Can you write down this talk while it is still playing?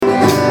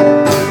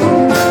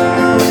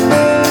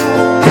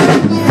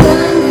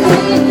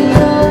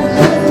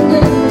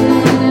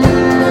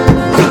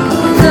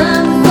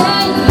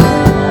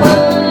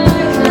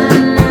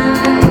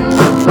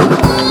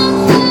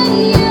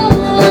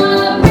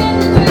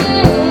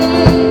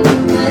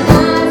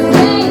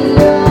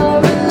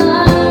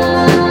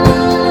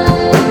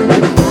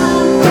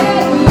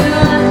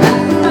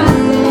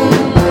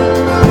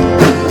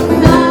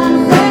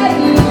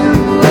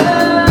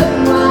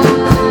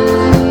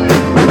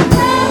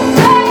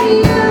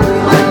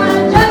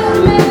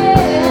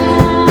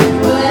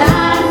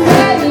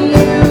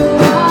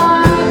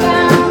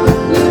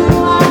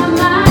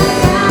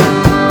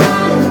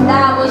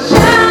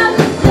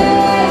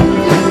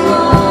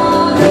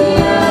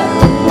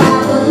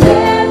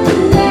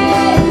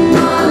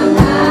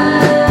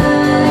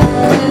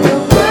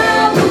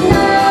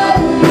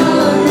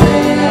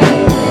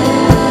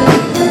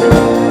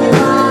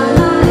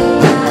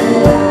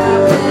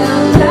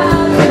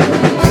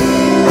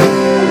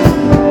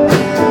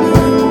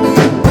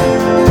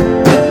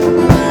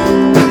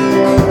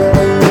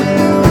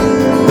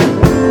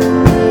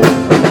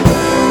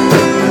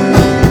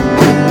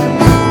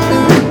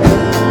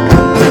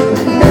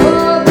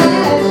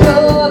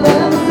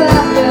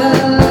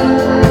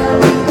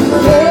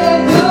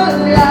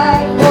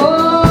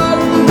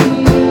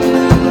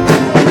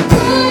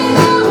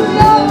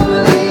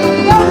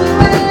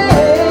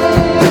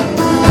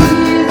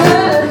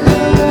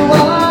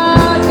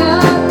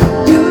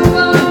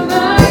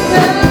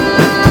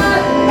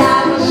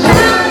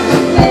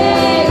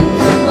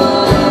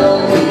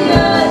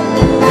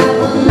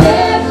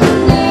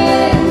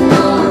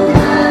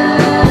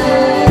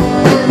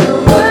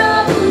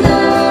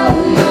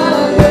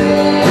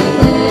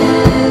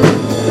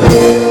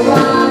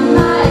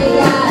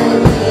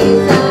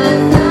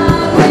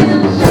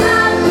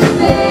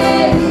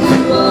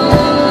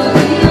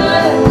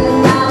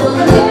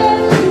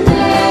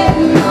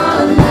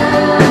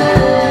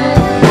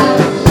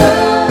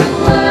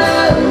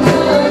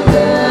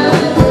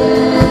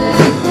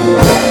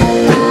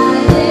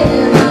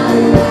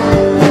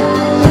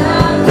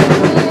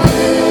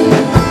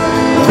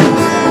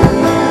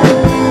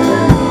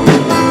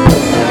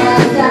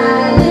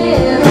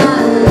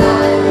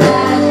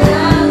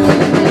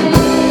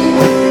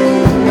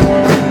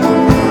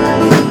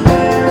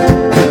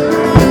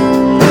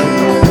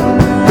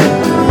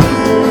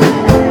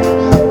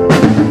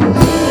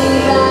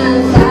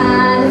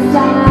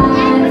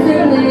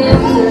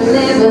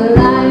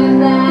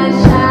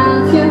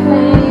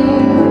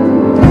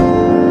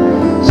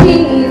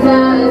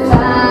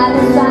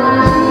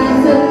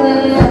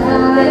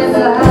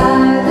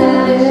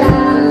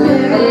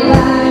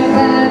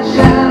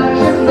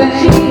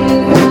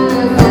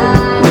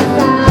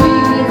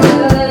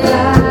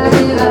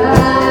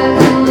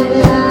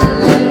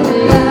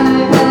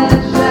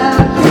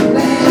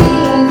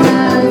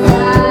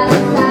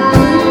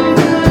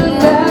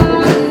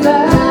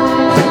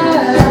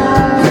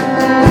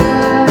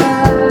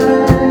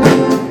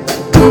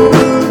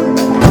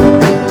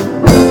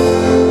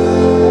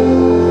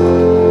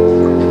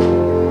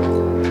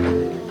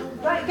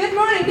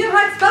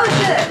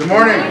Good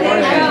morning.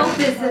 And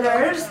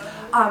visitors.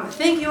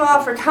 Thank you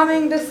all for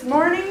coming this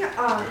morning.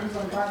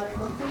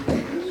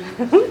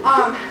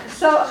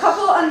 So a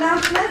couple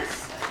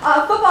announcements.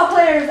 Football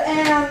players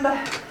and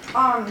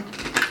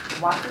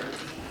watchers.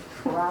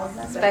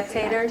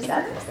 Spectators.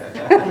 The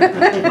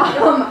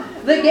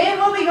game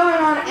will be going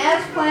on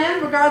as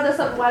planned, regardless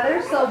of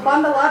weather. So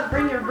bundle up,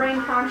 bring your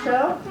rain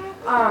poncho.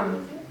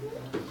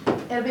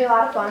 It'll be a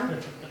lot of fun.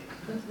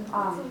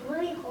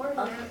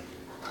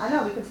 I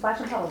know, we can splash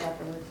some puddles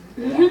afterwards.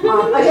 So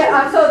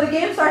the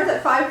game starts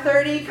at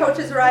 5:30.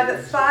 Coaches arrive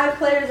at 5.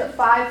 Players at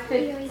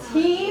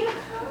 5:15.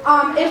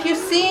 If you've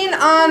seen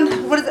on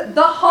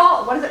the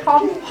Hall, what is it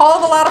called? Hall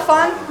of a Lot of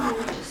Fun.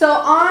 So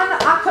on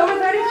October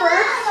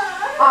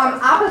 31st,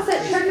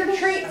 opposite trick or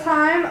treat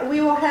time, we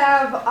will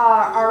have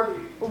our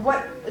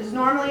what is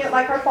normally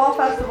like our fall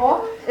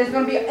festival is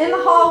going to be in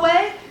the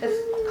hallway. It's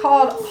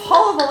called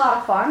Hall of a Lot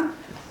of Fun.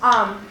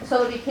 So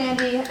there'll be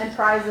candy and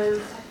prizes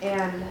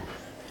and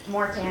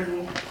more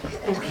candy.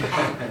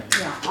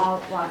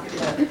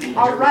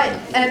 All right.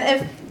 And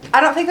if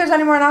I don't think there's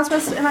any more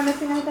announcements, am I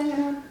missing anything?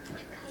 Anyone?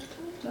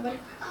 Nobody?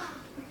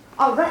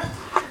 All right.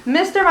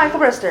 Mr. Michael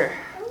Brister,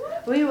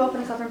 will you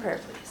open us up in prayer,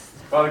 please?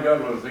 Father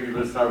God, I want to thank you for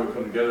this time we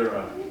come together,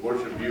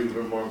 worship you,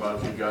 learn more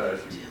about you, God,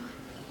 as you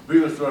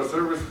bring us to our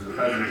service, as the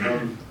pastor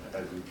comes,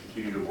 as we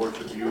continue to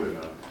worship you, and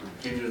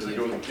continue as they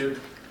go with the kids,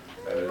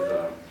 and as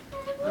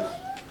this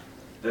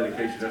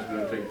dedication that's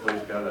going to take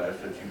place, God, I ask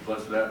that you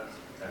bless that,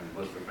 and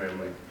bless their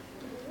family,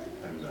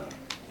 and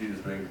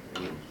Jesus' name,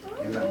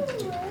 amen.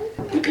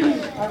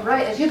 All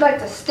right. If you'd like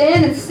to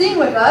stand and sing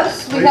with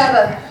us, we have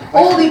a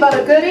oldie but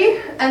a goodie,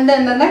 and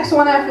then the next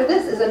one after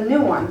this is a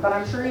new one, but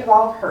I'm sure you've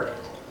all heard it.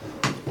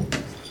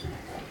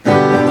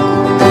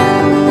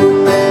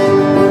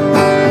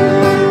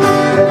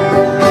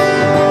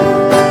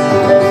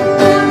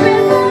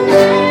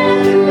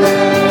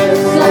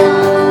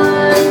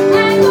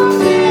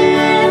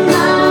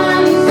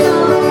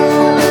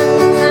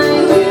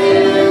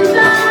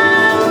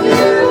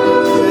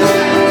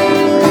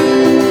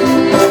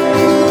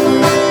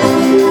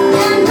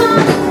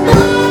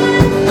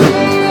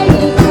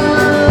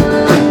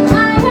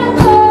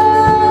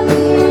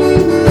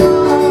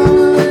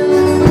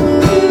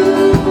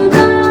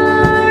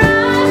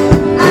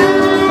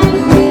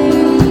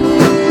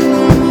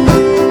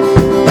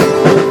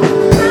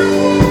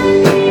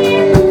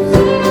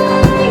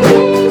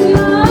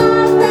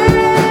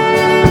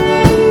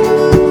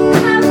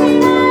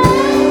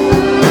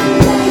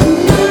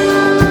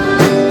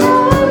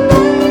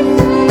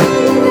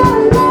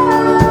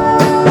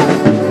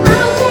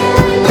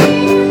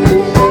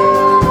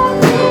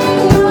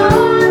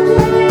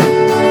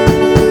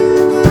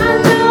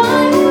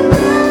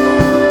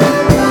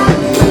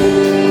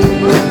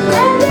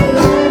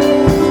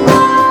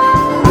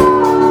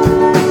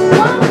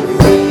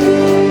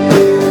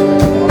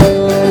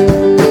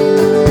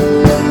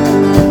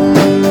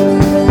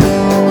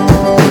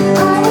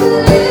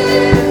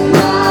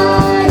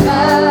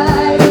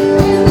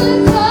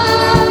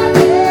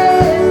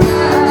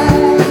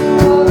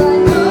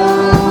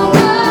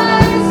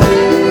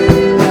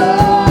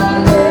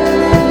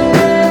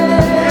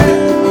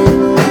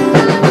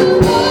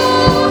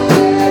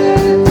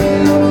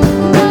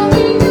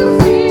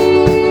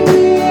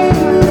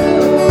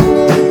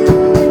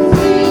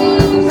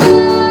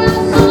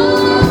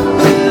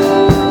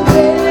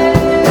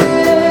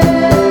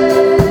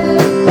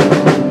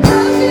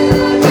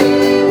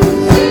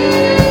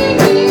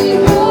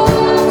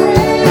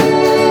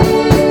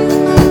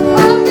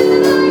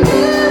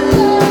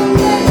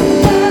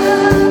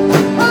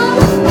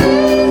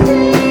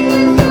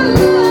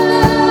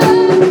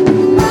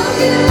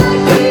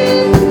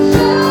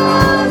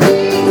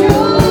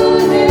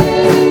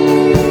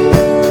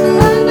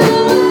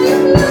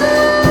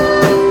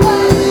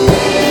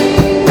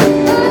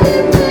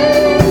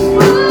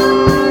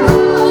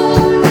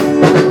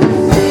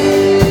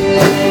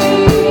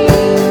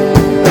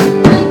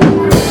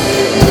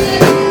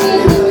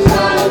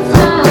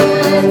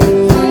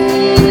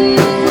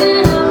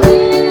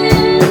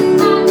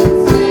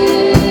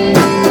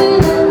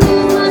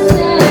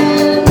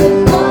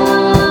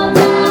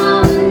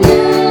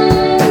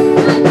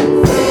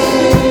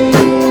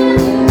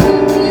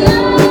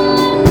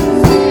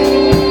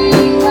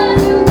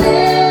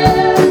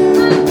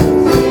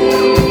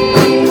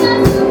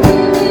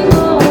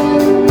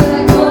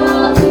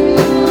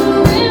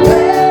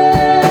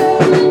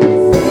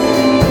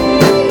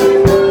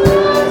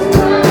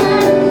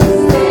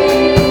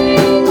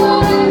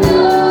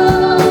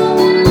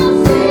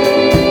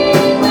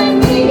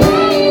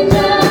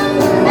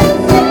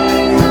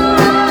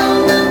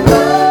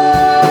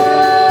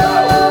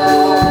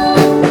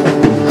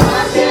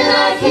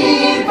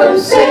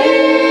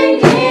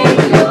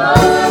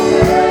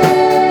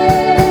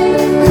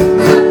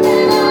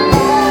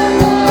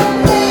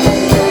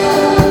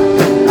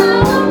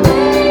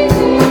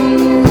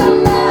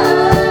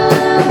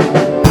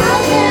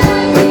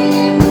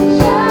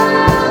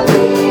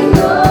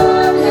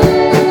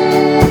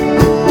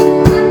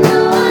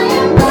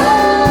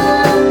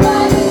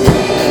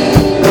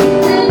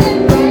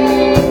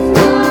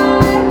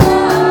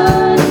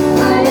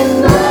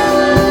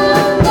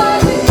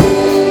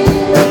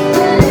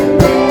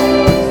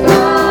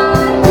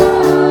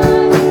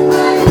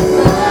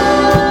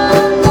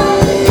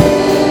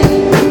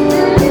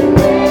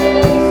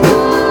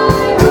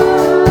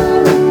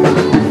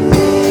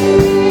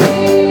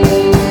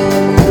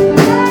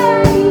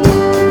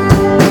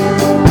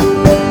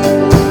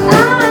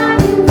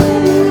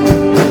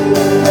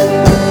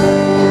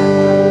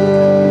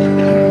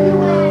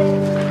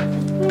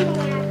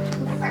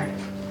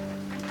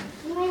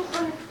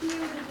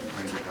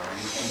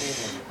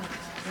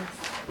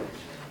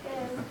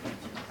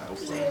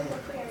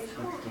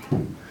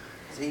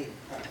 See?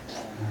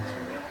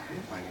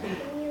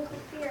 When you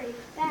carry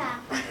back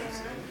there,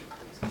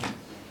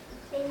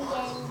 and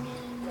then we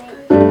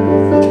make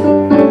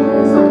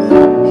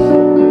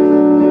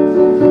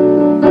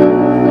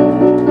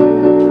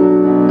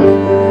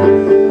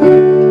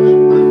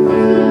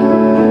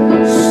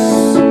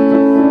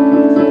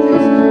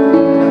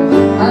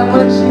I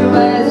want you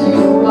as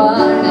you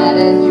are, not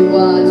as you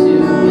are to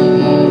be.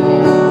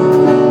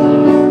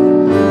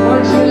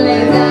 Won't you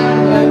lay down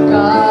your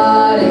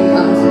guard and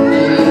come to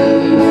me?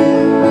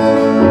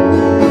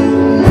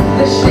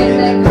 The shame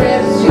that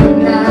grips you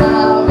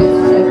now is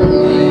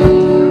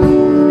trembling.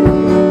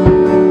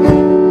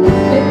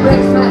 It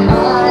breaks my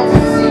heart to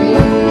see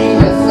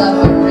your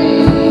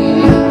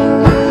suffering.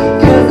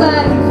 'Cause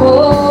I'm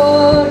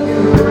for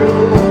you.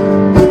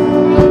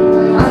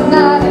 I'm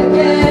not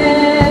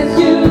against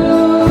you.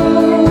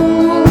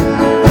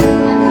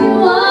 If you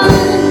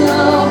wanna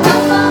know how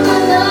far my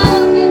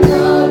love can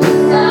go,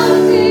 just tell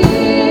me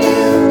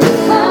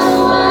how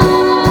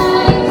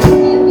wide.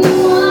 If you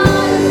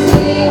wanna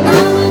see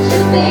how much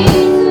you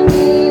mean to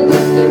me,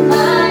 look at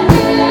my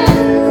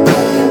hands,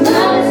 look at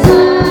my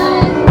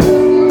side.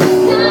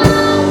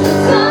 Count the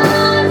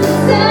times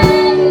I say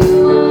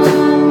you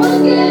are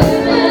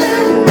forgiven,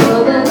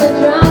 more than the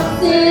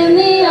drops in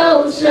the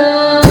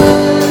ocean.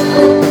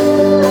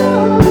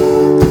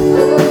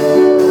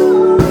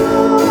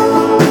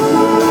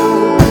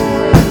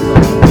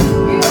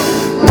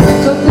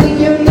 Don't think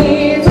you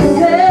need to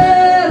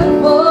settle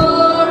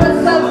for a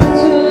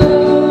substitute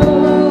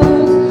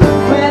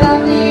when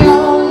I'm the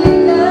only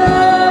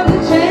love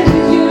that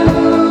changes you.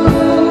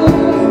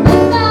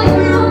 And I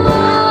am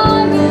for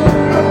you.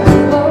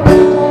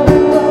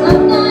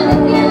 I'm not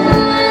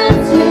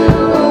against you.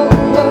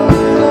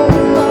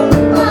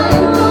 I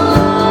am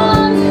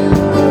for you.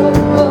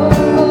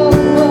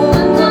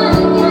 I'm not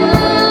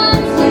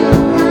against you.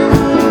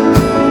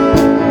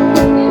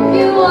 If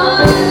you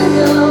wanna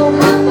know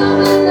how far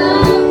my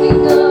love can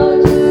go,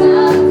 just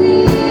tell me,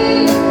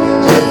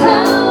 just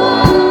how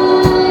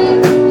wide.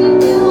 If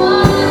you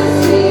wanna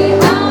see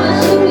how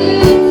much you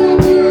mean to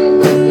me,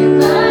 look at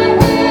my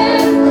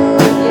hands,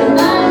 look at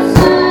my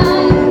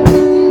side.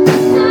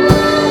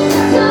 Times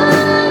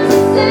to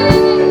say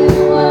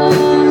you are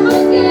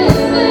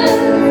forgiven,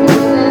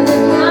 more than the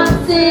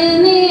drops in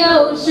the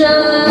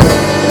ocean.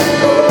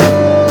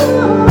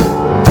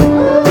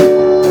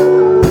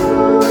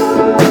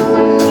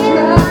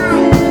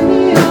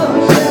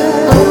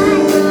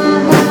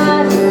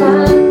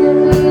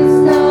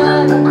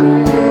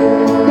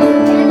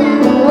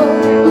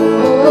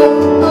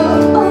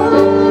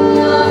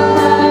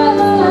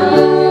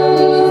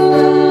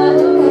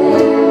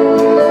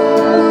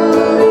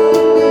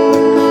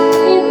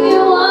 If you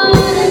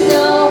wanna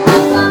know how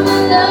far my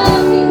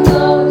love can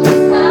go,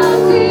 just tell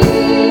me,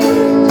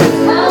 just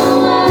how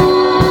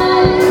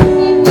wide.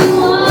 If you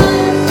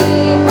wanna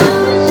see how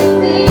much you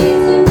mean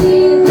to me,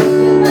 look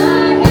at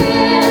my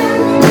hands,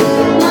 look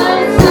at my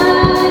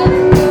side.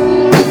 You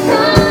can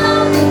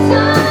count the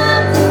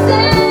times I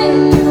say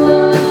you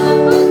are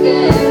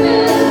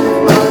forgiven,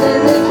 more than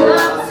the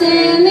drops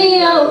in the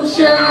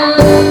ocean.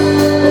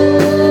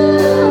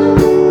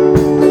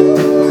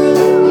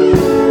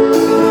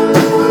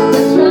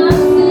 The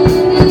drops in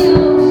the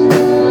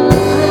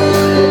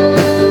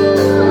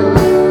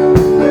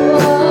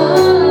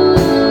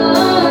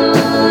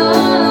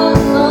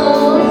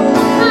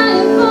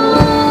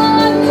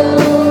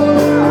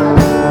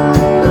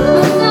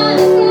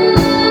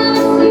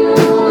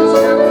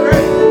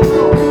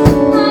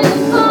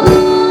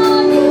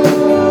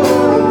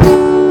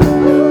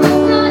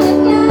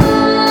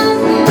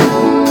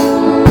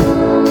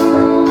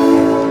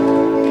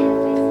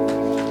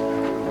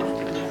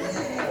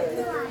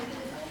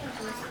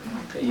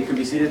Okay, you can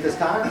be seated at this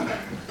time.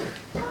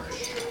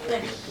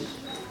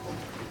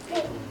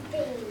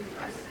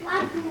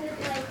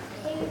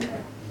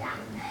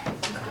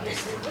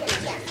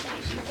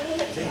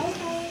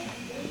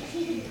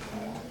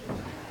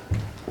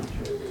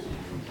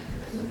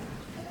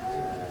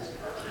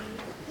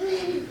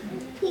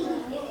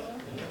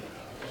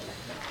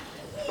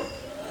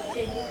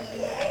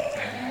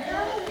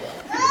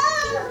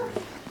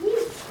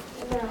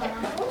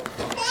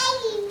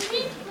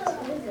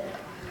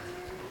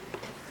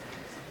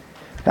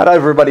 Not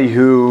everybody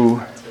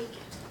who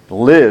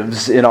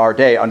lives in our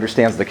day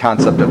understands the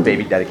concept of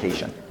baby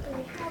dedication.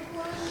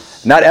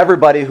 Not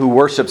everybody who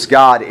worships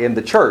God in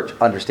the church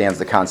understands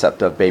the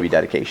concept of baby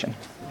dedication.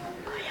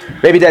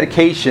 Baby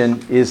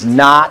dedication is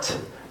not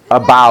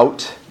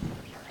about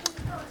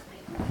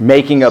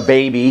making a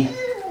baby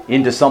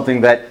into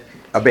something that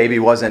a baby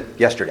wasn't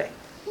yesterday.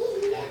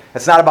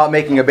 It's not about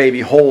making a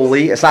baby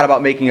holy. It's not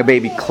about making a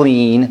baby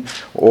clean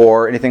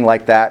or anything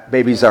like that.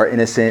 Babies are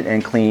innocent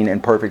and clean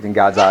and perfect in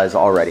God's eyes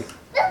already.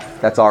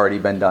 That's already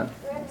been done.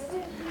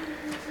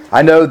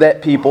 I know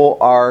that people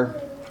are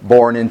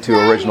born into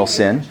original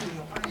sin,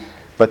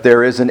 but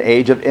there is an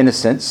age of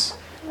innocence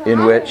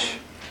in which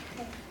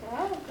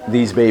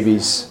these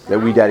babies that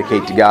we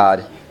dedicate to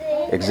God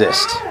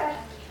exist.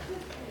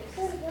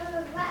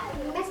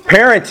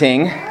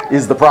 Parenting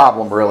is the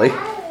problem, really.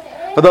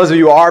 For those of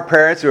you who are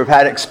parents who have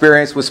had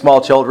experience with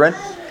small children,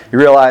 you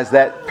realize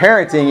that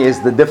parenting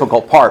is the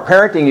difficult part.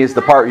 Parenting is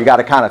the part you got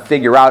to kind of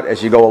figure out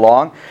as you go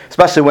along,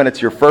 especially when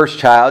it's your first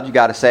child. You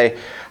got to say,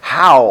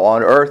 how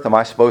on earth am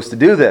I supposed to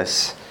do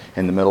this?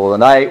 In the middle of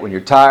the night, when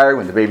you're tired,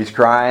 when the baby's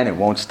crying and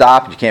won't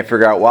stop, you can't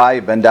figure out why,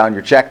 you've been down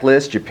your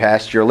checklist, you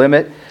passed your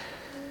limit.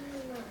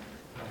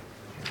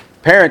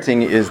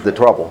 Parenting is the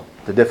trouble,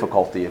 the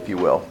difficulty, if you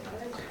will.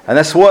 And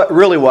that's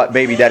really what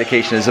baby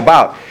dedication is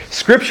about.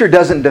 Scripture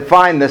doesn't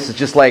define this as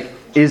just like,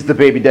 is the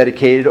baby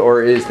dedicated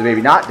or is the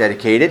baby not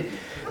dedicated?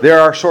 There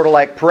are sort of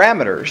like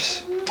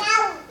parameters.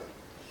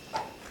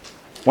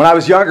 When I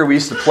was younger, we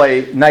used to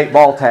play night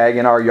ball tag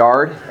in our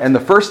yard. And the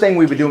first thing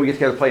we would do when we get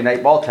together to play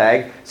night ball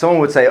tag, someone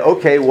would say,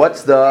 okay,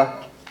 what's the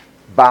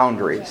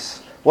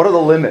boundaries? What are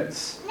the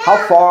limits?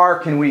 How far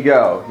can we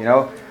go? You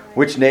know,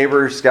 which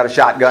neighbor's got a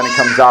shotgun and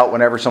comes out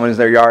whenever someone's in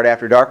their yard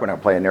after dark? We're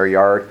not playing in their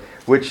yard.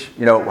 Which,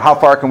 you know, how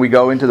far can we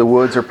go into the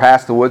woods or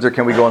past the woods, or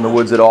can we go in the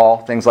woods at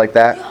all? Things like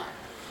that.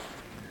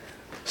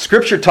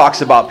 Scripture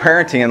talks about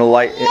parenting in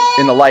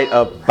the light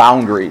of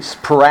boundaries,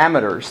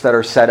 parameters that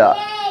are set up.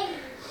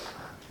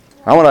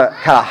 I want to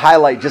kind of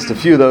highlight just a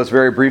few of those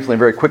very briefly and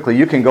very quickly.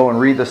 You can go and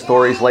read the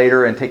stories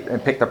later and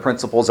pick the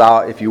principles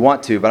out if you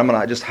want to, but I'm going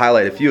to just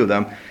highlight a few of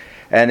them.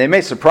 And they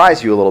may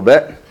surprise you a little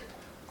bit.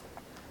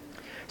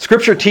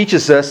 Scripture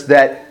teaches us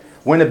that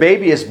when a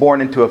baby is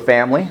born into a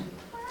family,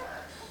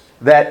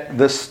 that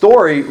the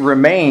story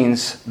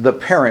remains the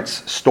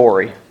parent's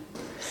story.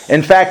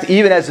 In fact,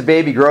 even as the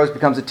baby grows,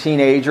 becomes a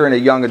teenager and a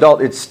young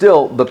adult, it's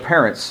still the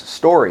parent's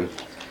story.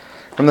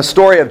 From the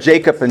story of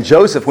Jacob and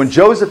Joseph, when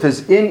Joseph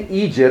is in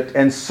Egypt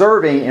and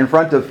serving in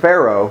front of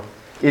Pharaoh,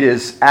 it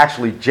is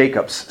actually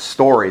Jacob's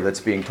story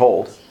that's being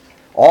told.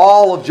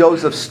 All of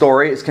Joseph's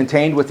story is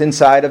contained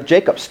inside of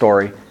Jacob's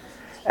story.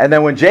 And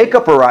then when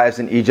Jacob arrives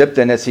in Egypt,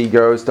 and as he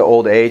goes to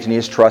old age and he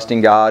is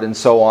trusting God and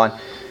so on,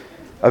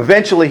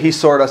 eventually he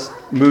sort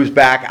of moves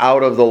back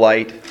out of the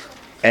light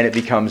and it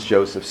becomes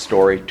Joseph's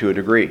story to a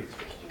degree.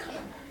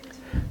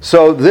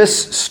 So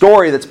this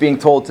story that's being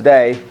told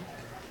today,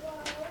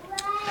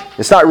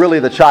 it's not really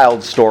the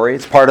child's story,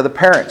 it's part of the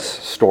parent's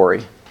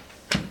story.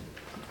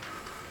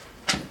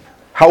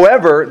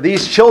 However,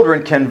 these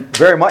children can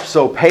very much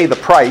so pay the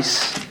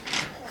price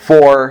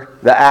for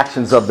the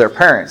actions of their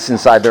parents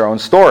inside their own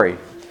story.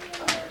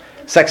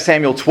 2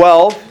 Samuel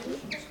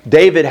 12,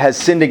 David has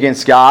sinned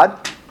against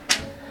God,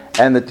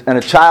 and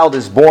a child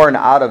is born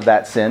out of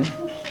that sin.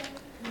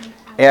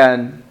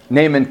 And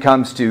Naaman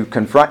comes to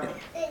confront,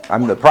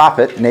 the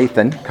prophet,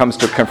 Nathan, comes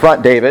to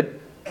confront David.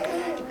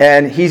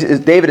 And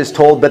David is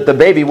told that the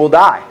baby will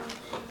die.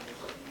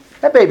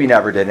 That baby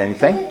never did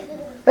anything.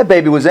 That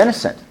baby was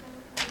innocent.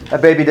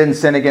 That baby didn't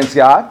sin against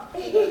God.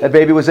 That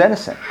baby was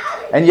innocent.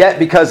 And yet,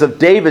 because of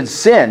David's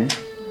sin,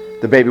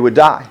 the baby would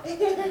die.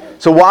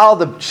 So while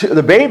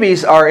the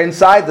babies are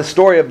inside the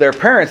story of their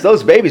parents,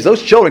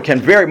 those children can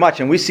very much,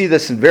 and we see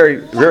this in very,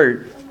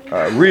 very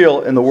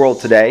real in the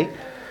world today,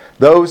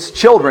 those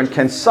children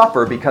can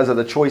suffer because of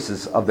the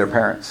choices of their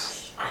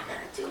parents.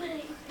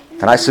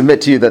 And I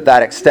submit to you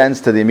that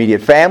extends to the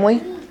immediate family.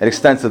 It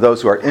extends to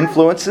those who are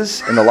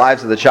influences in the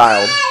lives of the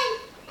child,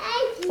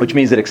 which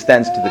means it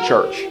extends to the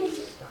church.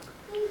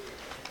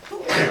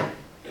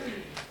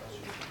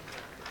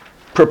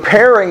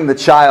 Preparing the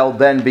child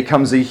then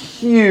becomes a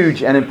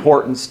huge and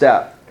important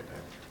step.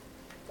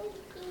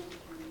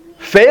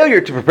 Failure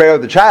to prepare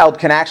the child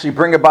can actually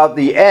bring about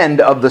the end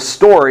of the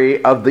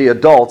story of the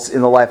adults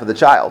in the life of the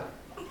child.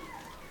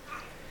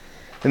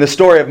 In the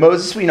story of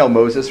Moses, we know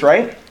Moses,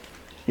 right?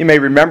 You may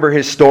remember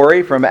his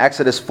story from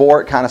Exodus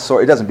 4.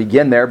 It doesn't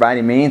begin there by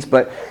any means,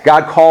 but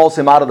God calls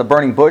him out of the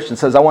burning bush and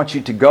says, I want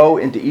you to go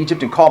into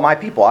Egypt and call my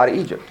people out of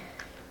Egypt.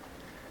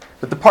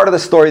 But the part of the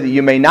story that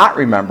you may not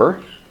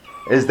remember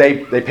is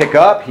they pick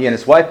up, he and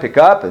his wife pick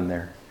up and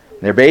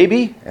their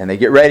baby, and they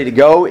get ready to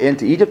go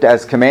into Egypt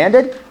as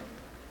commanded.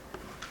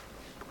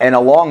 And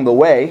along the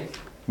way,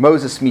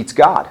 Moses meets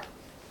God.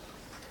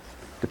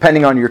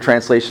 Depending on your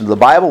translation of the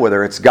Bible,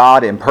 whether it's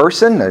God in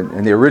person,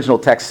 and the original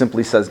text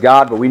simply says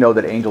God, but we know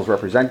that angels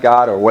represent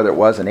God, or whether it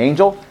was an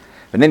angel.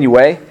 But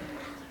anyway,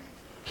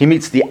 he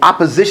meets the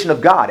opposition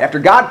of God. After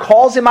God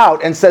calls him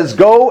out and says,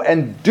 go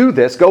and do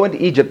this, go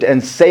into Egypt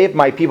and save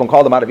my people and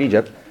call them out of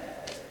Egypt,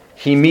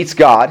 he meets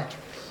God,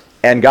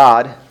 and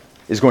God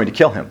is going to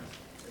kill him.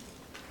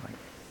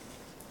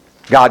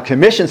 God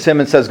commissions him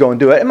and says, go and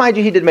do it. And mind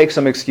you, he did make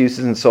some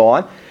excuses and so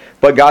on.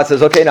 But God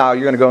says, okay, now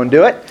you're going to go and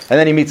do it. And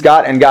then he meets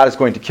God, and God is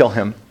going to kill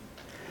him.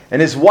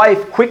 And his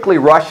wife quickly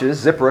rushes,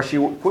 Zipporah, she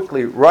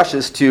quickly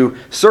rushes to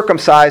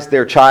circumcise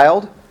their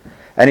child.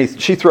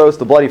 And she throws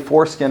the bloody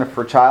foreskin of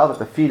her child at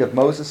the feet of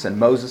Moses, and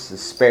Moses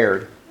is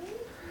spared.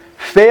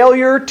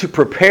 Failure to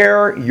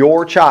prepare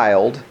your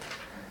child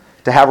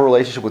to have a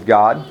relationship with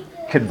God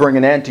could bring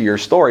an end to your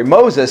story.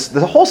 Moses,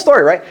 the whole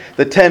story, right?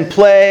 The 10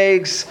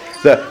 plagues,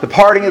 the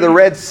parting of the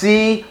Red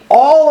Sea,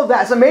 all of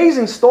that's an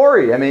amazing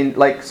story. I mean,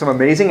 like some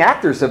amazing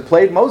actors have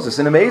played Moses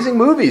in amazing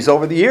movies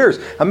over the years.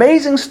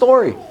 Amazing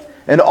story.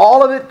 And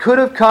all of it could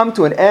have come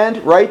to an end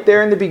right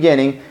there in the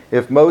beginning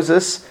if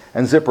Moses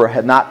and Zipporah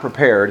had not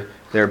prepared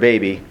their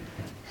baby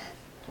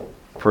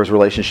for his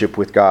relationship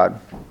with God.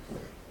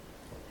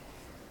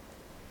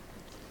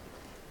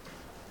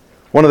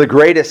 One of the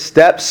greatest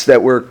steps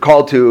that we're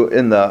called to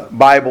in the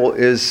Bible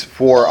is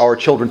for our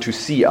children to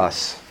see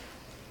us.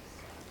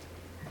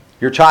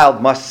 Your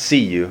child must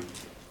see you.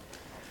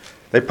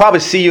 They probably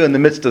see you in the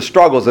midst of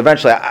struggles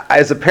eventually.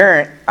 As a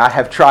parent, I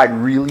have tried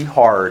really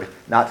hard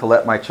not to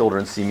let my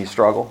children see me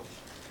struggle.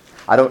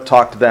 I don't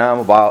talk to them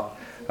about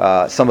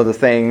some of the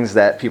things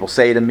that people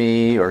say to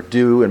me or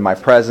do in my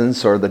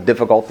presence or the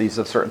difficulties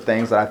of certain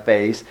things that I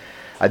face.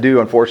 I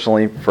do,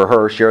 unfortunately, for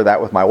her, share that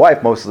with my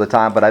wife most of the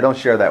time, but I don't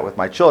share that with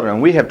my children.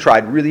 And we have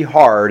tried really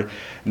hard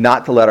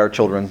not to let our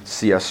children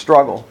see us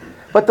struggle.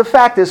 But the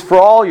fact is, for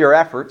all your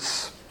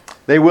efforts,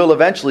 they will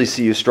eventually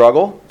see you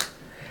struggle.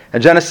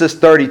 In Genesis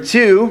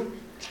 32,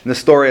 in the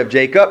story of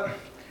Jacob,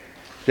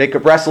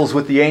 Jacob wrestles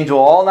with the angel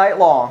all night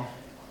long.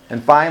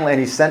 And finally,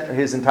 he sent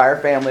his entire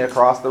family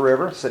across the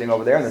river, sitting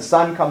over there. And the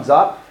sun comes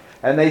up,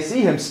 and they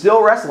see him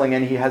still wrestling,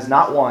 and he has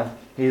not won.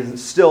 He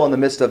is still in the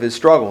midst of his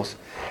struggles.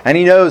 And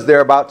he knows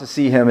they're about to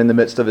see him in the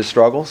midst of his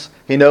struggles.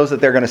 He knows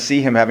that they're going to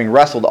see him having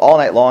wrestled all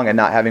night long and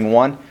not having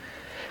won.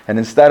 And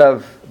instead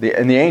of,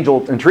 the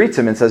angel entreats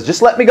him and says,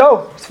 just let me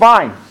go. It's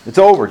fine. It's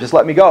over. Just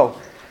let me go.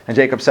 And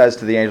Jacob says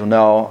to the angel,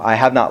 no, I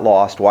have not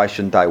lost. Why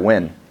shouldn't I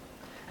win?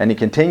 And he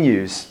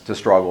continues to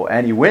struggle.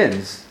 And he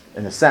wins,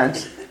 in a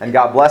sense. And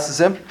God blesses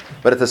him.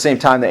 But at the same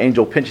time, the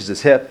angel pinches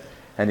his hip.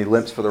 And he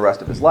limps for the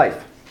rest of his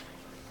life.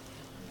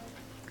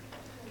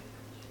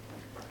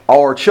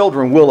 Our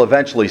children will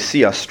eventually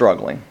see us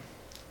struggling.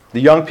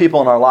 The young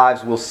people in our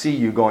lives will see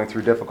you going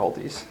through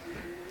difficulties.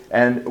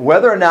 And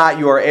whether or not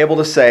you are able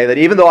to say that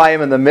even though I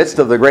am in the midst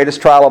of the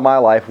greatest trial of my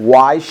life,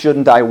 why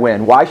shouldn't I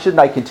win? Why shouldn't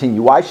I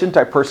continue? Why shouldn't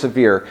I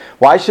persevere?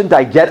 Why shouldn't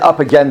I get up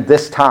again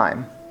this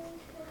time?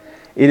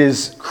 It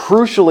is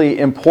crucially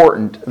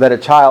important that a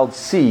child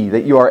see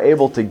that you are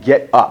able to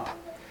get up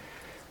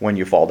when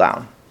you fall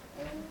down.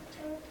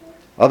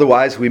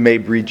 Otherwise, we may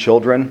breed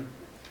children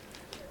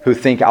who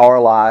think our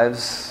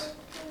lives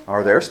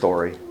are their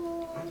story.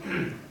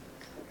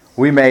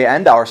 We may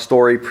end our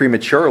story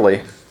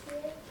prematurely.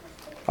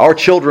 Our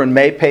children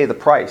may pay the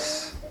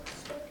price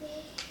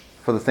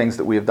for the things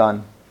that we have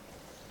done.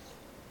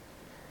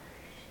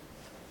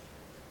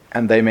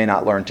 And they may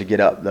not learn to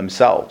get up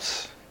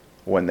themselves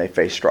when they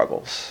face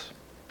struggles.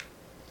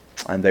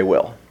 And they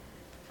will.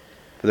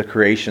 For the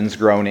creation's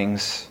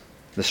groanings,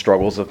 the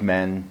struggles of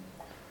men,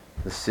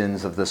 the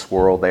sins of this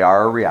world, they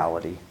are a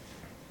reality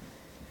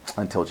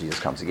until Jesus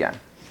comes again.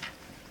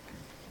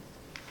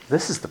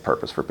 This is the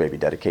purpose for baby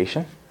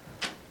dedication.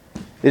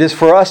 It is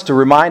for us to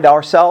remind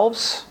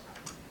ourselves,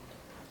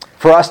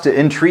 for us to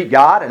entreat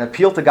God and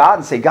appeal to God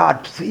and say,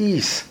 God,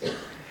 please,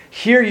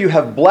 here you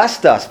have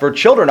blessed us. For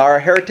children are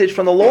a heritage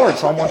from the Lord,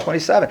 Psalm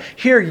 127.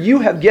 Here you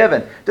have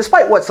given,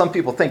 despite what some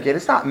people think, it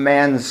is not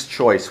man's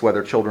choice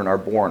whether children are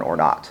born or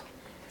not.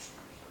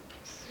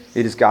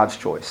 It is God's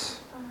choice.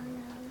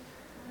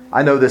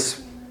 I know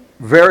this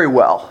very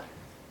well.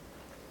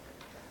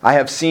 I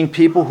have seen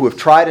people who have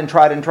tried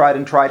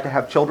to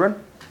have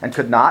children and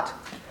could not.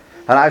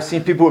 And I've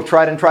seen people who have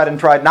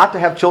tried not to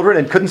have children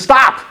and couldn't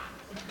stop.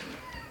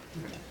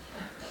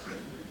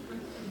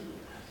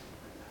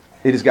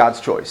 It is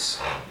God's choice.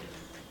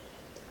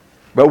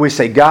 But we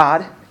say,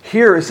 God,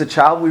 here is a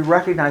child. We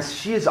recognize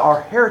she is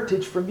our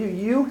heritage from you.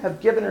 You have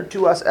given her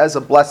to us as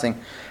a blessing.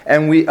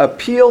 And we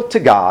appeal to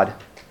God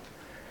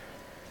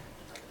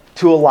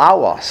to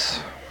allow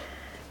us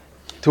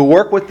to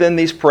work within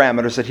these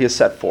parameters that He has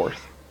set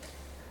forth.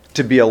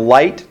 To be a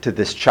light to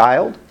this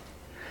child.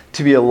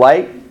 To be a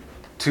light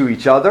to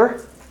each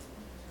other.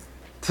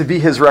 To be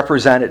His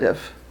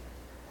representative.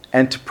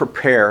 And to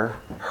prepare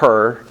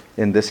her,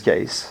 in this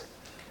case,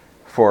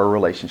 for a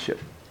relationship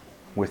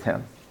with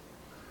Him.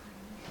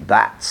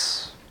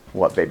 That's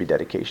what baby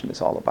dedication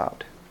is all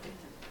about.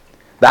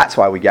 That's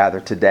why we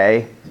gather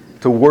today,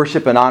 to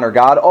worship and honor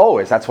God.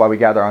 Always, that's why we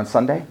gather on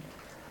Sunday.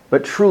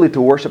 But truly to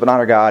worship and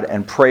honor God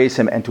and praise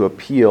Him and to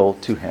appeal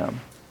to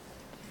Him.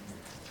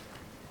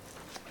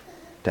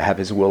 To have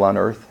His will on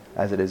earth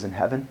as it is in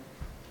heaven,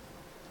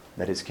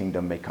 that His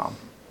kingdom may come.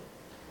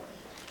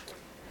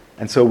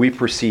 And so we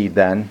proceed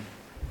then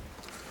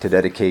to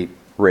dedicate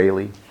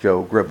Rayleigh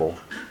Jo Gribble.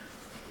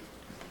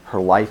 Her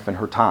life and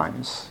her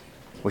times,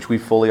 which we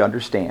fully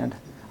understand,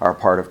 are a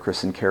part of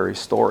Chris and Carrie's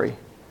story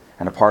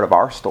and a part of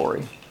our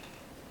story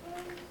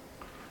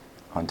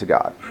unto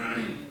God.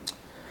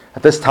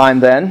 At this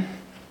time then,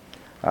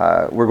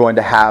 we're going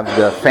to have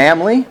the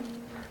family,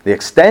 the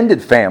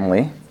extended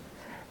family,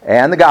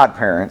 and the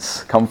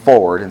godparents come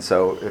forward. And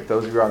so if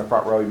those of you are on the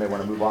front row, you may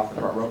want to move off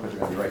the front row because they're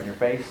going to be right in your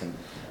face and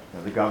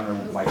the governor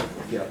might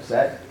get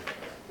upset.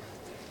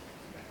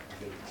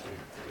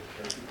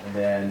 And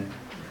then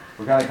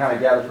we're going to kind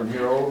of gather from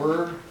here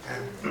over.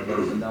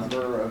 There's a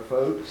number of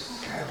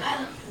folks.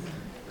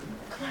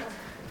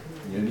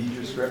 You need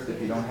your script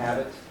if you don't have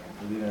it.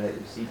 Leave it at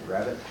your seat,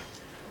 grab it.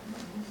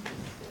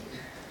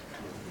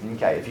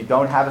 Okay, if you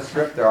don't have a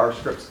script, there are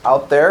scripts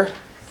out there.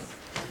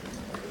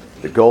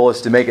 The goal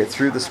is to make it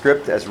through the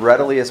script as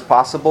readily as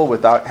possible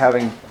without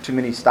having too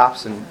many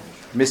stops and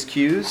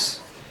miscues.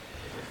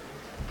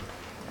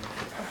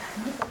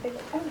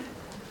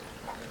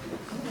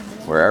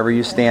 Wherever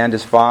you stand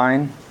is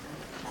fine.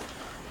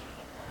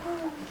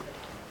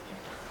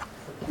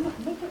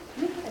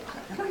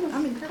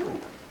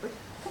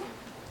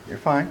 You're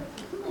fine.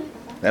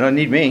 They don't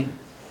need me,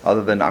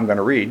 other than I'm going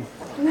to read.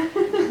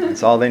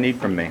 That's all they need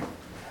from me.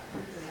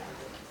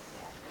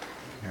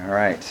 All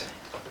right.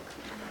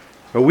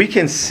 But we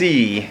can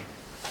see,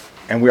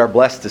 and we are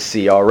blessed to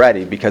see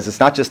already, because it's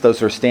not just those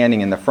who are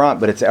standing in the front,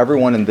 but it's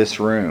everyone in this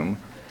room,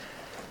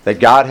 that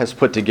God has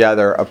put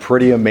together a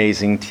pretty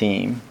amazing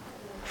team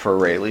for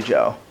Rayleigh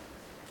Joe.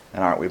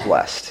 And aren't we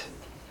blessed?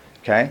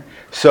 Okay?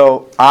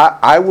 So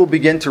I will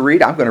begin to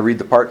read. I'm going to read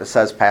the part that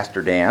says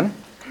Pastor Dan.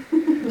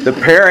 The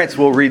parents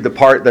will read the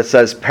part that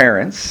says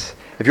parents.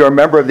 If you're a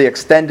member of the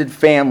extended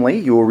family,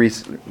 you will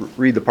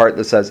read the part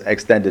that says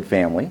extended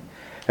family.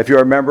 If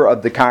you're a member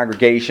of the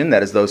congregation,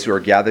 that is those who are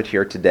gathered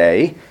here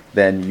today,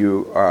 then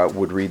you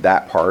would read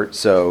that part.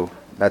 So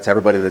that's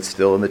everybody that's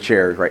still in the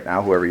chairs right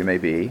now, whoever you may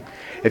be.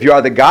 If you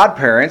are the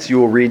godparents, you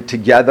will read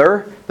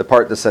together the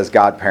part that says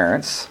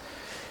godparents.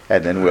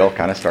 And then we'll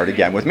kind of start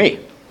again with me.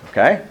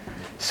 Okay?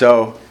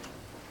 So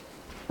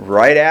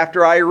right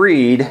after I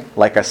read,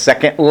 like a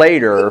second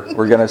later,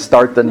 we're going to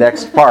start the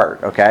next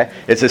part, okay?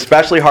 It's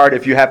especially hard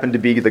if you happen to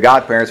be the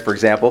godparents, for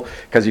example,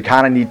 because you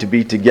kind of need to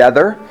be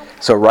together.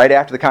 So right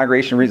after the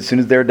congregation reads, as soon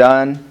as they're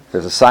done,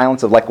 there's a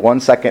silence of like 1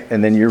 second,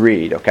 and then you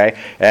read, okay?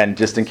 And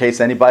just in case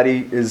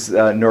anybody is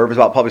nervous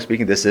about public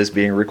speaking, this is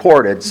being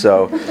recorded,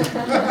 so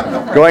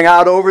going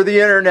out over the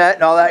internet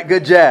and all that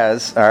good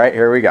jazz. All right,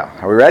 here we go.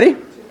 Are we ready?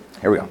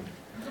 Here we go.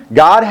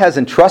 God has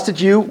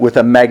entrusted you with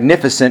a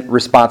magnificent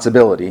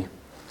responsibility.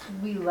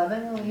 We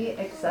lovingly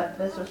accept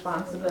this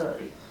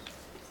responsibility.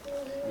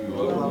 We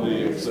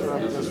lovingly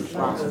accept this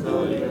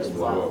responsibility as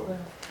well.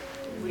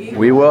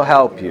 We will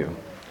help you.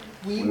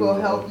 We will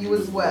help you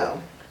as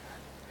well.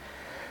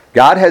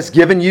 God has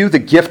given you the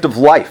gift of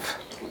life.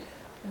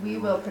 We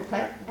will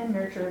protect and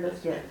nurture this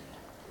gift.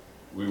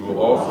 We will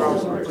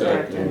also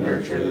protect and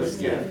nurture this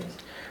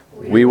gift.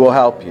 We will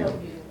help you.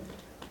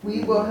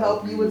 We will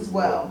help you as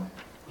well.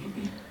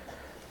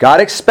 God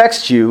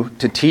expects you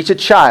to teach a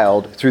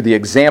child through the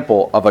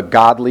example of a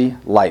godly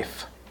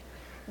life.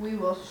 We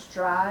will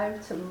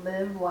strive to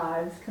live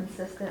lives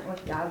consistent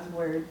with God's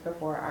word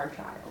before our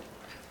child.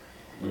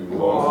 We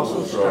will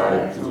also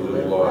strive to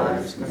live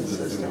lives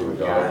consistent with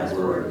God's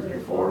word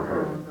before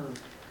her.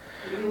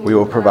 We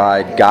will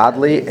provide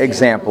godly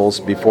examples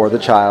before the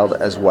child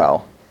as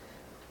well.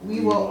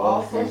 We will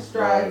also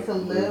strive to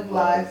live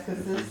lives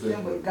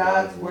consistent with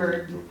God's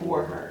word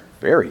before her.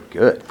 Very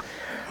good.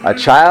 A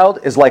child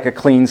is like a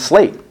clean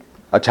slate.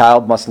 A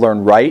child must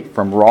learn right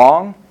from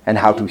wrong and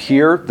how to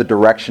hear the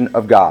direction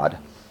of God.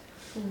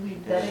 We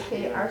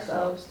dedicate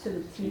ourselves to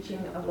the teaching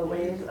of the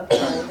ways of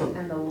Christ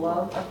and the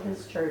love of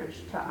His church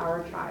to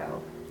our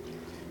child.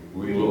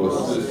 We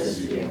will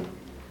assist you.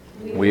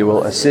 We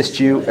will assist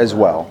you as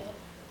well.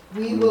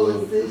 We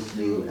will assist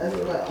you as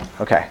well.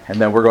 Okay, and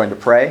then we're going to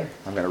pray.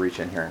 I'm going to reach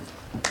in here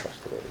and touch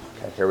the baby.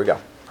 Okay, here we go.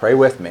 Pray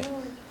with me.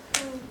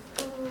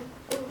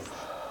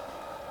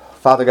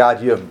 Father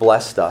God, you have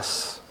blessed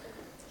us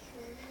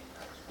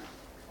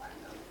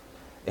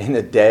in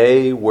a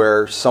day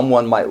where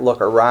someone might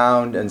look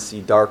around and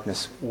see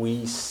darkness.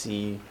 We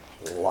see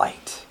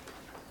light.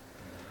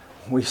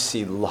 We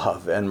see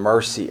love and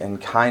mercy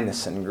and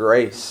kindness and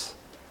grace.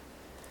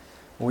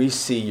 We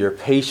see your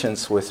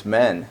patience with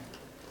men.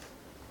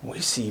 We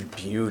see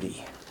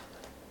beauty.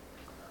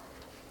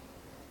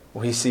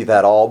 We see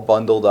that all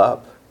bundled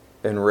up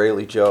in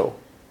Rayleigh Joe.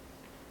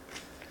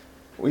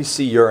 We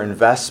see your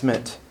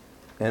investment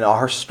in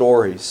our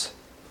stories,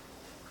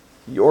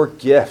 your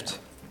gift,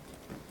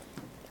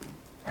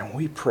 and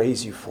we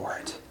praise you for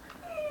it.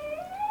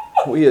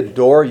 We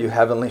adore you,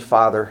 Heavenly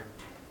Father,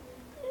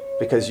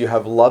 because you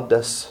have loved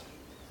us,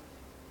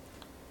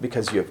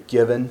 because you have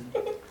given,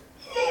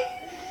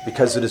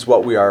 because it is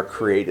what we are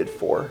created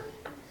for.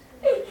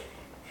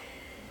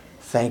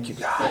 Thank you,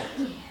 God.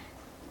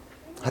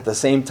 At the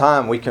same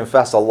time, we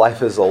confess a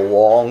life is a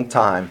long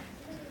time.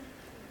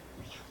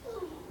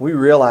 We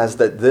realize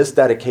that this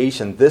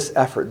dedication, this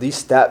effort, these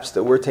steps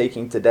that we're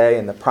taking today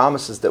and the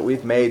promises that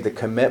we've made, the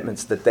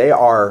commitments, that they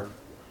are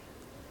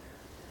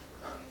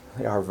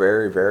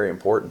very, very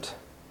important.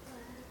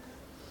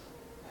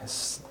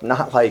 It's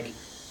not like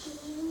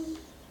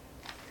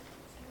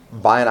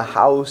buying a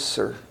house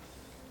or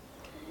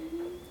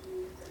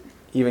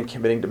even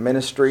committing to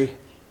ministry.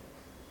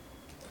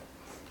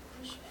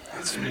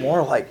 It's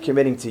more like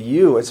committing to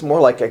you. It's more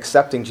like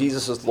accepting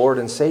Jesus as Lord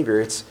and Savior.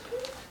 It's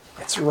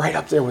right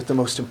up there with the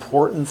most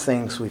important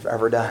things we've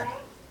ever done.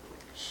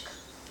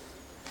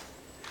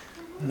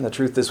 And the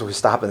truth is, we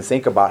stop and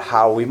think about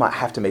how we might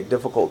have to make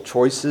difficult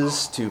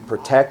choices to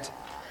protect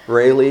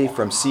Rayleigh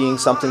from seeing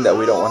something that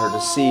we don't want her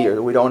to see, or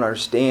that we don't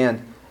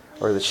understand,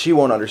 or that she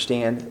won't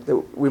understand,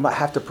 that we might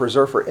have to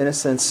preserve her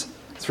innocence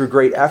through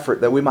great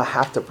effort, that we might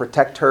have to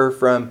protect her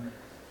from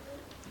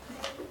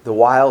the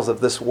wiles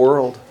of this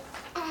world.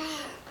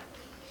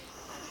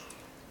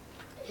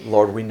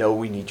 Lord, we know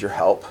we need your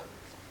help.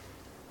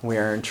 We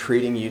are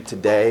entreating you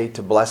today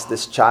to bless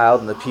this child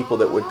and the people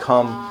that would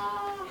come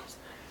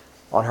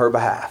on her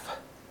behalf.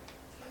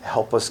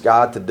 Help us,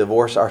 God, to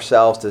divorce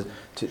ourselves,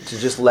 to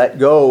just let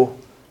go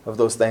of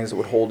those things that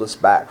would hold us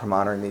back from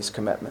honoring these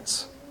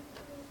commitments.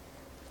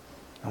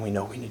 And we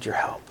know we need your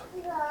help.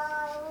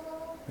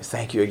 We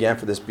thank you again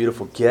for this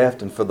beautiful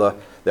gift and for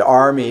the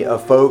army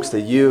of folks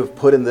that you've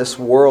put in this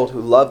world who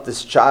love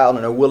this child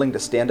and are willing to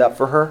stand up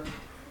for her.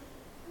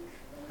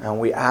 And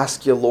we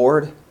ask you,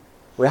 Lord,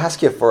 we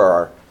ask you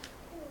for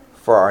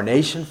our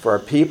nation, for our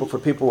people, for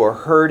people who are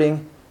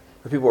hurting,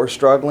 for people who are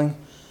struggling.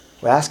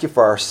 We ask you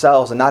for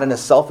ourselves, and not in a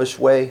selfish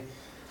way,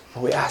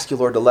 but we ask you,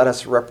 Lord, to let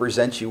us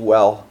represent you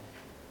well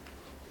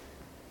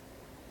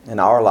in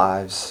our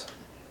lives,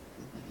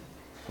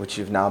 which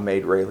you've now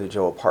made Rayleigh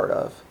Joe a part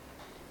of.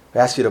 We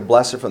ask you to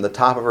bless her from the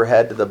top of her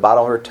head to the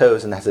bottom of her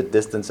toes, and that's a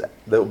distance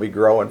that will be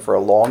growing for a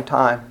long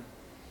time.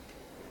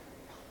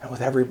 And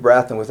with every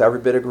breath and with every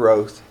bit of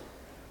growth,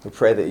 we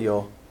pray that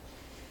you'll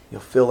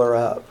fill her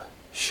up,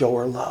 show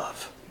her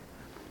love,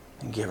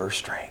 and give her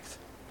strength.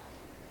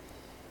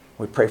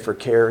 We pray for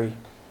Carrie.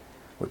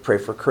 We pray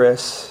for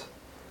Chris.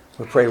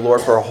 We pray,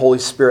 Lord, for a Holy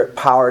Spirit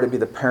power to be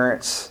the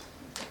parents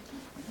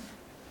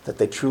that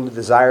they truly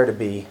desire to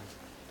be.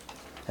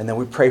 And then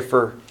we pray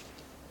for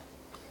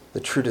the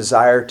true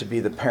desire to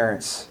be the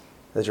parents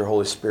that your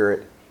Holy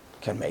Spirit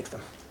can make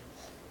them.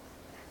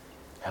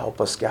 Help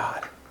us,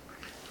 God.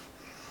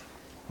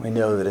 We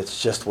know that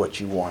it's just what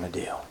you want to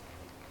do.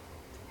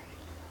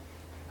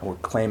 And we're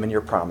claiming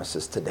your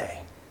promises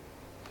today.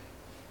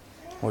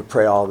 We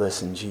pray all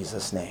this in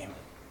Jesus' name.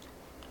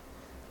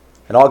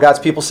 And all God's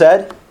people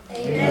said?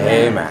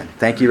 Amen. Amen.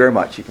 Thank you very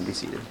much. You can be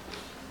seated.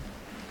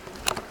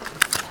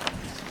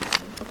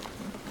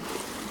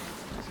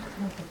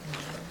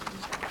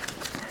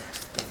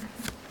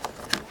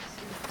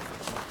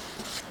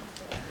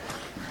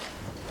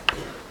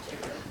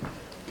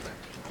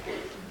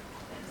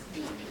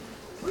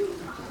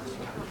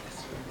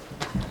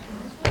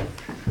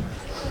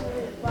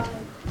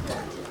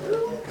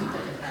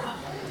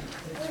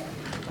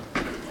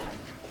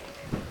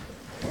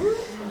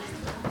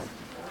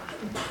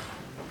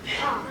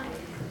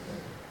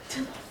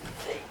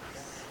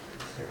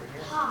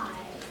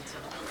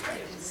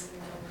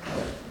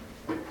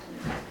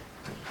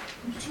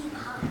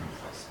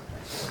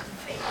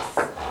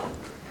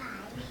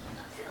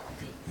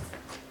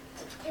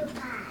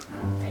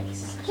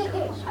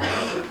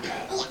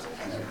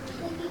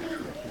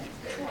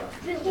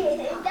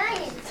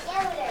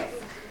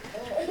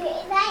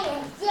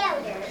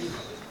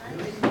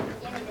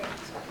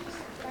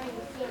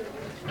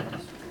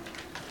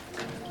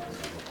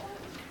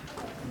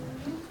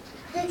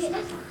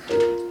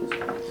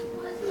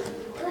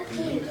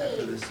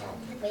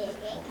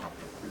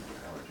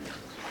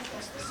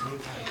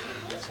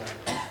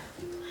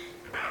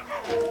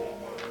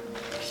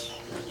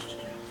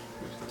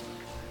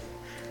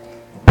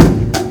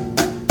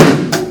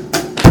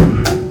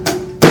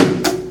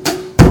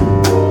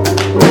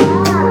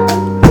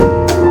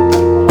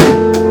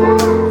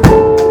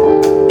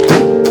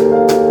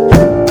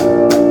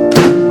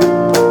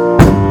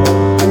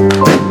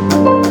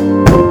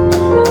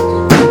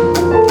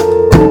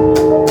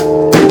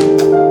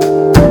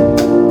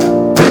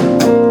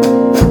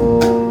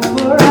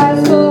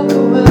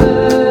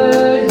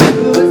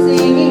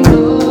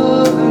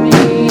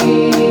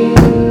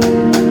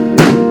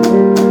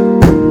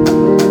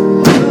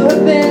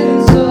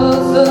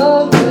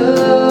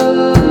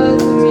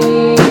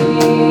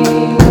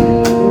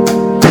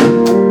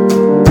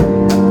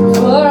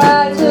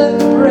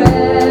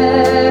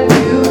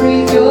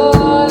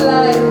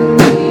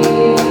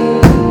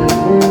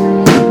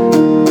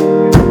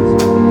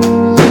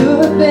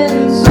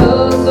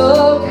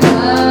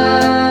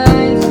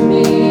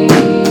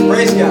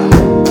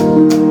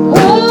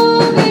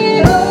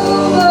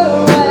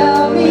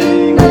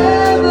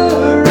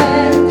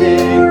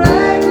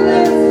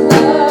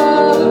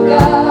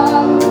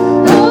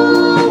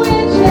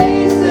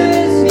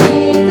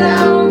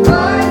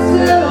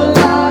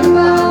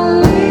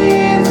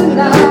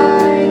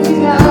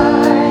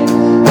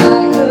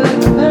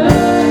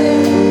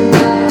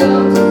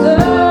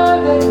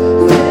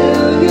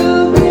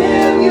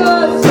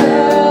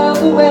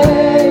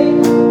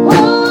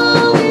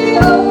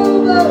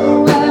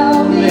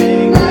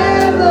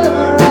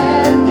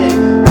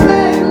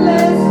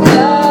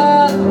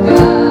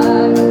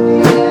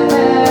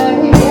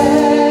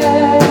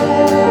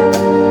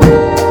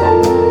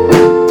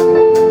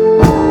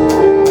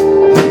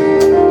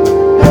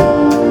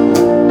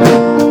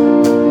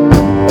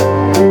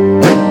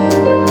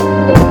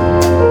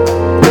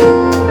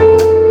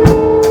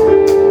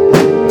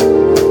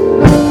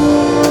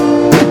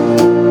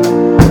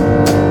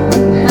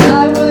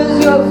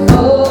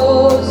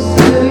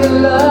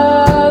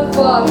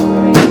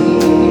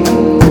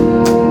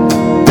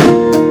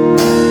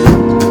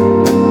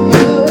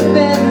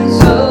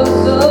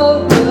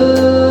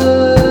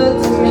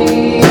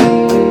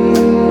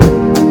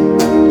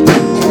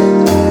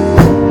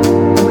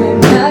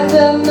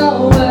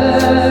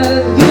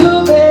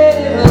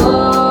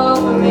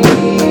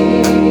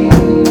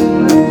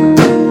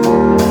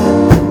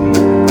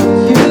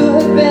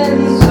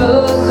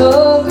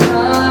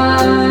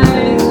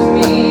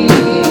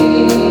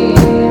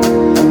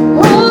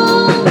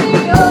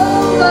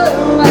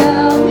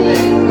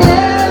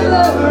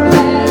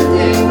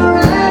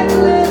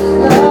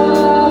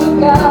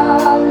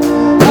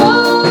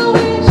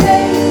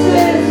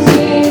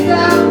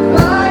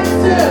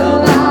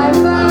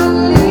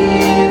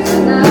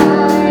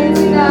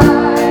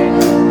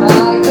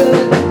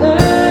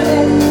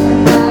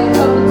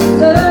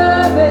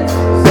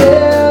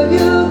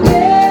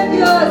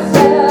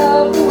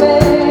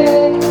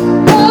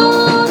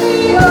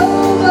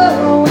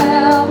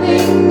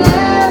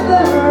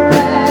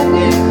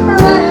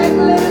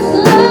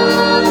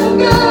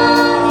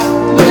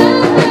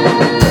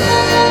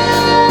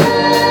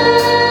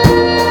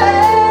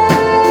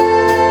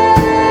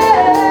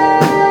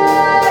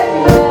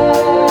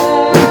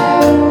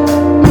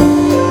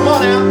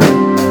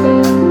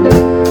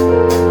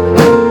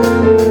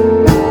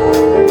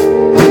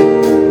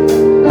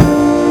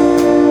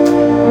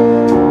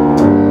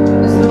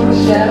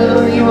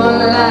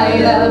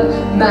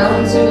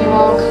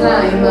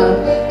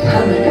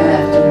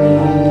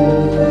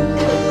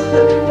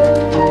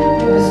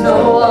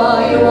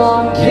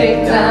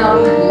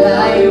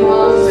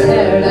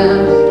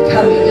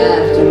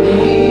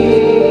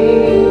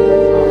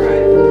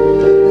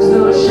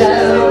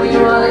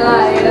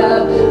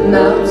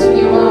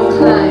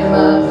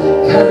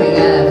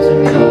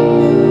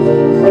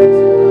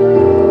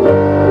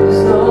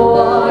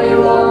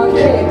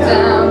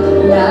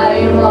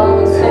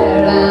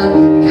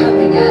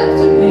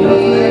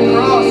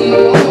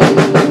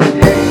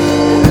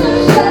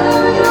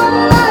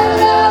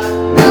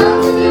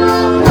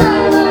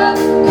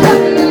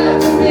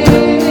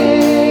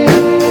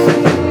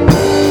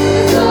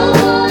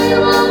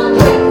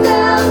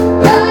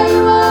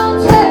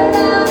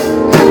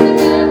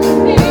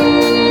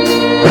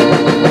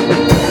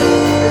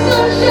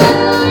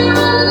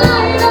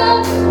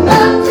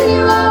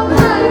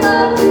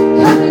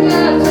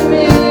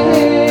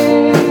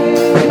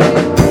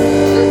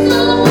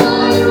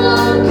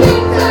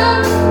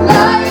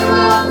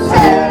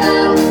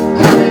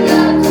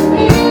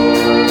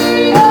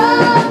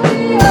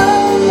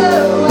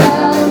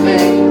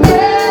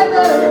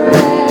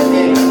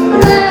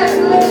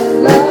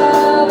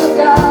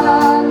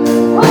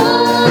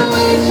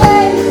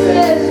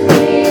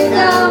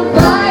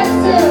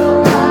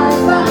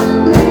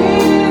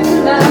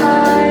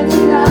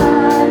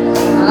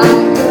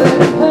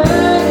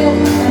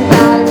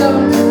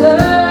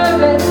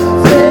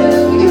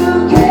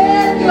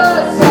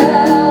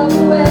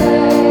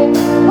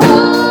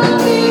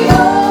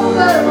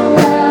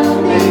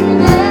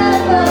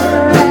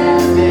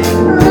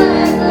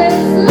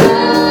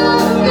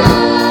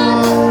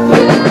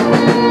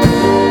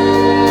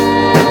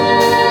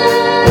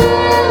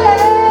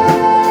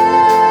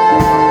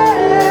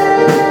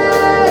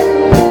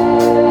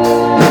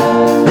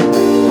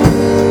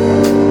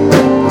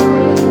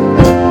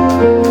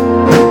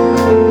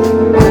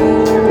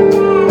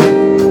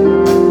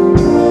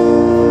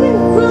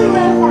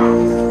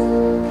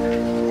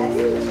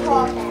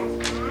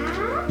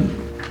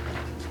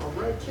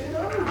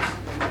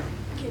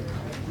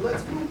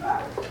 Let's move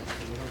back.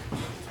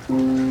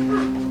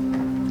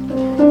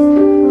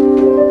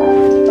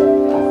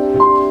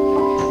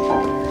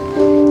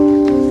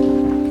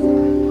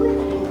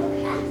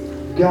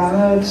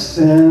 God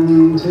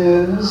sent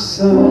His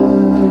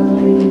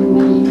Son.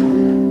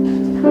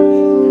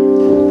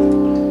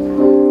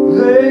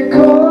 They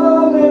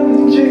called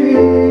Him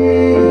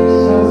Jesus.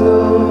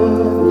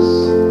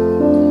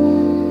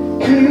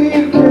 He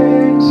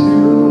came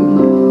to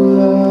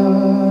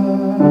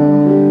love,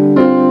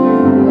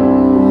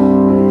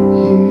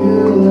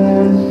 heal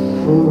and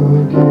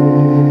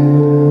forgive.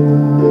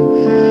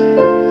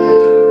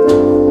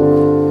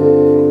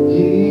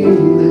 He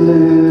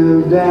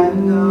lived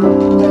and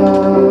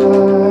died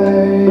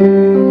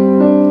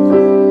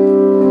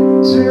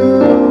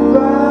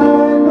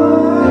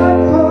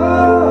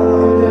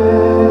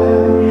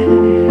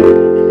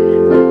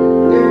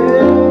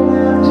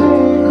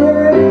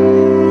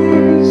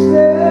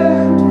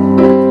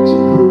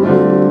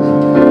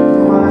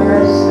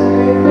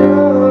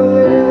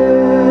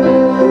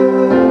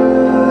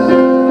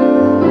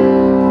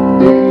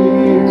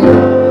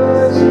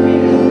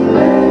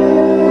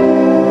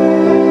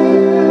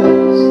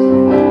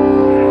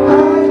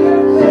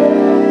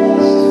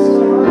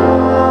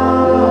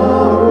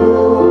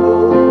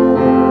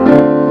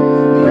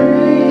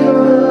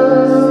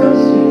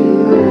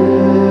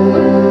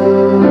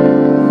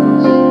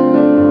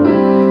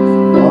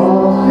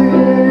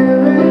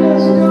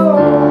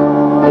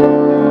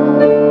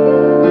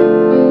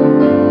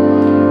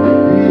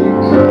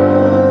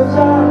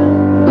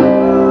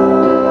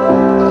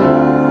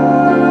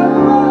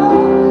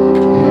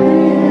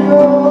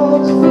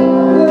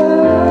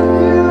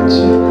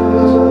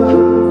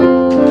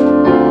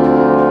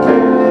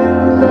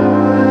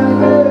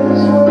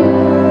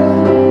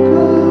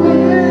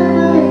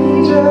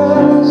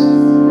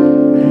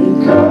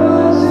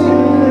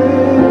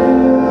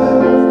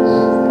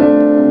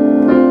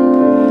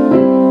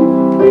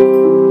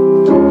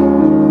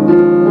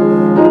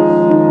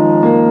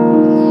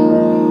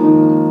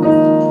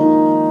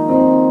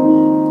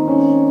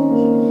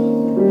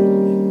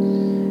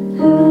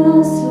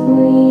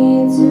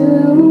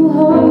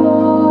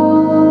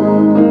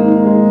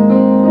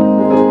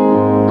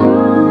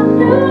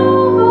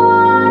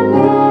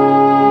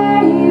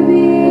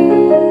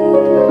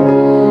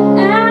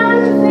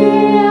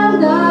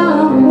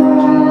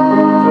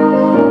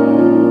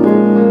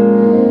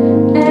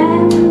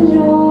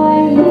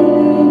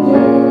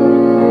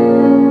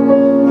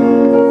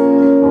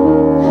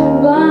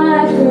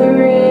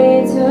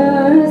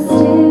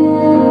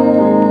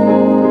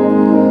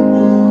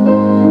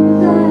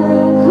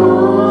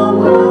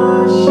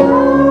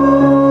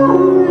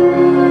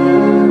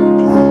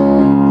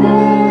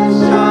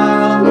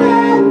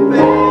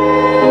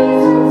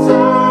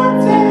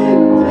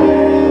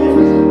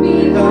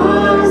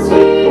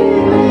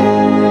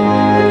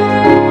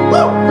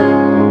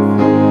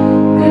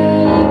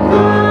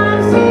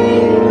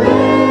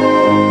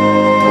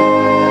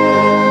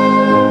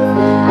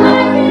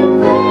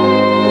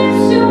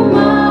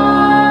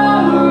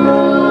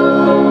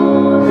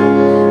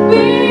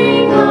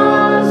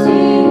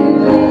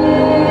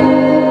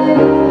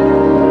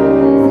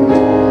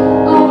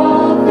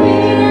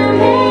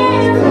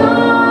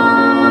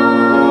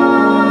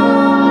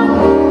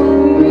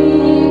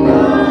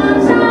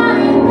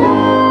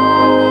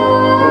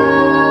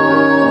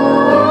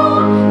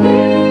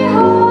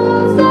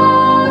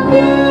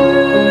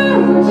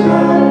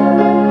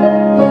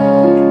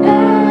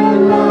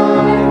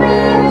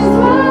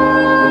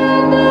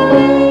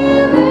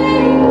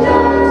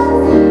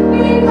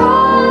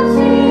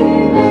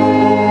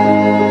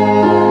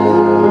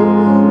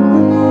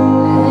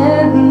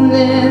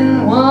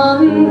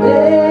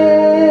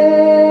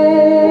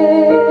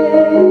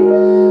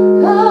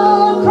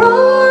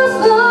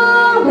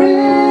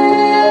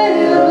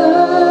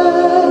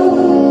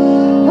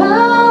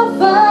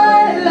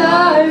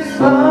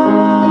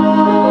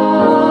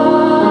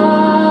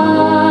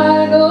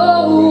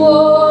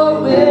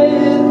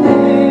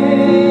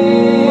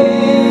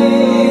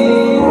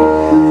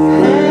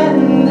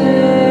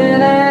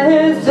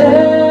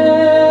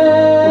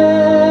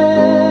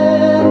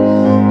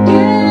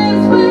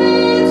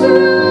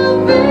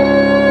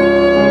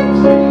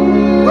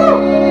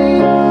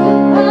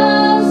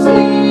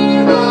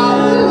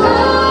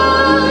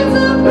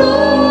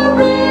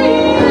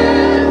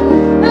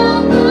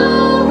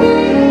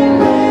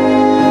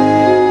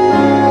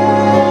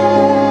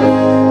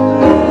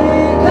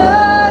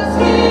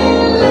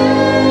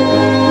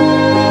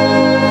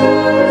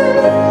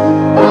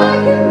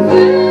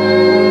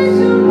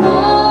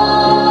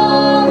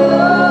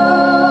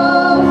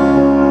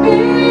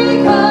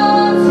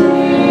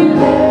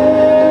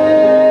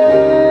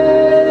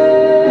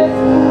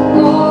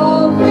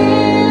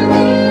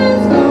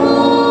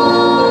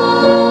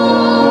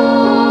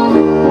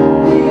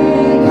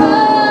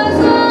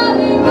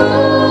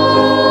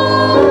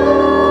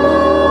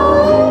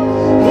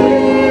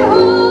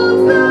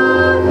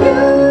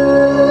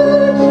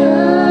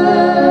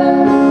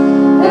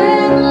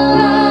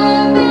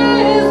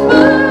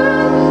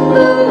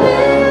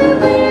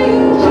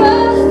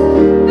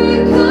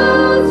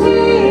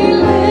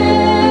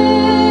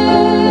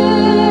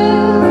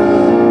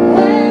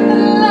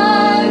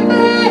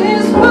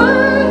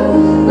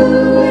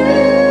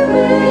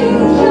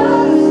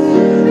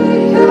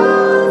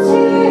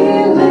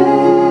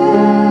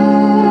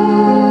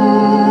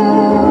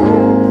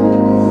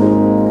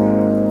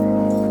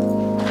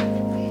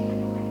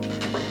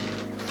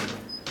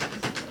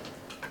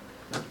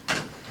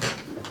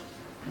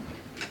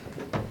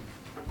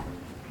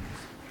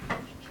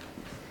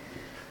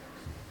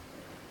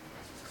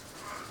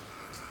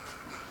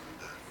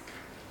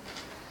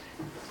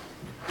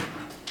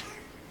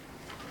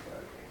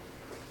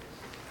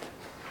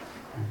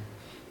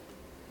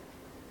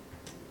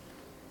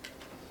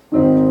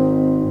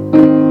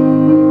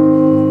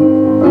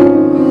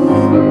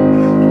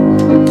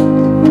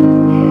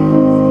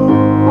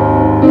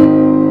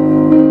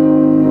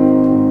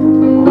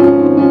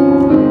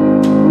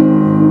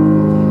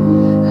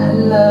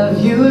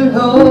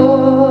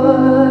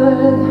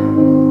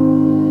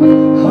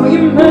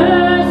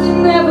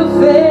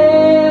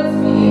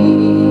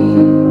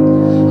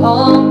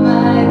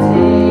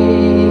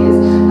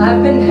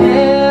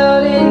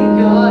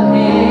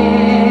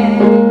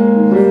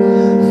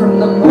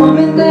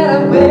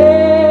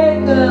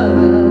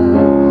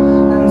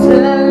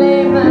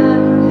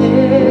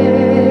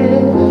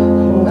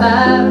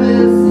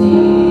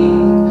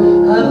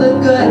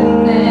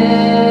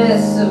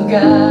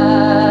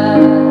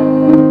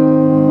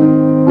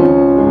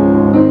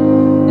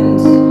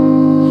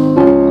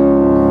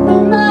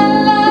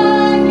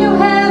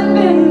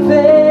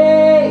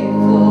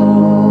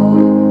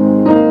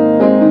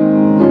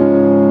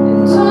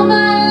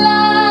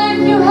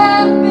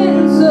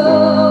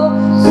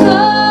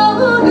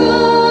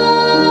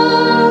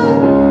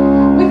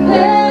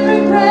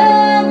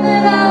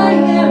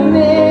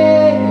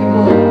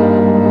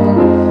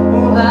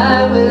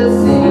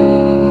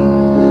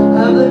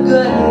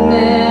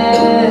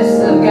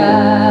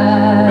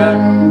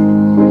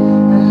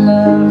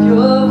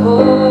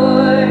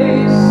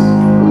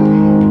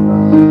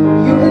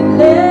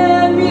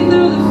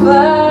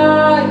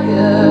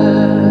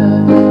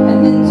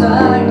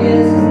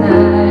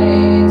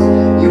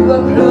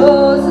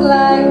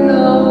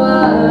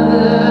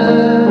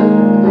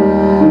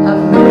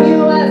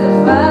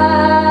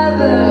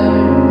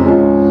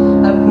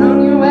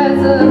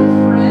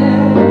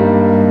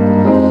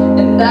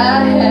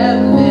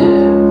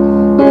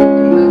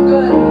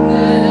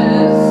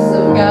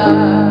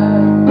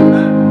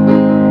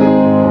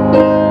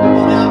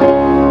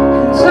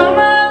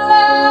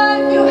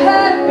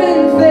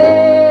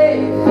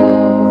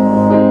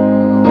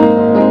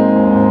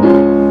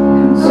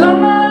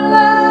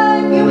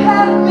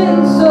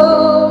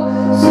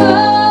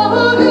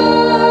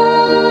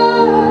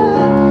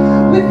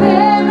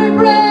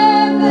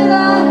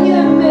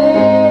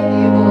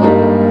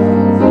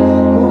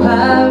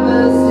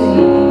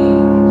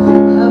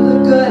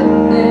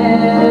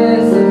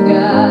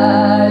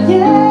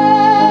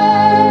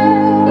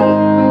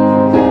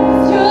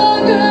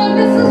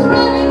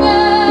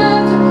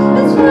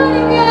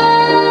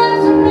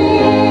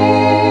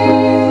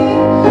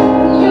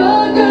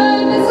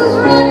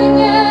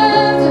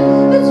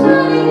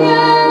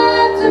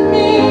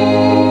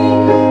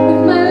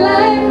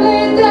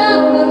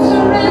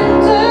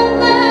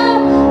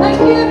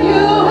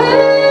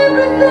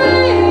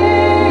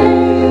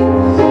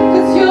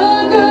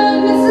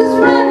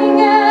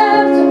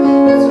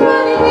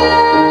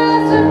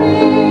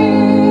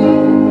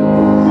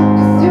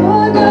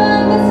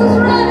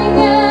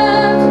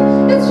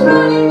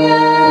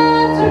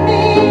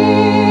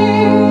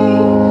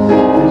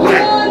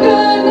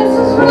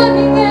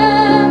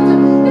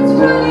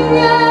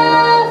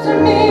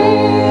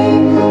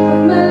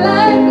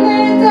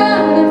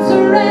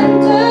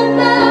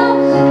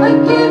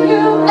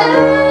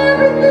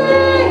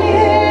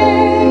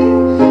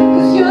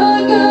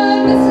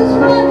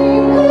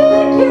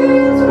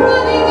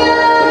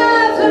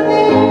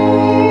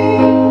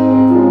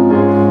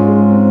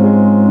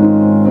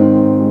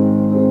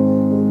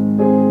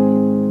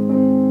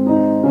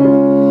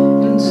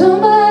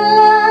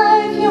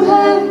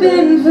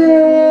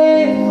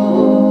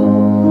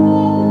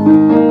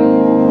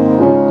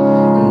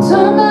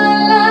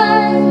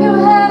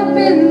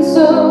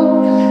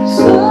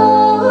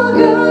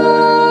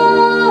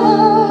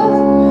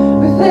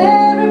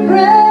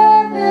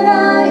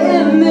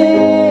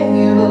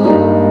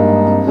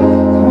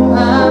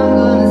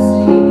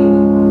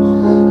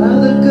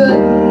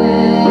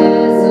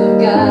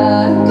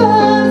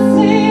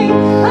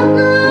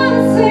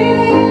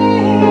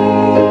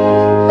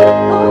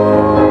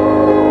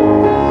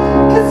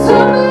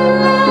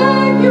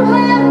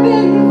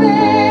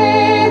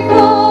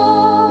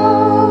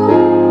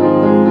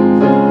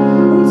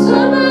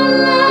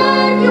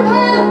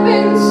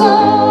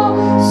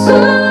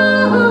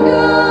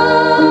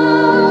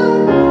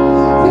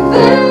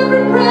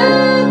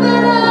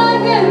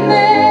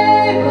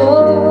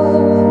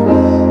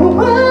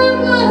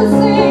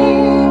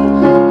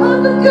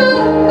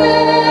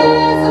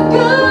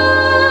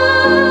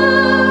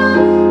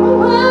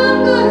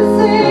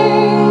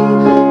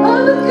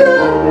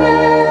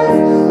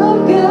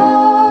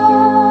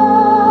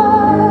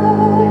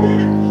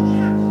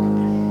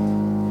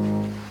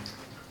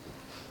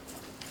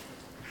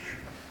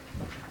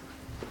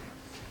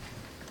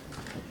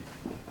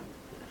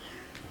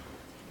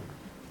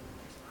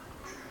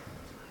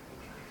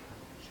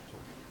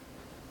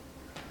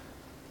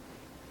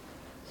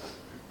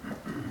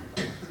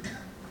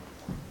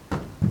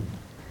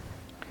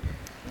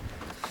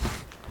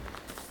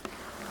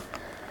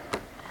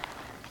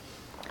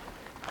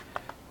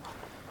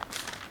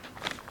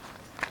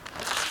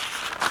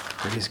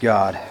Praise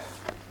God.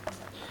 I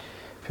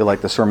feel like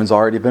the sermon's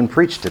already been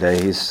preached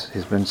today.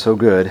 He's been so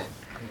good.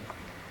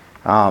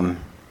 So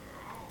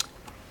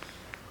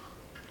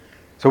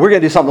we're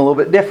going to do something a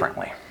little bit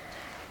differently.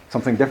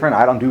 Something different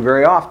I don't do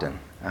very often.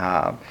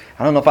 I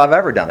don't know if I've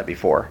ever done it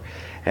before.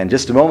 In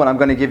just a moment, I'm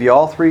going to give you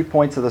all 3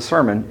 points of the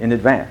sermon in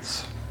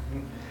advance.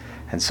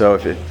 And so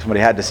if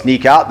somebody had to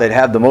sneak out, they'd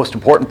have the most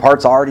important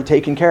parts already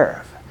taken care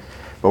of.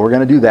 But we're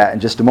going to do that in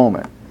just a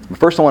moment. But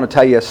first, I want to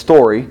tell you a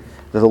story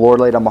that the Lord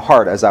laid on my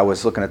heart as I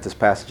was looking at this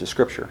passage of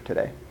Scripture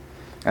today.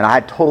 And I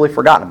had totally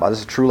forgotten about it. This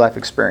is a true life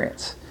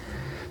experience.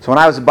 So when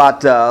I was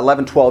about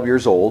 11, 12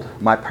 years old,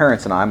 my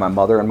parents and I, my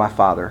mother and my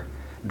father,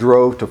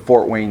 drove to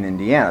Fort Wayne,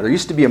 Indiana. There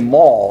used to be a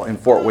mall in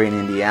Fort Wayne,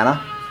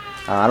 Indiana.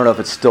 I don't know if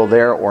it's still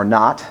there or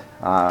not.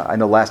 I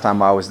know last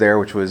time I was there,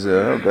 which was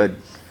a good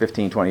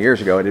 15, 20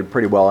 years ago, it had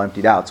pretty well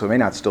emptied out, so it may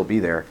not still be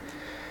there.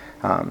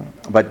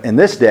 But in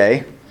this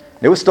day,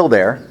 it was still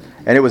there,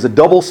 and it was a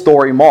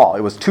double-story mall.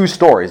 It was 2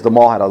 stories. The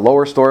mall had a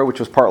lower story, which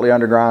was partly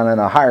underground, and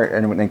a higher,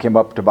 and then came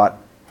up to about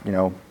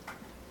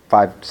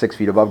 5, 6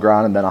 feet above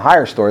ground, and then a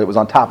higher story that was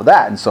on top of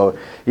that. And so it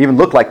even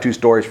looked like 2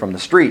 stories from the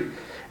street.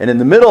 And in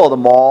the middle of the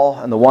mall,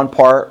 and the one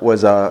part,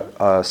 was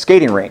a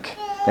skating rink.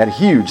 They had a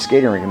huge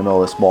skating rink in the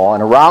middle of this mall,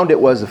 and around it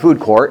was a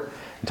food court,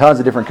 and tons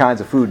of different kinds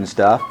of food and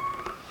stuff.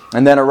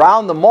 And then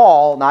around the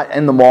mall, not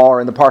in the mall or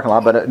in the parking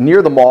lot, but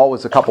near the mall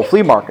was a couple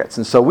flea markets.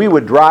 And so we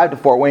would drive to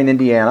Fort Wayne,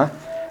 Indiana,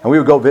 and we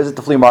would go visit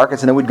the flea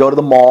markets, and then we'd go to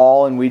the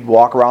mall, and we'd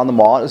walk around the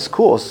mall. It was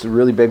cool. It's a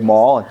really big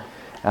mall.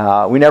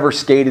 And we never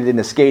skated in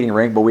the skating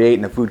rink, but we ate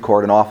in the food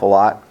court an awful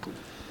lot.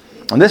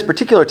 On this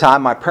particular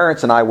time, my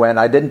parents and I went.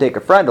 I didn't take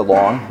a friend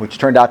along, which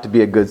turned out to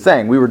be a good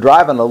thing. We were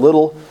driving a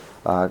little,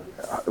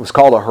 it was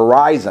called a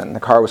Horizon.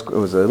 It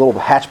was a little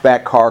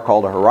hatchback car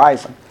called a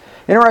Horizon.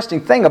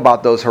 Interesting thing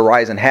about those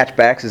Horizon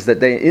hatchbacks is that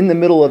they, in the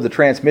middle of the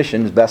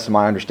transmission, as best of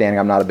my understanding,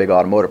 I'm not a big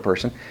automotive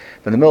person,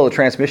 but in the middle of the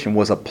transmission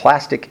was a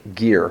plastic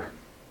gear.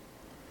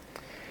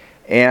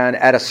 And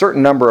at a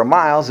certain number of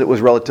miles, it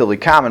was relatively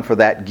common for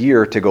that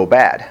gear to go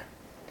bad.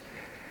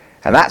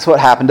 And that's what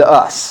happened to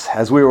us.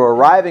 As we were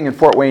arriving in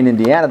Fort Wayne,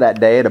 Indiana that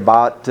day at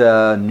about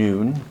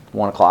noon,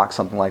 1 o'clock,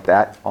 something like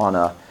that, on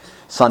a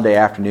Sunday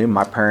afternoon.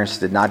 My parents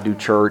did not do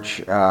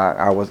church.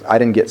 I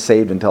didn't get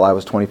saved until I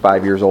was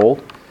 25 years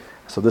old.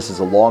 So this is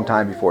a long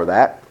time before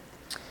that.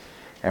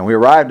 And we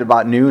arrived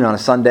about noon on a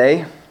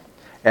Sunday,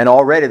 and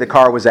already the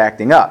car was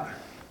acting up.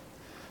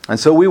 And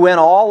so we went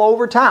all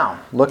over town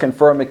looking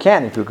for a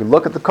mechanic who could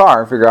look at the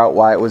car and figure out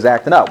why it was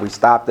acting up. We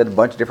stopped at a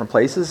bunch of different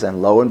places,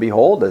 and lo and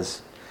behold,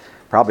 as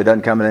probably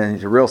doesn't come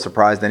as a real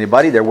surprise to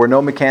anybody, there were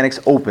no mechanics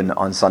open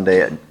on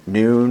Sunday at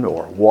noon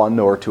or 1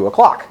 or 2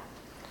 o'clock.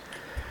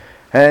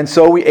 And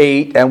so we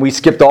ate, and we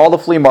skipped all the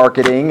flea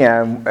marketing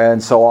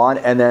and so on.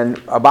 And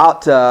then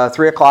about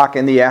 3 o'clock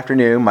in the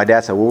afternoon, my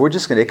dad said, well,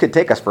 it could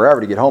take us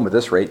forever to get home at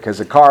this rate because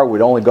the car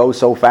would only go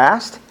so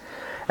fast.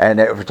 And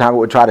every time it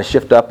would try to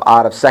shift up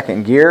out of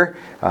second gear.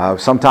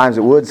 Sometimes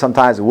it would,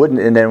 sometimes it wouldn't.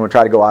 And then when it would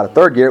try to go out of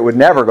third gear, it would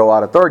never go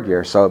out of third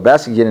gear. So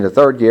best to get into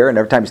third gear. And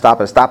every time you stop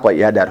at a stoplight,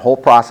 you had that whole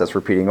process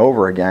repeating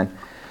over again.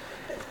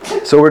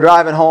 So we're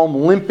driving home,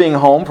 limping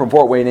home from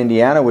Fort Wayne,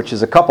 Indiana, which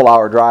is a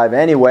couple-hour drive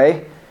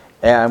anyway.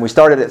 And we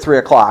started at 3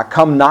 o'clock.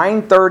 Come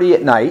 9:30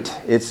 at night,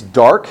 it's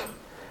dark,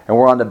 and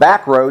we're on the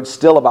back road,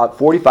 still about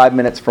 45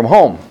 minutes from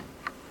home.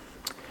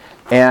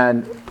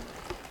 And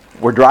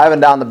we're driving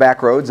down the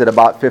back roads at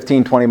about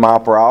 15, 20 mile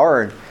per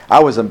hour. And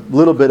I was a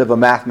little bit of a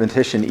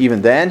mathematician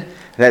even then,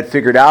 and had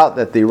figured out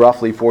that the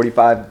roughly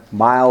 45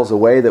 miles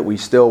away that we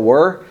still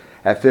were,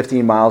 at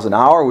 15 miles an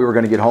hour, we were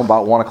going to get home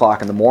about 1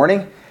 o'clock in the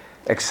morning,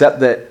 except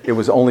that it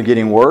was only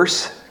getting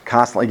worse,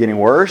 constantly getting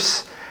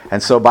worse.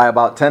 And so by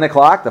about 10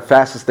 o'clock, the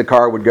fastest the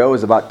car would go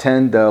is about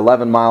 10 to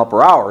 11 mile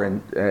per hour.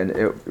 And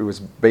it was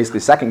basically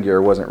second gear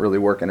wasn't really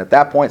working at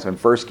that point. So in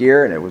first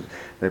gear, and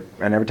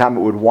every time it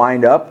would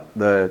wind up,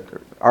 the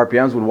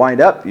RPMs would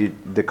wind up,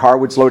 the car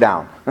would slow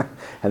down.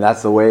 And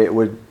that's the way it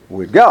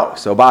would go.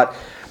 So about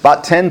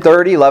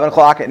 10:30, 11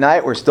 o'clock at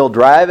night, we're still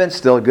driving,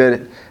 still a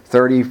good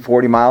 30,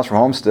 40 miles from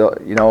home, still.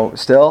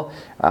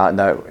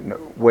 The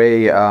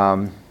way...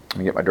 let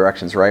me get my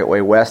directions right.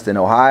 Way west in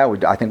Ohio.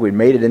 I think we'd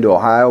made it into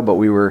Ohio, but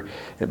we were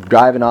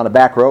driving on a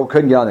back road.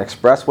 Couldn't get on the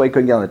expressway.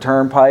 Couldn't get on the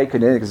turnpike.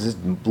 Couldn't because just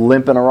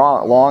limping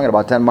along at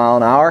about 10 miles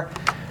an hour.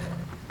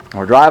 And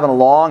we're driving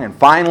along, and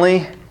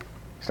finally,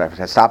 stop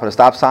at a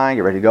stop sign.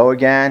 Get ready to go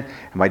again.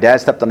 And my dad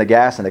stepped on the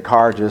gas, and the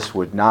car just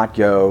would not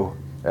go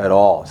at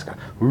all. It's kind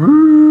of,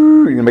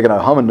 you're making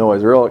a humming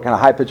noise, real kind of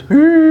high pitch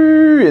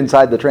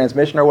inside the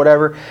transmission or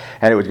whatever,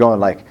 and it was going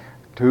like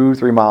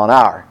 2-3 miles an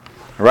hour.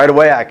 Right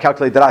away, I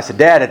calculated that. I said,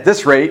 Dad, at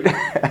this rate,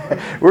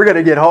 we're going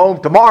to get home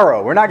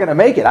tomorrow. We're not going to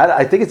make it.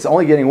 I think it's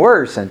only getting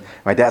worse. And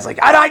my dad's like,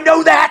 I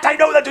know that.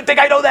 You think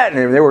I know that?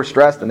 And they were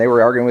stressed, and they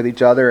were arguing with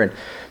each other. And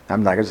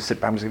I'm like, I'm just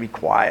going to be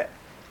quiet.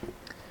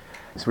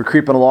 So we're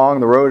creeping along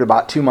the road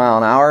about 2 miles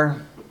an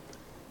hour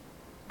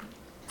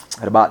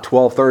at about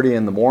 12:30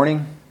 in the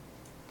morning.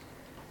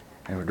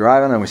 And we're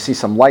driving, and we see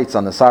some lights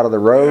on the side of the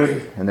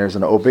road. And there's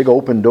a big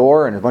open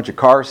door and a bunch of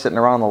cars sitting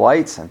around the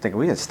lights. I'm thinking,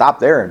 we can stop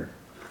there and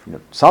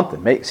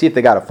something. See if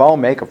they got a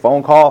phone, make a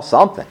phone call,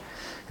 something.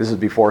 This is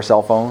before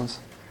cell phones.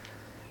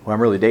 Well,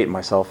 I'm really dating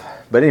myself.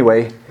 But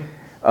anyway,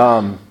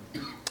 lo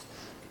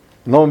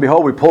and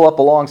behold, we pull up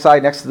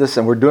alongside next to this,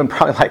 and we're doing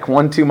probably like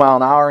 1-2 mile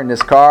an hour in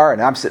this car,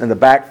 and I'm sitting in the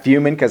back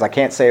fuming because I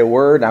can't say a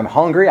word, and I'm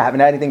hungry. I haven't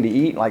had anything to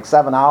eat in like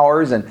 7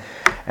 hours, and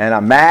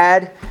I'm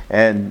mad,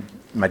 and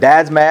my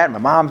dad's mad, my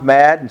mom's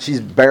mad, and she's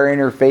burying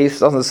her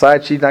face on the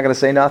side. She's not going to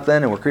say nothing,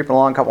 and we're creeping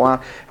along a couple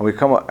miles, and we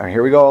come up, and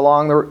here we go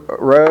along the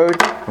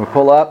road, and we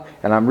pull up,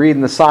 and I'm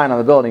reading the sign on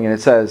the building, and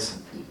it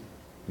says,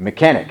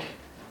 mechanic.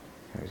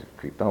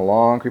 Creeping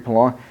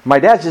along. My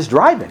dad's just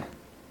driving.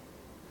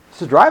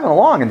 Just driving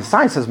along, and the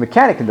sign says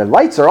mechanic, and the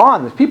lights are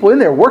on. There's people in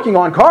there working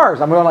on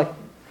cars. I'm going like,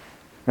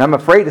 and I'm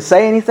afraid to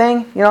say anything.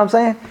 You know what I'm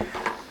saying?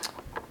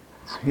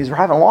 So he's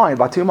driving along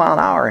about 2 miles an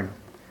hour, and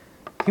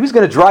he was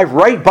going to drive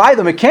right by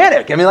the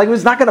mechanic. I mean, like, he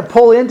was not going to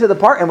pull into the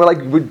park, and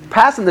we're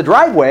passing the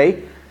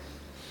driveway,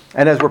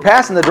 and as we're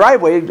passing the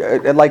driveway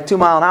at like 2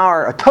 miles an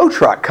hour, a tow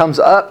truck comes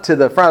up to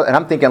the front, and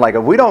I'm thinking, like,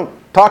 if we don't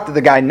talk to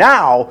the guy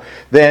now,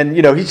 then,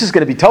 he's just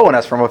going to be towing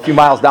us from a few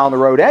miles down the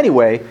road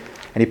anyway.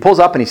 And he pulls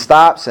up and he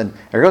stops, and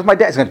there goes my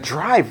dad. He's going to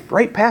drive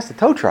right past the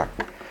tow truck.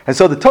 And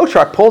so the tow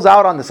truck pulls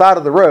out on the side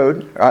of the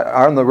road.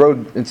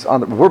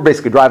 We're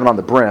basically driving on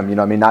the brim,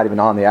 not even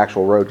on the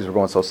actual road because we're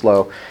going so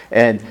slow.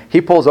 And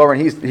he pulls over,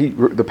 and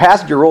the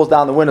passenger rolls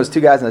down the windows,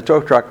 2 guys in the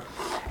tow truck.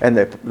 And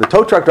the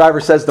tow truck driver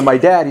says to my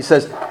dad, he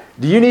says,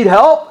 "Do you need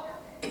help?"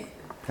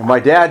 And my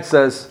dad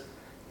says,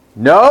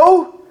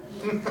 "No."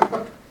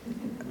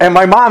 And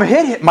my mom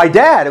hit my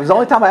dad. It was the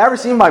only time I ever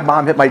seen my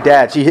mom hit my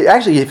dad. She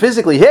actually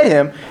physically hit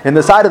him in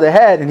the side of the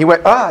head, and he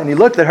went, and he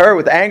looked at her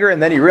with anger,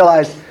 and then he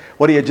realized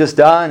what he had just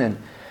done.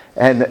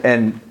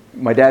 And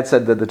my dad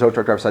said that the tow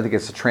truck driver said, "I think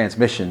it's the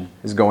transmission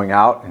is going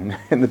out."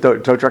 And the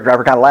tow truck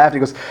driver kind of laughed. He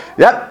goes,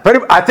 "Yep,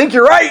 I think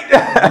you're right."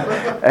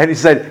 And he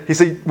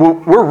said, "Well,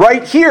 we're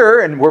right here,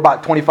 and we're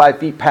about 25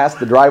 feet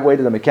past the driveway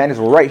to the mechanics.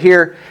 We're right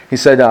here." He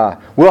said,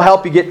 "We'll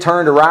help you get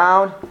turned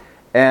around.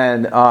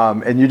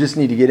 And you just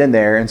need to get in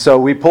there." And so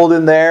we pulled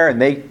in there, and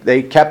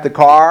they kept the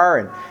car,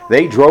 and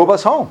they drove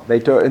us home. They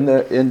took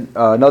in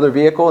another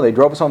vehicle. They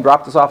drove us home,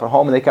 dropped us off at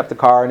home, and they kept the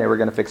car, and they were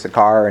going to fix the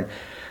car. And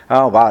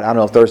about, I don't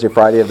know, Thursday,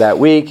 Friday of that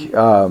week,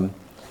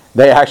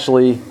 they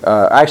actually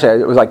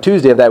it was like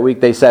Tuesday of that week.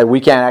 They said,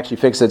 "We can't actually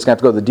fix it. It's going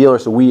to have to go to the dealer,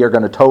 so we are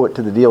going to tow it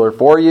to the dealer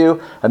for you,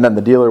 and then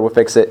the dealer will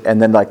fix it."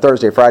 And then like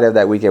Thursday, Friday of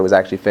that week, it was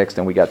actually fixed,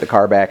 and we got the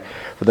car back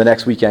for the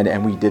next weekend.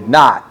 And we did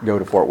not go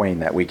to Fort Wayne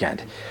that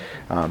weekend.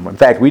 In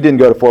fact, we didn't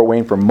go to Fort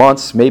Wayne for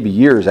months, maybe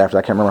years after.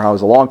 I can't remember how. It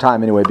was a long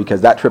time anyway,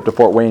 because that trip to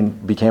Fort Wayne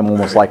became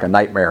almost like a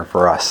nightmare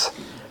for us.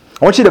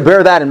 I want you to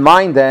bear that in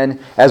mind then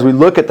as we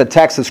look at the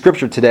text of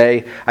Scripture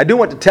today. I do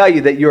want to tell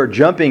you that you're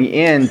jumping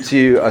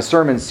into a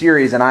sermon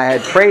series, and I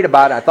had prayed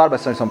about it. I thought about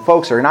some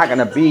folks who are going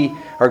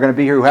to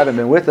be here who haven't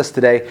been with us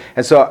today.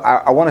 And so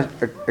I want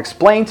to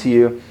explain to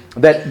you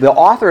that the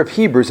author of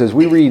Hebrews, as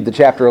we read the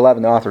chapter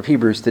 11, the author of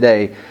Hebrews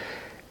today,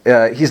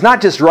 he's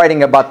not just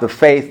writing about the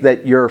faith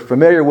that you're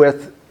familiar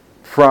with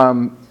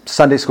from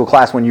Sunday school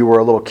class when you were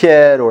a little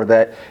kid, or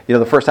that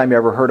the first time you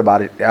ever heard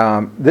about it.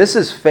 This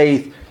is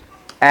faith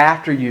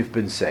after you've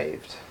been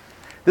saved.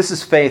 This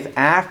is faith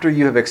after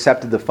you have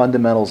accepted the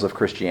fundamentals of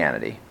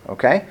Christianity.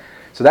 Okay?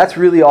 So that's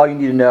really all you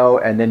need to know,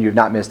 and then you've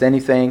not missed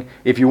anything.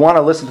 If you want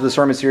to listen to the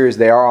sermon series,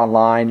 they are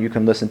online. You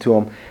can listen to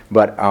them.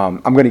 But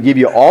I'm going to give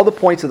you all the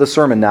points of the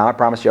sermon now. I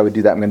promised you I would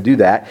do that. I'm going to do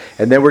that.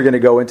 And then we're going to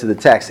go into the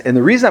text. And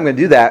the reason I'm going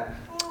to do that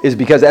is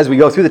because as we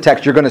go through the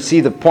text, you're going to see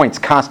the points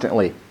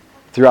constantly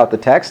throughout the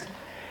text.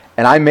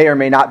 And I may or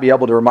may not be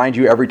able to remind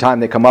you every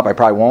time they come up. I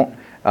probably won't.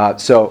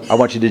 So I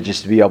want you to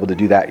just be able to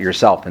do that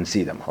yourself and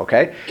see them.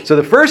 Okay? So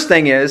the first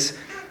thing is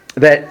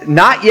that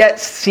not yet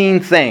seen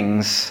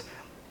things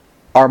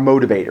are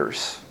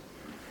motivators.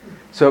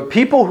 So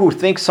people who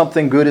think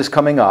something good is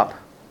coming up,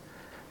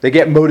 they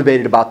get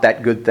motivated about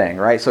that good thing,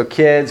 right? So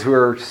kids who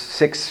are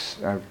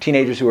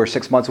teenagers who are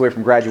 6 months away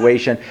from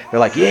graduation, they're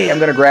like, "Yay, I'm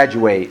going to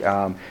graduate."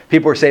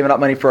 People are saving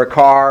up money for a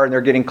car, and they're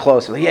getting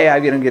close. So, "Yay,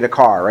 I'm going to get a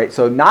car," right?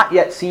 So not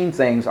yet seen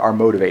things are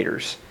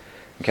motivators,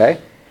 okay?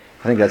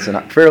 I think that's a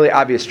fairly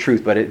obvious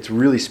truth, but it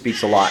really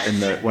speaks a lot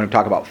when I'm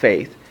talking about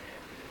faith.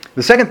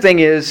 The second thing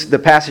is the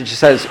passage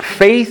says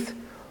faith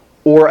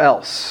or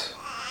else.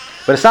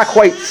 But it's not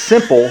quite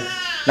simple,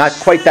 not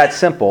quite that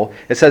simple.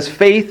 It says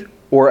faith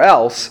or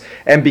else,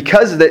 and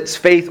because it's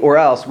faith or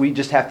else, we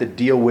just have to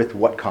deal with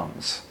what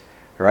comes,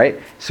 right?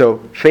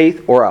 So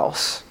faith or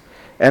else.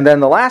 And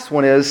then the last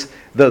one is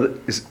the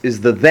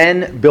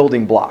then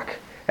building block.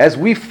 As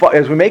we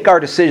make our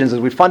decisions, as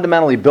we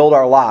fundamentally build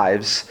our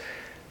lives,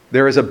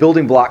 there is a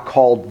building block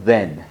called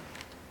then,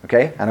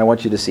 okay? And I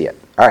want you to see it.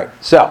 All right,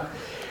 so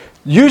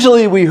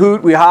usually we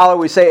hoot, we holler,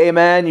 we say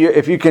amen.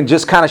 If you can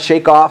just kind of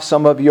shake off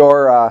some of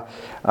your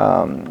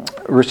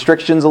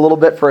restrictions a little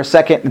bit for a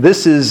second.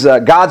 This is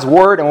God's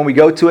Word, and when we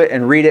go to it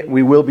and read it,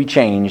 we will be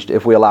changed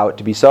if we allow it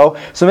to be so.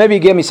 So maybe you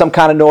give me some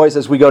kind of noise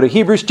as we go to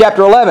Hebrews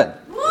chapter 11.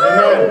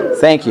 Amen.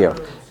 Thank you.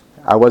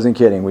 I wasn't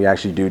kidding. We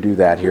actually do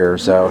that here.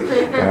 So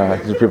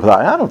people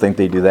thought, I don't think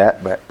they do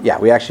that. But yeah,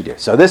 we actually do.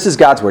 So this is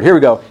God's word. Here we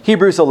go.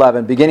 Hebrews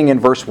 11, beginning in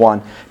verse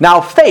 1. Now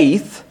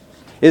faith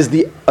is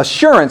the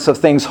assurance of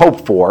things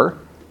hoped for,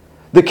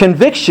 the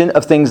conviction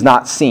of things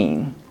not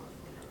seen.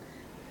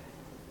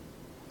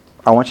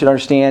 I want you to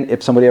understand,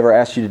 if somebody ever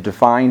asks you to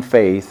define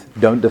faith,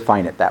 don't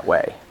define it that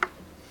way.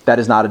 That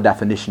is not a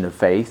definition of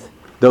faith.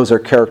 Those are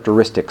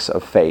characteristics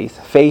of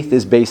faith. Faith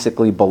is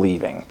basically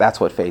believing.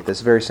 That's what faith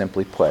is, very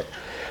simply put.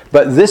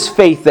 But this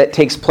faith that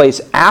takes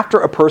place after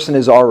a person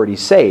is already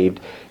saved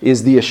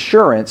is the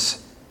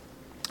assurance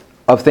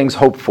of things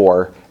hoped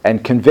for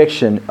and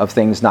conviction of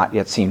things not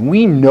yet seen.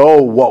 We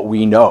know what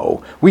we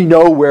know. We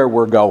know where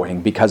we're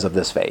going because of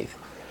this faith.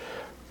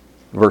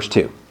 Verse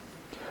 2.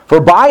 For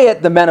by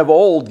it the men of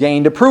old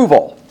gained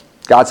approval.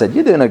 God said,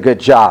 you're doing a good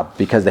job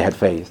because they had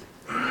faith.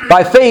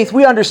 By faith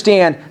we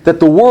understand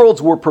that the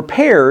worlds were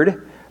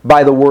prepared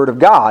by the word of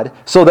God,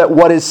 so that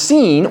what is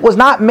seen was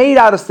not made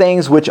out of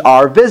things which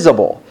are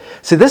visible.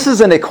 See, this is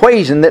an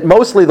equation that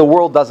mostly the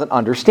world doesn't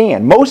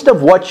understand. Most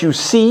of what you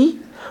see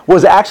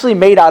was actually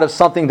made out of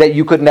something that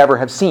you could never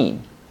have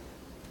seen.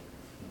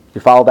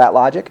 You follow that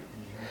logic?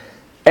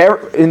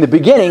 In the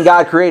beginning,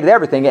 God created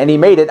everything, and He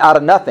made it out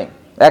of nothing.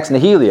 Ex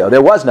nihilo.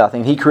 There was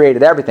nothing. He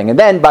created everything. And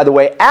then, by the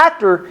way,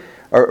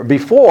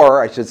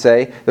 before, I should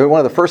say, one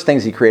of the first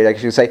things He created, I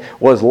should say,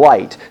 was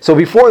light. So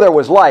before there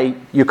was light,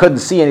 you couldn't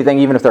see anything,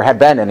 even if there had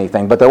been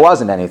anything, but there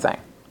wasn't anything.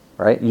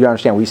 Right? You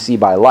understand, we see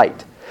by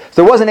light.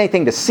 So there wasn't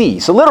anything to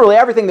see. So literally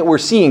everything that we're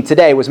seeing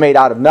today was made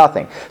out of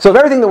nothing. So if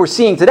everything that we're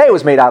seeing today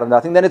was made out of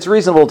nothing, then it's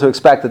reasonable to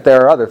expect that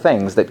there are other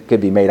things that could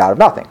be made out of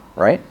nothing.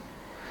 Right?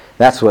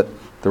 That's what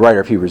the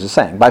writer of Hebrews is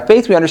saying. By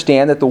faith we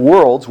understand that the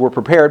worlds were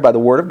prepared by the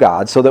word of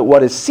God, so that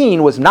what is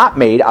seen was not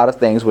made out of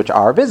things which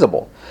are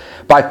visible.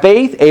 By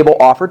faith Abel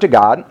offered to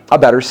God a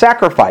better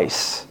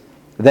sacrifice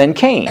than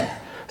Cain,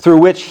 through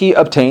which he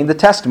obtained the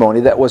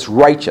testimony that was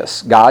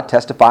righteous, God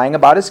testifying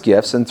about his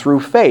gifts, and through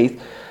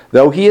faith,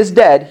 though he is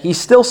dead, he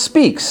still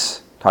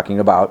speaks, talking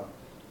about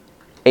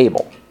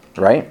Abel,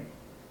 right?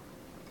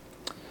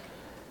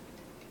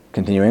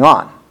 Continuing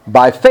on.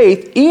 By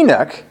faith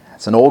Enoch,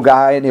 it's an old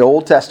guy in the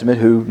Old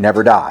Testament who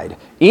never died.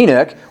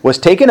 Enoch was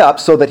taken up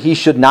so that he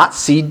should not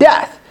see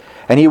death.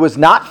 And he was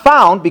not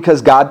found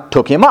because God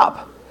took him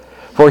up.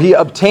 For he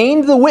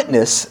obtained the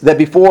witness that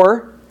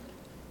before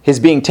his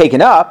being taken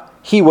up,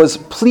 he was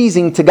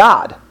pleasing to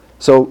God.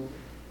 So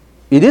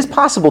it is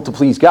possible to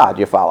please God,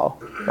 you follow,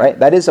 right?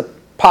 That is a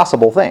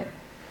possible thing.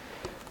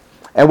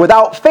 And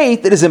without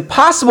faith, it is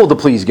impossible to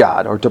please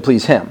God or to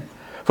please Him.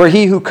 For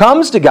he who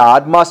comes to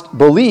God must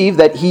believe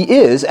that He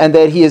is, and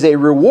that He is a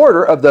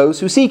rewarder of those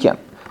who seek Him.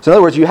 So in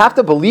other words, you have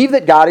to believe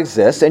that God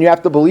exists, and you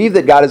have to believe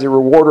that God is a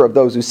rewarder of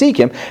those who seek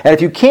Him. And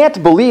if you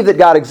can't believe that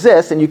God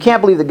exists, and you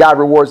can't believe that God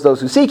rewards those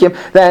who seek Him,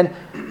 then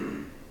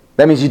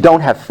that means you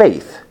don't have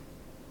faith.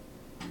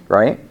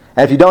 Right?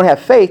 And if you don't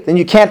have faith, then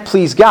you can't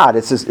please God.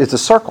 It's a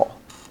circle.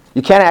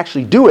 You can't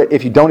actually do it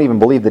if you don't even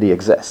believe that He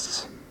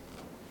exists.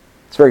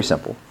 It's very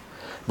simple.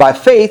 By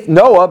faith,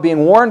 Noah,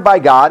 being warned by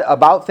God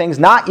about things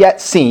not yet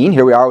seen,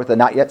 here we are with the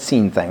not yet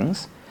seen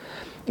things,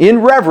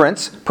 in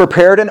reverence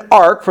prepared an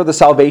ark for the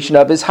salvation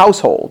of his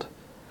household,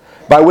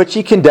 by which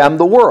he condemned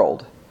the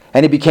world,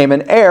 and he became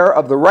an heir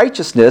of the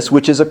righteousness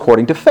which is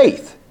according to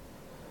faith.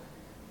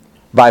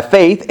 By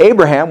faith,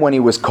 Abraham, when he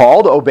was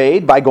called,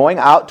 obeyed by going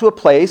out to a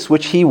place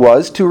which he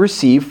was to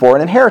receive for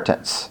an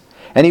inheritance.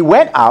 And he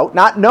went out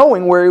not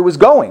knowing where he was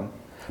going.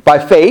 By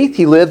faith,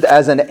 he lived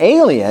as an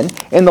alien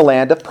in the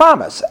land of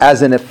promise,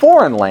 as in a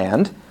foreign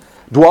land,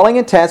 dwelling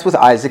in tents with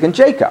Isaac and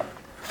Jacob,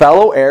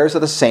 fellow heirs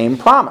of the same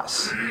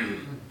promise.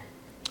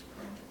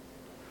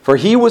 For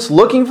he was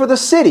looking for the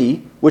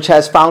city which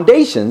has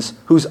foundations,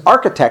 whose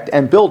architect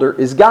and builder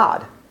is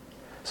God.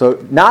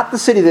 So not the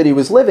city that he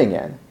was living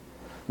in,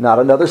 not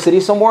another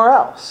city somewhere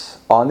else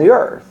on the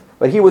earth,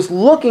 but he was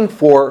looking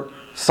for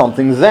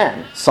something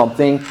then,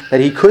 something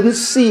that he couldn't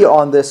see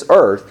on this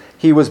earth.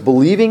 He was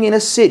believing in a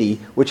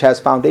city which has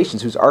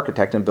foundations, whose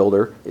architect and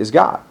builder is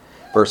God.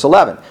 Verse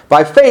 11.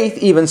 By faith,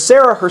 even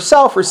Sarah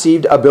herself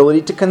received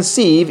ability to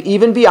conceive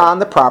even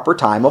beyond the proper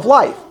time of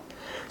life,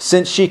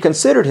 since she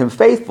considered him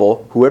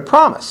faithful who had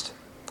promised.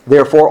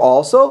 Therefore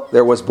also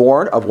there was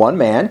born of one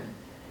man,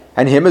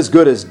 and him as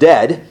good as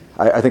dead.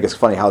 I think it's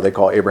funny how they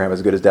call Abraham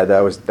as good as dead.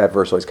 That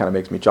verse always kind of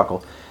makes me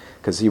chuckle,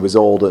 because he was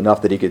old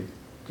enough that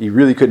he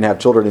really couldn't have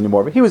children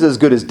anymore. But he was as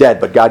good as dead,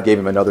 but God gave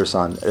him another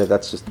son.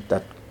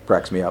 That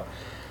cracks me up.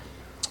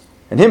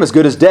 And him as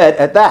good as dead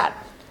at that.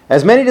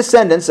 As many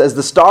descendants as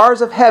the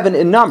stars of heaven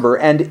in number,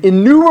 and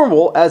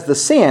innumerable as the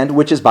sand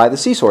which is by the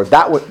seashore.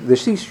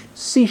 The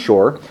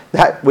seashore,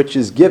 that which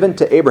is given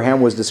to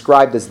Abraham, was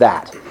described as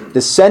that.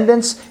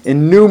 Descendants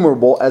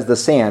innumerable as the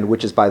sand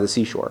which is by the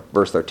seashore.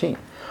 Verse 13.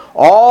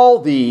 All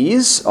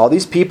these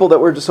people that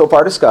we're so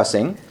far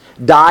discussing,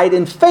 died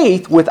in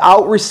faith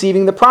without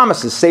receiving the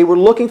promises. Say, we're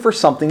looking for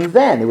something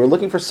then. They were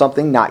looking for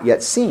something not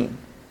yet seen.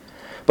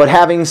 But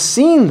having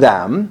seen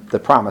them, the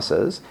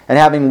promises, and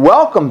having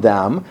welcomed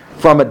them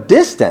from a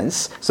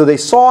distance, so they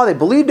saw, they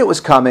believed it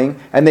was coming,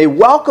 and they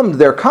welcomed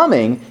their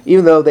coming,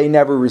 even though they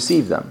never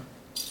received them.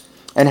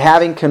 And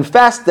having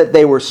confessed that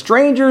they were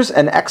strangers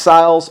and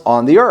exiles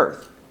on the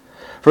earth.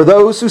 For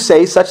those who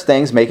say such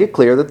things make it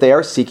clear that they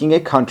are seeking a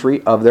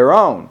country of their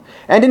own.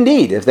 And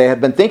indeed, if they had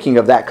been thinking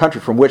of that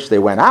country from which they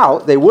went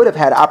out, they would have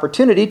had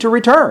opportunity to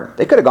return.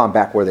 They could have gone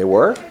back where they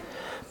were.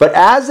 But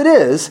as it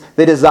is,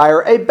 they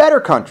desire a better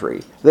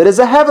country, that is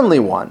a heavenly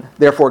one.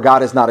 Therefore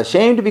God is not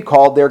ashamed to be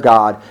called their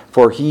God,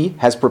 for he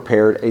has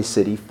prepared a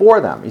city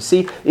for them. You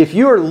see, if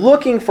you are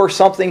looking for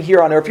something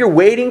here on earth, if you're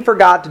waiting for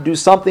God to do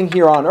something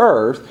here on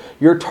earth,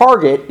 your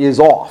target is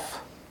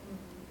off.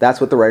 That's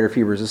what the writer of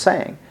Hebrews is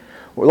saying.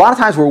 A lot of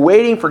times we're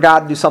waiting for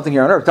God to do something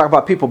here on earth. We talk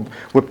about people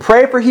would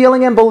pray for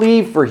healing and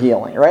believe for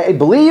healing, right?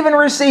 Believe and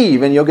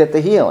receive and you'll get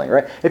the healing,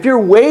 right? If you're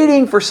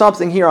waiting for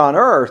something here on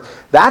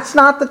earth, that's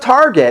not the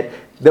target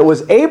that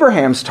was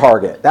Abraham's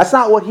target. That's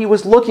not what he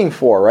was looking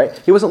for, right?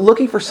 He wasn't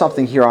looking for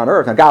something here on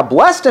earth. Now, God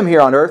blessed him here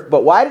on earth,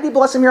 but why did he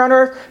bless him here on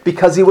earth?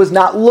 Because he was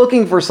not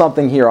looking for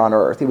something here on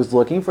earth. He was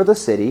looking for the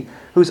city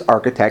whose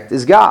architect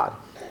is God,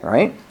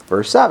 right?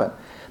 Verse 7.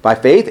 By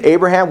faith,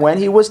 Abraham, when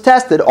he was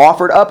tested,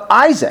 offered up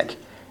Isaac.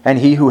 And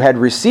he who had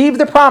received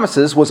the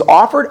promises was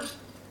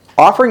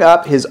offering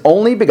up his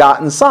only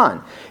begotten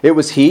son. It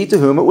was he to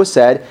whom it was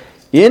said,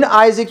 in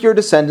Isaac your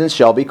descendants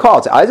shall be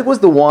called. So Isaac was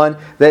the one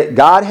that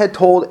God had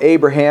told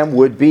Abraham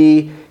would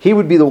be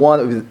the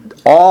one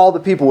that all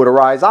the people would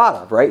arise out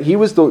of, right? He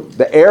was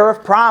the heir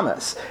of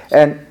promise.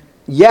 And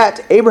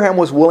yet Abraham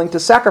was willing to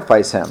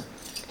sacrifice him.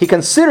 He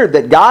considered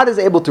that God is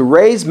able to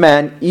raise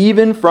men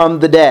even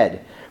from the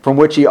dead, from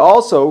which he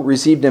also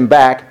received him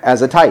back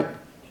as a type.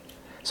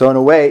 So in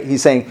a way,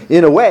 he's saying,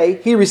 in a way,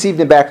 he received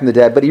him back from the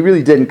dead, but he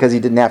really didn't because he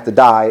didn't have to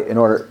die in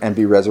order and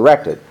be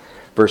resurrected.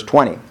 Verse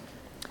 20.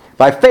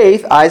 By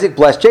faith, Isaac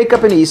blessed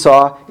Jacob and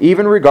Esau,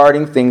 even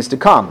regarding things to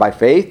come. By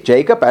faith,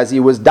 Jacob, as he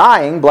was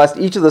dying, blessed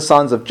each of the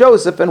sons of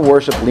Joseph and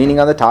worshipped leaning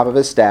on the top of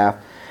his staff.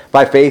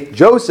 By faith,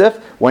 Joseph,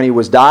 when he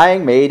was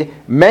dying, made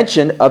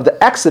mention of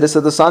the exodus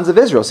of the sons of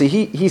Israel. See,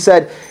 he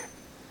said,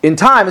 in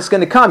time it's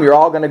going to come, you're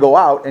all going to go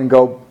out and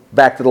go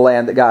back to the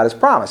land that God has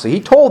promised. So he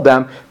told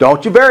them,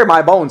 don't you bury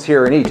my bones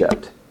here in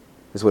Egypt,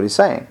 is what he's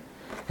saying.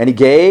 And he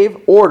gave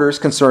orders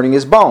concerning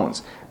his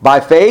bones. By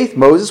faith,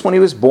 Moses, when he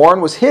was born,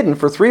 was hidden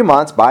for 3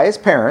 months by his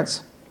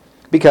parents,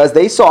 because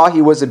they saw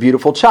he was a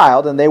beautiful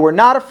child, and they were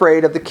not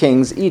afraid of the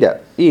king's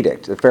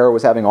edict. The Pharaoh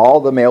was having all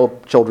the male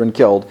children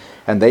killed,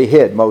 and they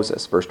hid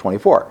Moses. Verse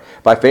 24.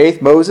 By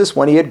faith, Moses,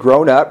 when he had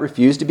grown up,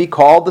 refused to be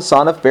called the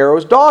son of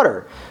Pharaoh's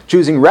daughter,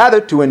 choosing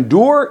rather to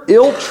endure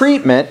ill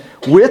treatment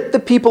with the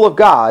people of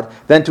God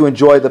than to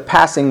enjoy the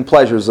passing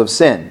pleasures of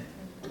sin.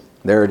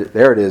 There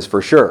it is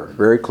for sure.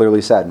 Very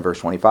clearly said in verse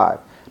 25.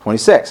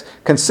 26.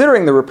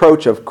 Considering the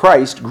reproach of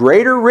Christ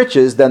greater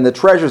riches than the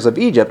treasures of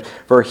Egypt,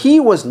 for he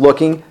was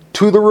looking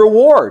to the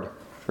reward.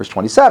 Verse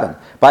 27.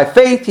 By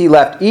faith he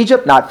left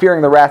Egypt, not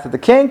fearing the wrath of the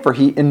king, for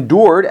he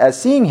endured as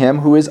seeing him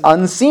who is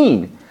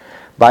unseen.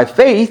 By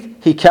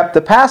faith he kept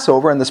the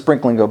Passover and the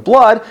sprinkling of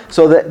blood,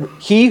 so that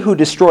he who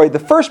destroyed the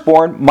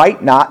firstborn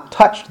might not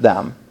touch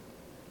them.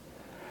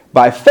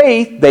 By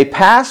faith they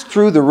passed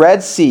through the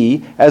Red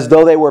Sea as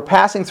though they were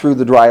passing through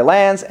the dry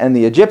lands, and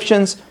the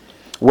Egyptians,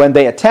 when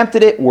they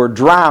attempted it, were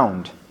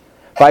drowned.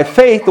 By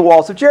faith the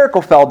walls of Jericho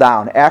fell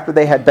down after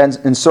they had been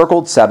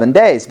encircled 7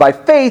 days. By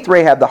faith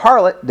Rahab the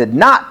harlot did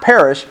not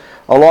perish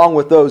along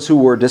with those who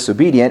were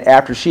disobedient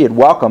after she had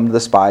welcomed the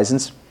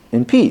spies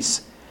in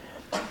peace.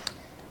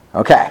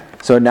 Okay,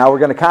 so now we're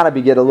going to kind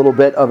of get a little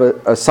bit of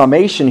a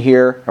summation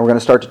here, and we're going to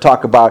start to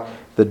talk about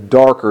the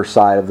darker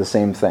side of the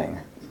same thing.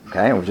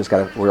 Okay,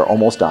 we're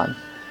almost done.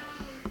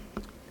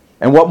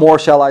 And what more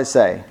shall I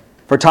say?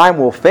 For time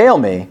will fail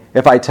me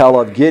if I tell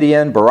of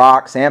Gideon,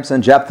 Barak,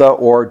 Samson, Jephthah,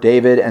 or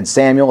David and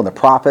Samuel and the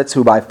prophets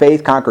who by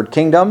faith conquered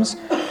kingdoms,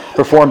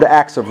 performed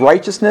acts of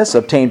righteousness,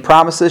 obtained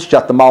promises,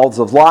 shut the mouths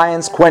of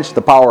lions, quenched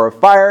the power of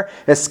fire,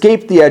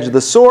 escaped the edge of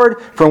the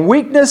sword, from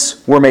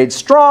weakness were made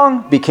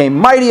strong, became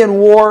mighty in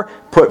war,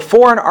 put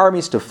foreign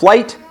armies to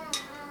flight.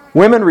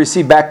 Women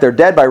received back their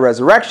dead by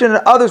resurrection,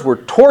 and others were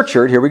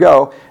tortured, here we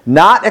go,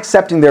 not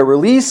accepting their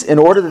release in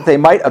order that they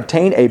might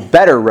obtain a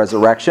better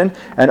resurrection.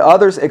 And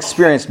others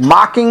experienced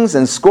mockings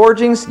and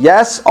scourgings,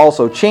 yes,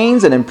 also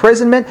chains and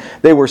imprisonment.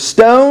 They were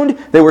stoned,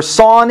 they were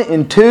sawn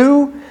in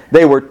two,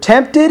 they were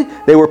tempted,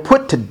 they were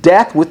put to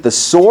death with the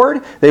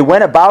sword. They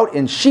went about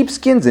in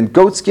sheepskins and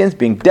goatskins,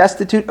 being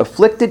destitute,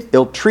 afflicted,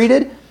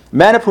 ill-treated,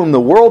 men of whom the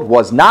world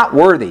was not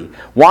worthy,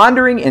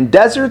 wandering in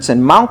deserts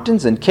and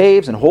mountains and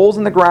caves and holes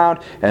in the ground,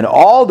 and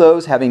all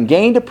those having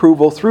gained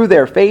approval through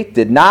their faith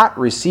did not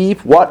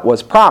receive what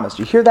was promised.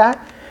 You hear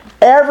that?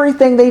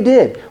 Everything they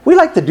did. We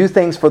like to do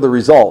things for the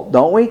result,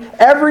 don't we?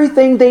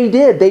 Everything they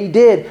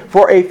did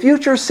for a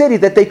future city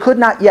that they could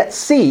not yet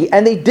see,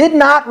 and they did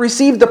not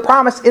receive the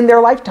promise in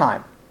their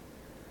lifetime.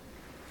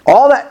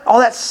 All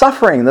that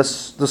suffering, the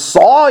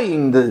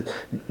sawing, the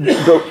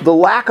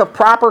lack of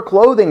proper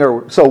clothing,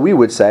 or so we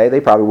would say.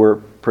 They probably were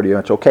pretty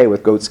much okay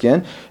with goat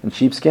skin and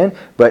sheep skin.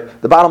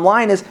 But the bottom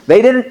line is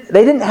they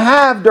didn't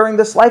have during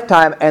this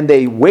lifetime, and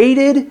they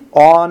waited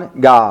on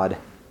God.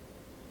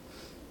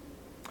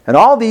 And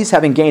all these,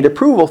 having gained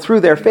approval through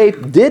their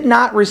faith, did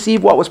not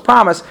receive what was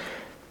promised.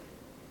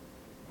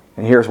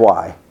 And here's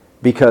why.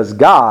 Because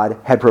God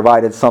had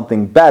provided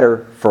something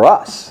better for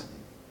us.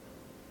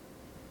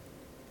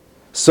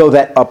 So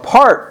that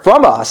apart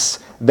from us,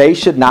 they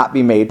should not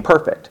be made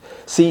perfect.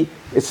 See,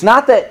 it's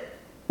not that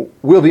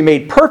we'll be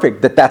made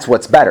perfect, that's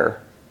what's better.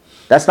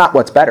 That's not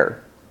what's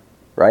better,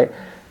 right?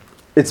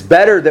 It's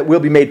better that we'll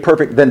be made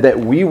perfect than that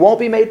we won't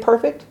be made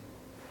perfect.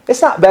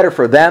 It's not better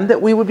for them that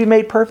we would be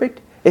made perfect.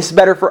 It's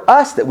better for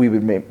us that we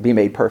would be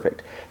made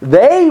perfect.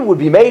 They would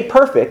be made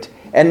perfect,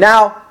 and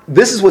now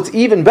this is what's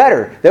even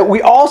better, that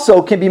we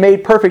also can be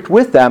made perfect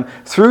with them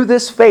through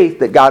this faith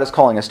that God is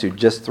calling us to.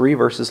 Just 3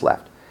 verses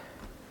left.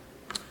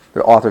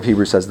 The author of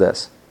Hebrews says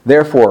this,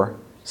 "Therefore,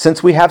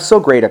 since we have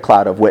so great a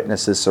cloud of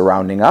witnesses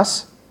surrounding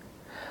us,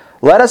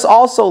 let us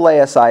also lay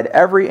aside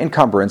every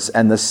encumbrance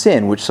and the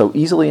sin which so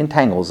easily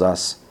entangles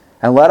us,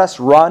 and let us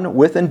run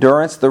with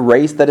endurance the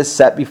race that is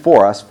set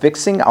before us,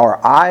 fixing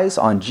our eyes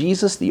on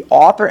Jesus, the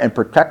author and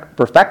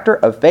perfecter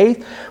of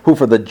faith, who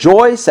for the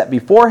joy set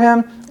before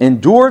him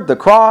endured the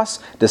cross,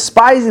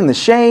 despising the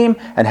shame,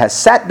 and has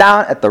sat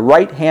down at the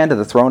right hand of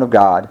the throne of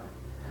God.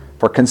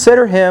 For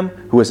consider him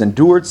who has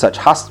endured such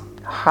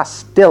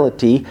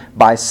hostility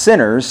by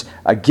sinners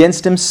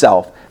against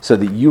himself, so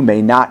that you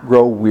may not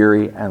grow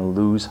weary and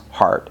lose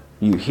heart."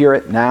 You hear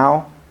it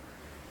now?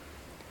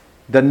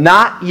 The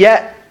not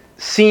yet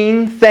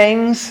seen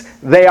things,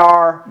 they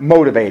are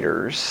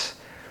motivators.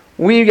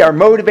 We are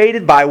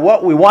motivated by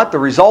what we want the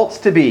results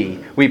to be.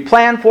 We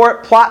plan for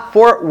it, plot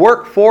for it,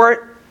 work for it,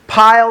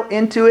 pile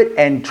into it,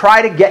 and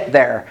try to get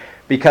there.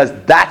 Because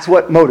that's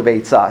what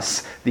motivates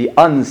us, the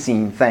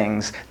unseen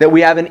things, that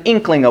we have an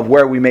inkling of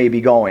where we may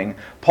be going.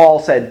 Paul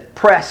said,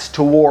 press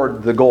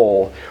toward the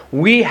goal.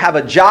 We have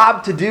a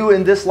job to do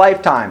in this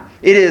lifetime.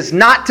 It is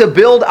not to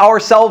build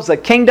ourselves a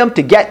kingdom,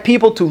 to get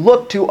people to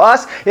look to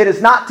us. It is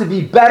not to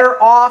be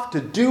better off, to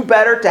do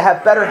better, to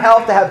have better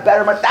health, to have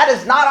better money. That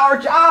is not our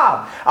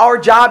job. Our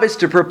job is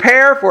to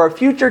prepare for a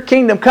future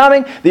kingdom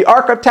coming, the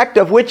architect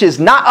of which is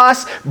not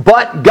us,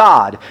 but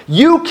God.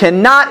 You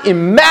cannot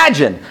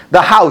imagine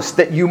the house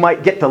that you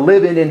might get to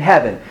live in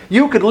heaven.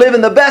 You could live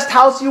in the best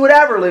house you would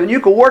ever live in.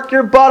 You could work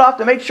your butt off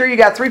to make sure you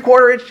got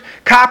 3/4-inch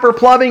copper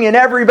plumbing in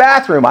every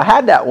bathroom. I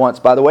had that once,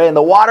 by the way, and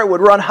the water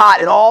would run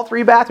hot in all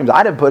 3 bathrooms.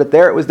 I didn't put it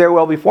there. It was there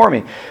well before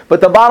me. But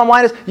the bottom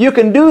line is, you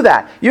can do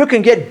that. You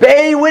can get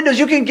bay windows.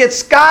 You can get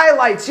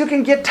skylights. You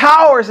can get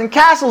towers and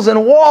castles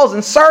and walls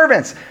and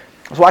servants.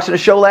 I was watching a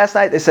show last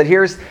night. They said,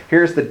 here's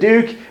the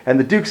Duke and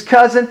the Duke's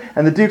cousin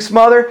and the Duke's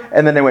mother.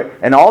 And then they went,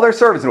 and all their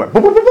servants. And went,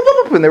 boop, boop, boop,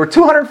 boop, boop, and there were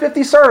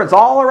 250 servants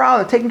all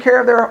around and taking care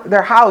of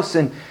their house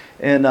in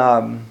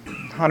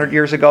 100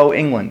 years ago,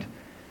 England.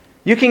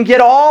 You can get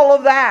all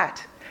of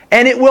that.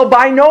 And it will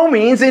by no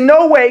means, in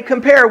no way,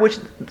 compare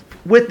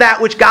with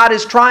that which God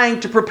is trying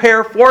to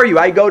prepare for you.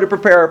 I go to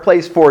prepare a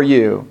place for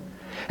you.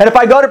 And if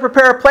I go to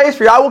prepare a place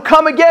for you, I will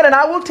come again and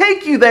I will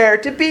take you there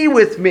to be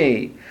with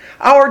me.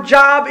 Our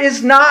job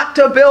is not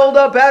to build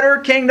a better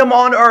kingdom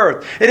on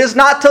earth. It is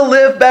not to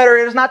live better.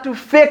 It is not to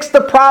fix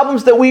the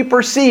problems that we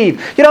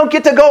perceive. You don't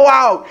get to go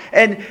out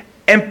and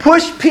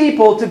push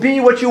people to be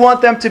what you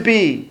want them to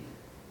be.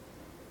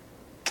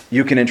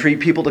 You can entreat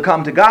people to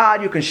come to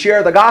God. You can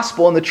share the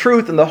gospel and the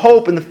truth and the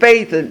hope and the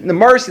faith and the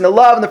mercy and the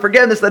love and the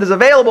forgiveness that is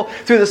available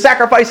through the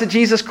sacrifice of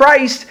Jesus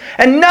Christ.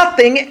 And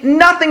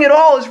nothing at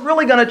all is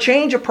really going to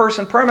change a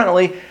person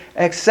permanently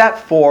except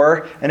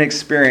for an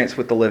experience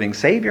with the living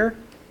Savior.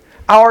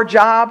 Our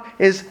job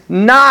is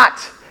not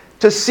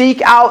to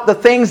seek out the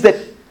things that,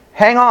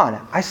 hang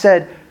on, I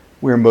said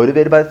we're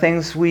motivated by the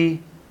things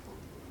we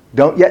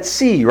don't yet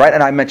see, right?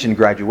 And I mentioned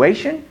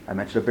graduation, I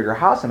mentioned a bigger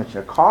house, I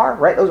mentioned a car,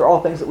 right? Those are all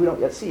things that we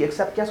don't yet see,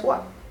 except guess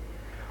what?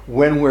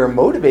 When we're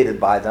motivated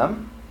by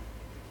them,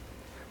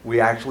 we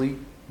actually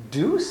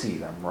do see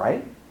them,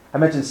 right? I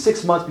mentioned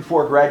 6 months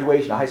before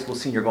graduation, a high school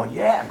senior going,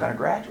 yeah, I'm going to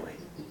graduate.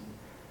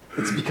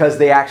 It's because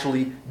they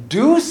actually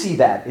do see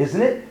that,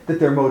 isn't it? That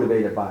they're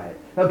motivated by it.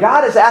 Now,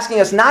 God is asking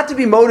us not to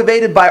be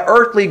motivated by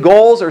earthly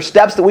goals or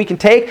steps that we can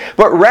take,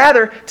 but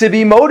rather to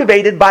be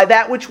motivated by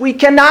that which we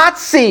cannot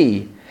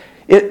see.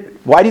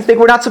 Why do you think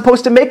we're not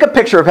supposed to make a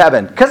picture of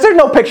heaven? Because there's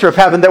no picture of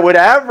heaven that would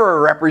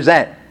ever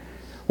represent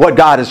what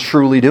God is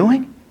truly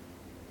doing.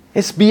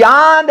 It's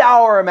beyond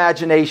our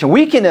imagination.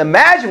 We can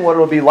imagine what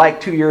it'll be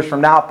like 2 years from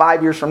now,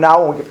 5 years from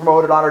now, when we get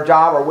promoted on our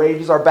job, our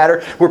wages are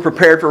better, we're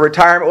prepared for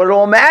retirement.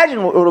 We'll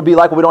imagine what it'll be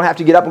like when we don't have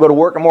to get up and go to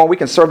work anymore, and we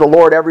can serve the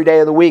Lord every day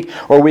of the week,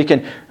 or we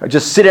can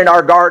just sit in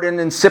our garden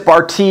and sip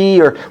our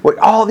tea, or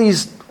all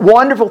these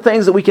wonderful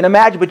things that we can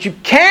imagine, but you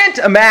can't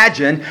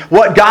imagine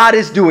what God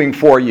is doing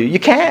for you. You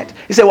can't.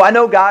 You say, well, I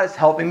know God is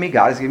helping me.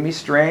 God is giving me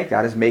strength.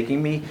 God is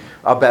making me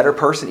a better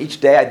person each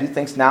day. I do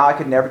things now I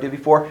could never do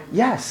before.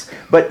 Yes.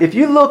 But if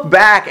you look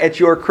back at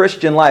your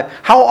Christian life,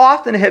 how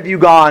often have you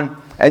gone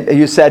and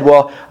you said,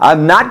 well,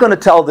 I'm not going to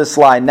tell this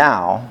lie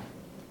now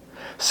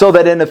so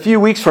that in a few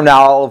weeks from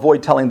now I'll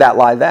avoid telling that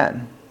lie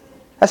then.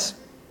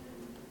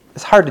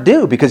 It's hard to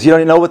do because you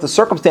don't know what the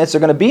circumstances are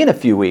going to be in a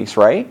few weeks,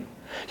 right?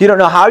 You don't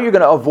know how you're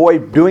going to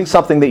avoid doing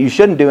something that you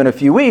shouldn't do in a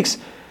few weeks.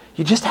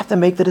 You just have to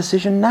make the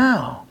decision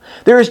now.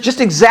 There is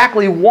just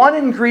exactly one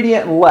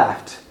ingredient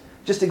left.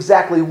 Just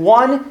exactly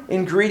one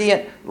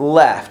ingredient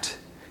left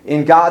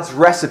in God's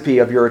recipe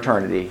of your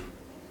eternity.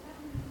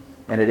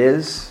 And it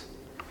is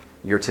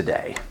your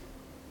today.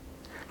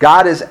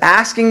 God is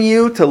asking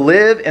you to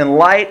live in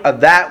light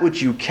of that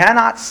which you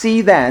cannot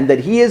see then, that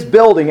He is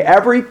building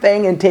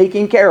everything and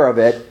taking care of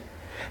it.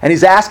 And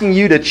He's asking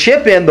you to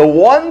chip in the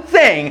one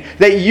thing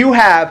that you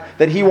have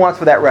that He wants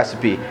for that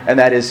recipe, and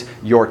that is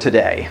your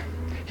today.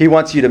 He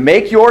wants you to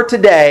make your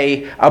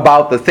today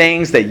about the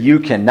things that you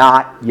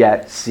cannot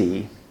yet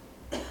see.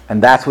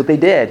 And that's what they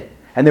did.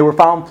 And they were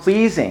found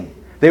pleasing.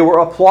 They were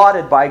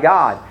applauded by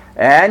God.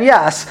 And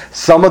yes,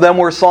 some of them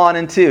were sawn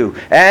in two.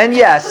 And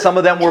yes, some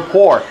of them were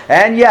poor.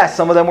 And yes,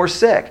 some of them were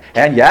sick.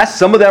 And yes,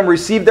 some of them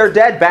received their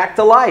dead back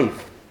to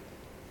life.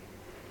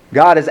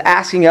 God is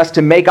asking us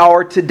to make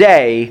our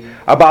today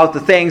about the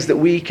things that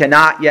we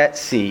cannot yet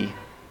see.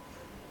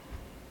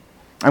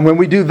 And when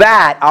we do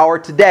that, our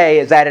today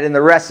is added in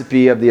the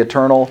recipe of the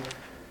eternal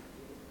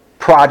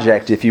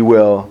project, if you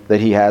will,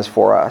 that He has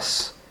for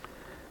us.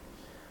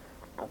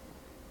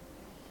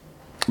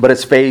 But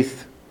it's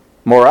faith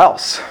more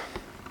else.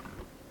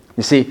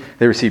 You see,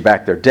 they received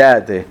back their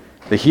dead,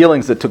 the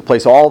healings that took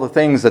place, all the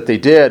things that they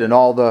did, and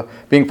all the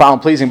being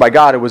found pleasing by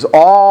God. It was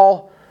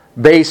all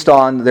based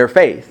on their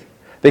faith.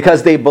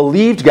 Because they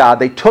believed God,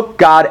 they took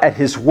God at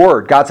His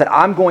word. God said,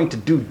 I'm going to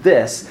do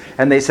this.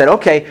 And they said,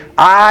 okay,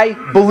 I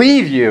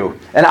believe you.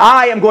 And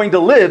I am going to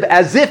live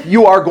as if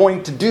you are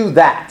going to do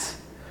that.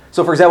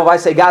 So for example, if I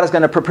say God is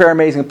going to prepare an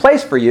amazing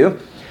place for you,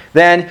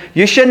 then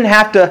you shouldn't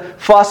have to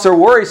fuss or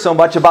worry so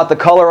much about the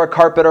color of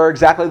carpet or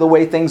exactly the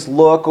way things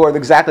look or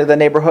exactly the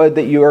neighborhood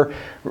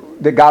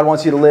that God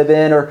wants you to live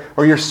in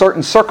or your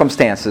certain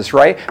circumstances,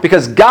 right?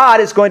 Because God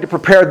is going to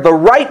prepare the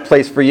right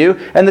place for you.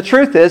 And the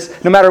truth is,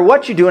 no matter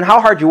what you do and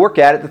how hard you work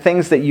at it, the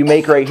things that you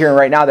make right here and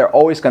right now, they're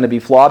always going to be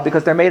flawed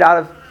because they're made out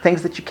of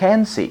things that you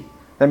can see.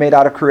 They're made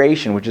out of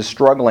creation, which is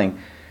struggling,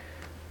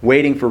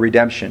 waiting for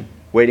redemption,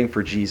 waiting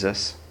for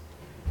Jesus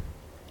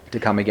to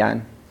come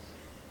again.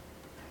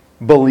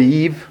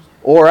 Believe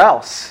or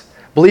else.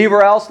 Believe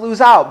or else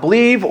lose out.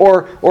 Believe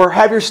or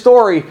have your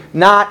story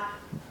not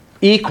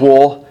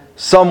equal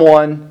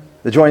someone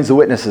that joins the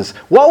witnesses.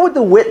 What would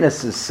the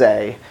witnesses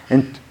say?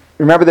 And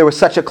remember, there was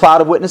such a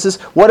cloud of witnesses.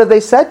 What have they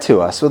said to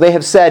us? Well, they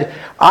have said,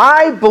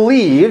 I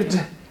believed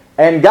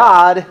and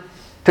God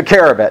took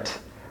care of it.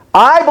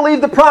 I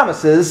believed the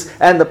promises,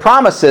 and the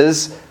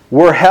promises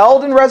were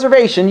held in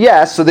reservation,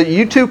 yes, so that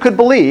you too could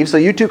believe, so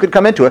you too could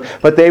come into it,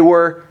 but they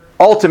were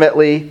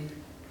ultimately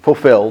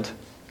fulfilled.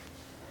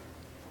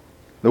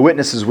 The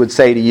witnesses would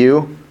say to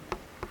you,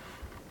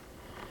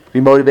 be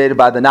motivated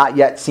by the not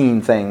yet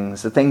seen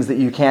things, the things that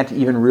you can't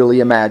even really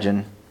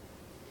imagine.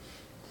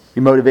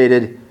 Be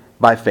motivated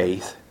by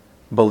faith.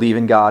 Believe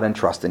in God and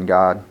trust in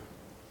God.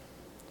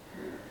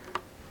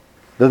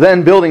 The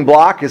then building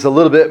block is a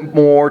little bit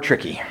more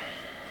tricky.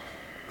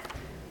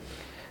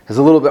 It's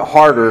a little bit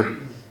harder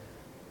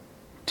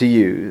to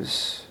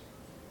use.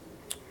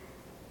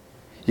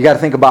 You got to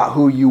think about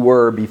who you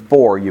were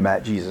before you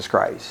met Jesus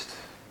Christ.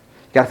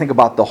 You got to think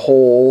about the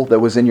hole that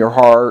was in your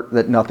heart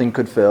that nothing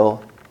could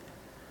fill.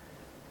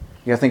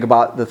 You got to think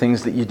about the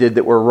things that you did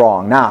that were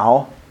wrong.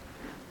 Now,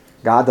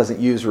 God doesn't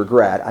use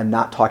regret. I'm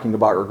not talking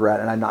about regret,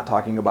 and I'm not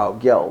talking about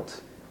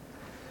guilt.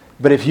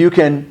 But if you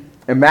can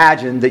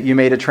imagine that you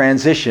made a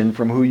transition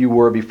from who you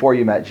were before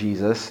you met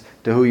Jesus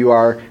to who you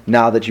are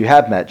now that you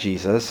have met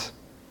Jesus,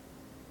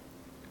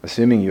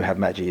 assuming you have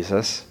met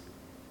Jesus,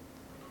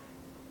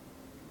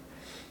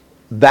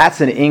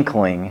 that's an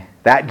inkling.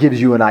 That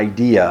gives you an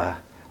idea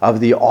of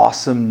the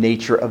awesome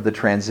nature of the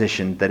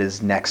transition that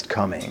is next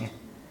coming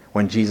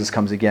when Jesus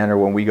comes again or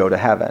when we go to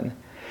heaven.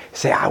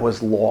 Say, I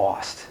was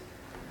lost.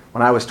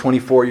 When I was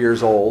 24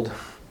 years old,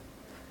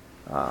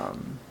 my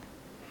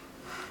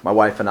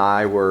wife and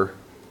I were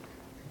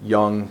a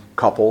young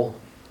couple,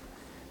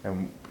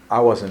 and I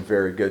wasn't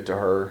very good to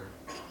her.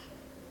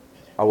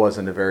 I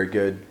wasn't a very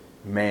good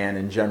man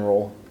in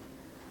general.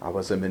 I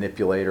was a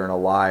manipulator and a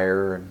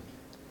liar, and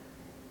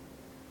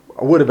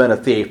I would have been a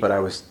thief, but I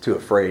was too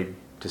afraid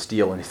to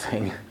steal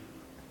anything.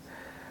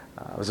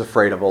 I was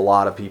afraid of a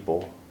lot of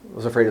people. I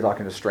was afraid of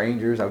talking to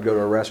strangers. I would go to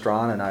a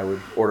restaurant and I would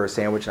order a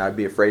sandwich and I'd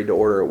be afraid to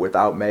order it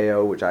without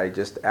mayo, which I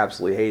just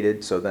absolutely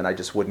hated, so then I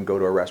just wouldn't go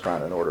to a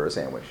restaurant and order a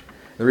sandwich.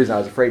 The reason I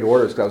was afraid to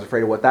order is because I was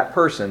afraid of what that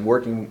person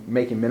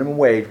making minimum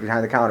wage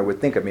behind the counter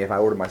would think of me if I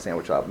ordered my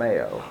sandwich without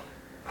mayo.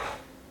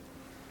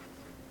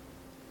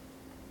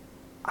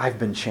 I've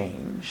been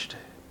changed.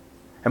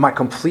 Am I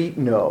complete?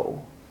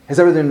 No. Has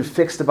everything been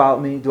fixed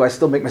about me? Do I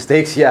still make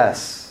mistakes?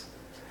 Yes.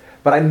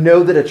 But I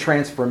know that a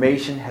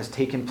transformation has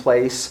taken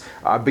place.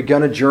 I've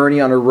begun a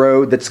journey on a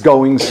road that's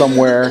going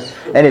somewhere.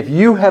 And if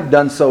you have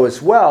done so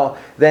as well,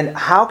 then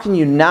how can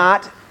you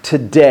not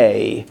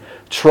today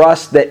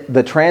trust that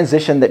the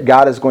transition that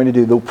God is going to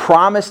do, the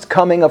promised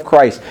coming of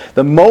Christ,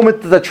 the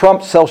moment that the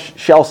trump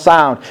shall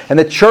sound and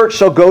the church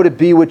shall go to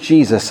be with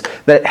Jesus,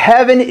 that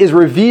heaven is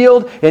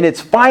revealed in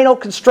its final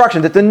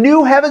construction, that the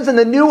new heavens and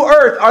the new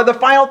earth are the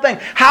final thing.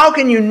 How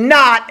can you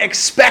not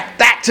expect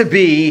that to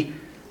be,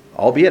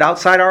 albeit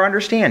outside our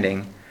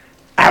understanding,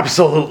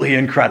 absolutely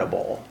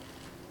incredible?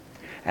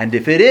 And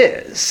if it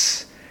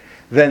is,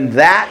 then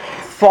that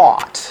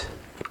thought,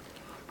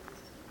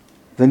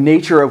 the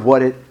nature of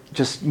what it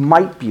just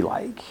might be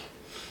like,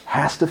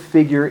 has to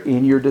figure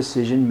in your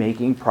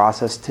decision-making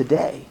process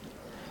today.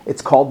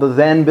 It's called the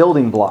then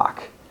building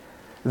block.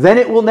 Then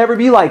it will never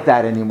be like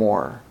that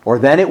anymore. Or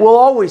then it will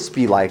always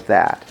be like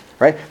that.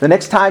 Right? The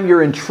next time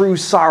you're in true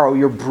sorrow,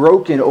 you're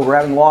broken over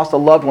having lost a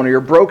loved one, or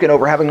you're broken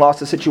over having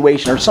lost a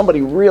situation, or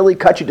somebody really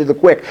cut you to the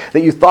quick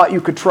that you thought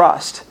you could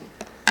trust,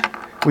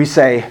 we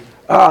say,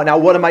 oh, now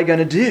what am I going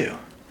to do?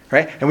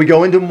 Right? And we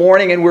go into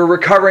mourning and we're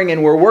recovering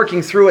and we're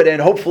working through it,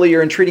 and hopefully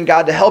you're entreating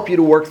God to help you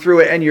to work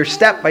through it, and you're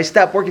step by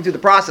step working through the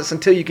process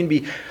until you can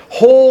be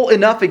whole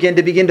enough again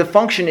to begin to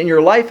function in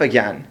your life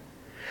again.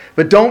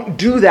 But don't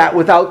do that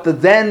without the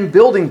then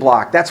building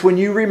block. That's when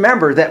you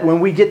remember that when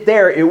we get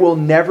there, it will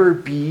never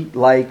be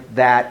like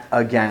that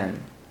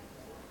again.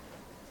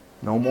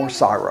 No more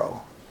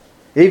sorrow.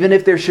 Even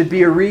if there should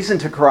be a reason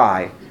to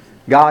cry,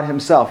 God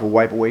Himself will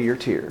wipe away your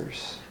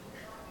tears.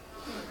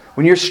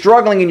 When you're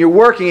struggling and you're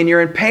working and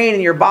you're in pain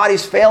and your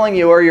body's failing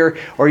you, or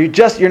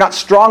you're not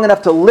strong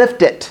enough to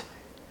lift it,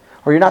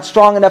 or you're not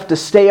strong enough to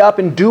stay up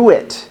and do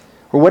it,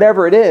 or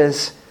whatever it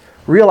is,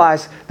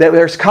 realize that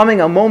there's coming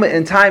a moment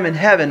in time in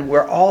heaven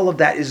where all of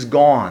that is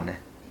gone.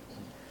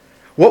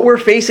 What we're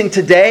facing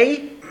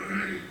today,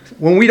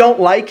 when we don't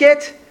like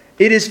it,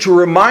 it is to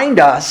remind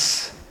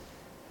us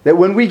that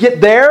when we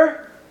get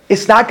there,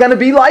 it's not going to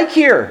be like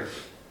here.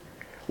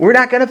 We're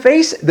not going to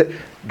face it.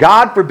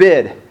 God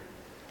forbid.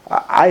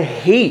 I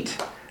hate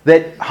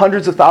that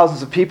hundreds of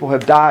thousands of people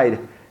have died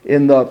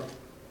in the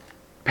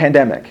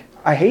pandemic.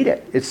 I hate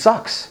it. It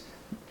sucks.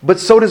 But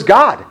so does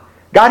God.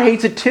 God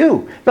hates it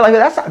too. But like,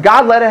 that's not,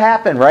 God let it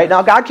happen, right?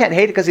 Now, God can't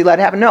hate it because He let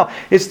it happen. No,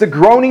 it's the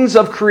groanings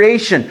of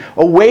creation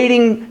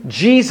awaiting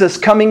Jesus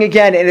coming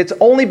again. And it's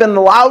only been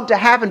allowed to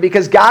happen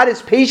because God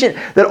is patient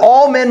that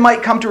all men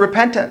might come to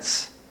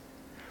repentance.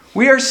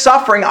 We are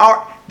suffering.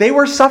 They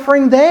were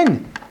suffering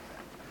then.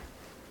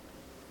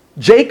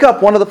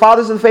 Jacob, one of the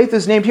fathers of the faith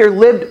is named here,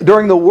 lived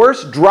during the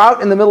worst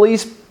drought in the Middle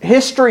East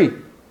history,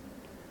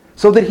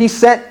 so that he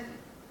sent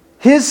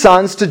his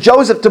sons to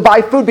Joseph to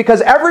buy food, because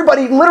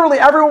literally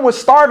everyone was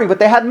starving, but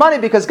they had money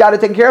because God had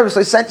taken care of them.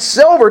 So they sent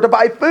silver to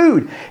buy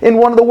food in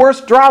one of the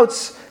worst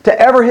droughts to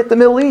ever hit the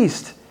Middle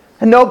East.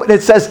 And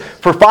it says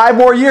for 5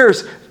 more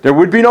years there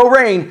would be no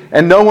rain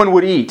and no one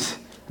would eat.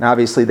 And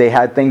obviously they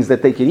had things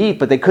that they could eat,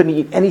 but they couldn't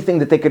eat anything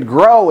that they could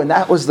grow, and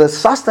that was the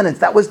sustenance.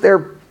 That was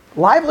their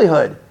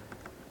livelihood.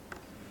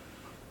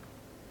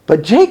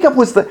 But Jacob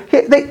was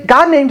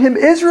God named him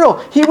Israel.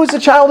 He was a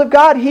child of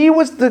God. He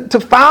was to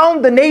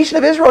found the nation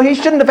of Israel. He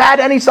shouldn't have had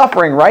any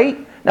suffering,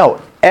 right?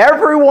 No,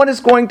 everyone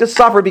is going to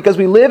suffer because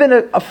we live in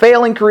a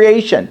failing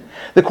creation.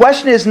 The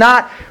question is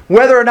not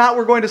whether or not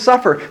we're going to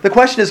suffer. The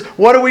question is,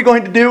 what are we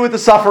going to do with the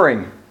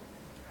suffering?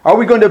 Are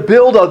we going to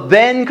build a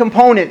then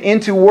component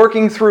into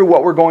working through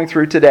what we're going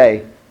through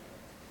today?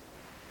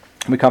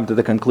 We come to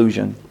the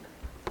conclusion.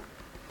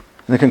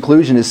 And the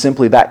conclusion is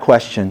simply that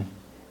question.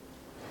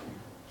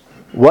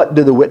 What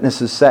do the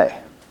witnesses say?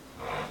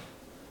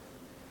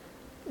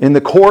 In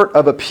the court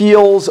of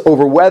appeals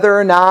over whether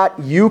or not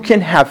you can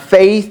have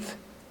faith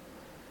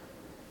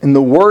in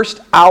the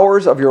worst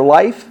hours of your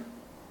life,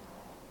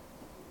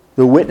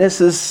 the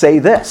witnesses say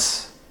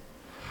this: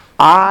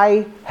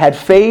 I had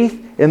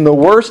faith in the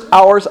worst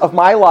hours of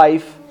my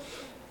life,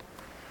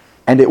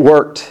 and it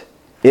worked.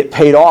 It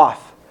paid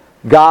off.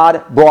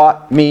 God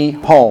brought me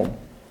home.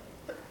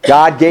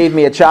 God gave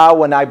me a child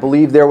when I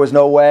believed there was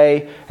no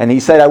way, and He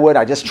said I would.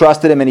 I just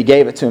trusted Him and He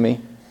gave it to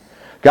me.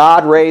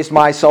 God raised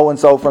my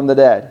so-and-so from the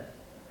dead.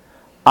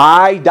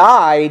 I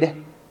died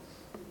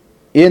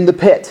in the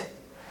pit.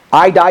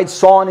 I died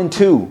sawn in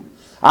two.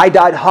 I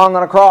died hung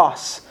on a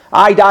cross.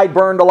 I died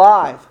burned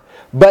alive.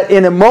 But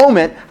in a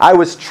moment, I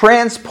was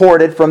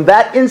transported from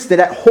that instant,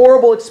 that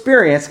horrible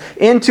experience,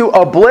 into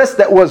a bliss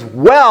that was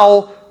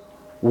well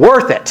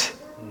worth it.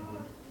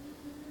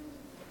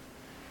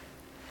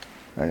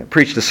 I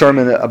preached a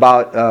sermon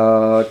about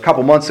a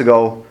couple months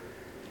ago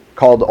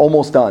called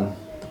Almost Done.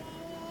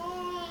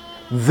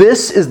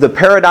 This is the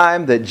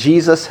paradigm that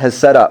Jesus has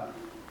set up.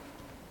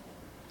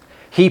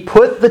 He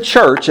put the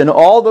church and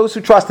all those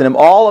who trust in Him,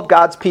 all of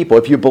God's people.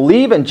 If you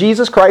believe in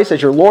Jesus Christ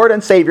as your Lord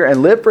and Savior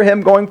and live for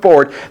Him going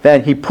forward,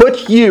 then He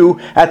put you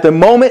at the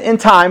moment in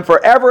time,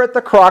 forever at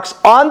the crux,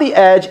 on the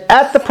edge,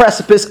 at the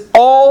precipice,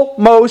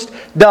 almost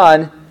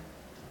done.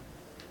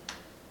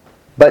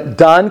 But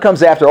done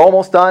comes after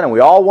almost done, and we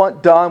all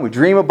want done. We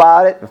dream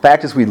about it. The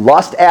fact is, we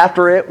lust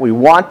after it. We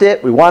want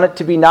it. We want it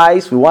to be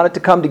nice. We want it to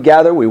come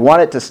together. We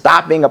want it to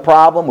stop being a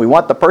problem. We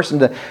want the person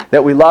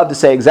that we love to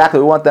say exactly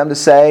what we want them to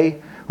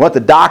say. We want the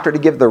doctor to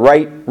give the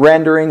right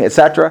rendering,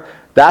 etc.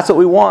 That's what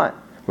we want.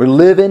 We're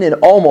living in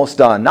almost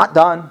done, not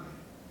done.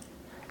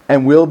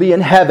 And we'll be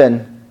in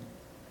heaven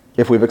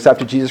if we've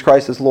accepted Jesus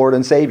Christ as Lord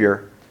and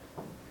Savior.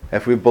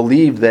 If we've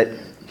believed that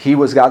He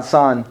was God's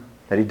Son,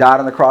 that He died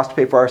on the cross to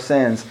pay for our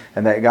sins,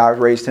 and that God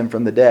raised Him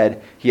from the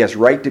dead. He has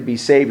right to be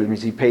saved. It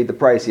means He paid the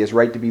price. He has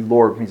right to be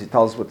Lord. It means He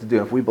tells us what to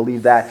do. If we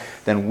believe that,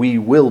 then we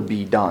will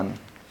be done.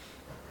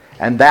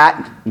 And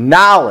that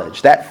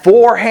knowledge, that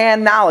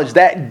forehand knowledge,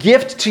 that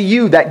gift to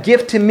you, that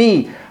gift to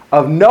me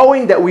of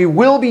knowing that we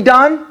will be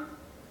done,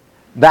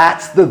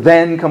 that's the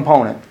then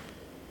component.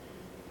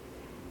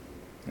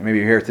 Maybe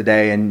you're here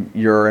today and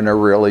you're in a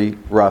really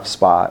rough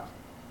spot.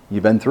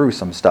 You've been through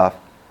some stuff.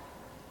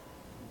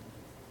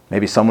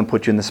 Maybe someone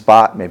put you in the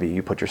spot. Maybe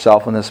you put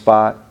yourself in the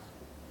spot.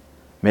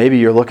 Maybe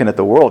you're looking at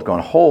the world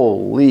going,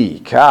 holy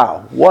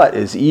cow, what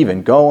is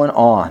even going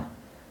on?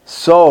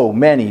 So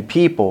many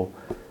people,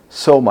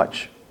 so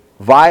much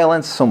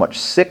violence, so much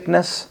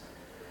sickness,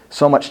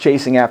 so much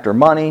chasing after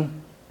money.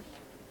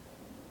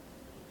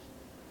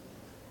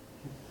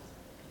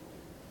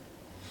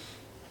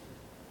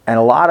 And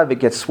a lot of it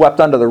gets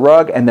swept under the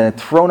rug and then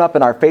thrown up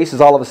in our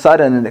faces all of a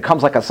sudden, and it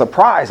comes like a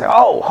surprise. Like,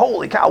 oh,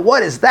 holy cow,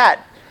 what is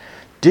that?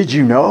 Did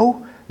you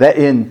know that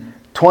in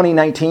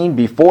 2019,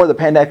 before the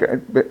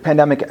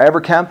pandemic ever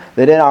came,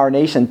 that in our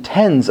nation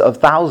tens of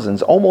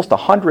thousands, almost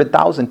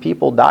 100,000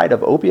 people died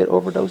of opiate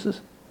overdoses?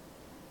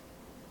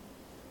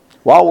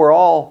 While we're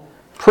all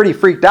pretty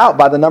freaked out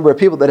by the number of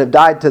people that have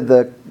died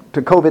to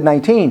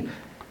COVID-19,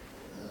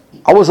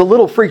 I was a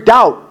little freaked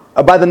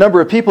out by the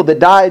number of people that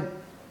died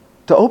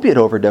to opiate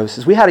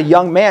overdoses. We had a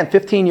young man,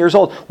 15 years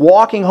old,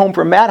 walking home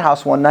from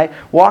Madhouse one night,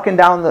 walking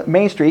down the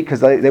Main Street,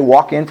 because they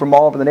walk in from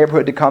all over the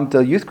neighborhood to come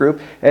to youth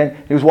group, and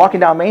he was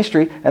walking down Main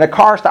Street, and a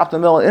car stopped in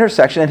the middle of the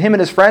intersection, and him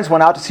and his friends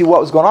went out to see what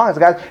was going on.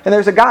 And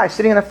there's a guy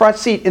sitting in the front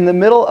seat in the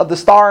middle of the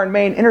Star and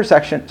Main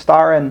intersection,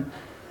 Star and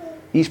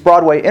East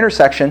Broadway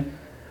intersection,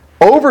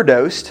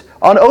 overdosed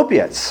on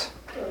opiates.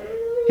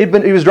 He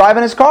was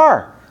driving his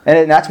car.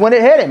 And that's when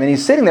it hit him. And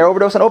he's sitting there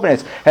overdosing on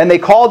opiates. And they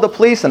called the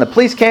police, and the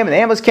police came, and the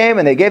ambulance came,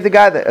 and they gave the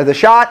guy the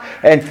shot,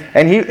 and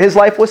his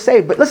life was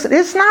saved. But listen,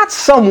 it's not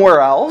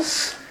somewhere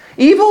else.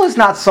 Evil is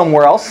not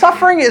somewhere else.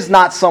 Suffering is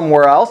not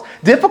somewhere else.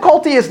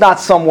 Difficulty is not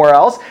somewhere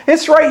else.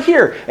 It's right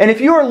here. And if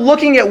you are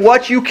looking at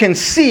what you can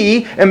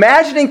see,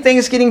 imagining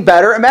things getting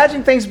better,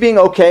 imagining things being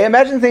okay,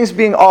 imagining things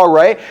being all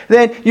right,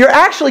 then you're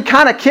actually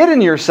kind of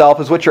kidding yourself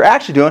is what you're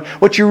actually doing.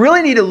 What you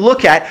really need to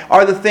look at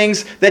are the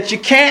things that you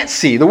can't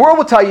see. The world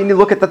will tell you you need to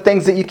look at the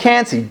things that you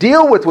can see.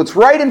 Deal with what's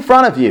right in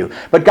front of you.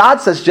 But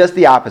God says just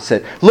the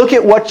opposite. Look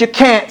at what you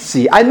can't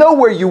see. I know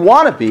where you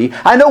want to be.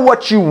 I know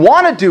what you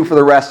want to do for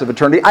the rest of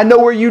eternity. I know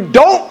where you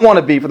don't want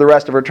to be for the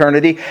rest of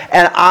eternity,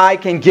 and I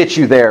can get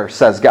you there,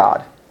 says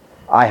God.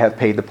 I have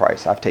paid the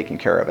price. I've taken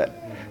care of it.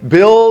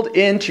 Build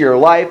into your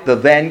life the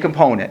then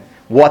component,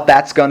 what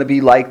that's going to be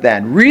like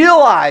then.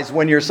 Realize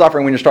when you're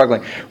suffering, when you're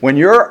struggling, when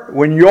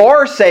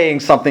you're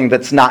saying something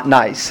that's not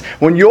nice,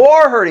 when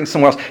you're hurting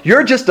someone else,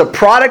 you're just a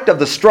product of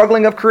the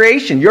struggling of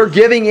creation. You're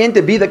giving in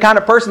to be the kind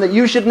of person that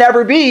you should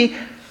never be,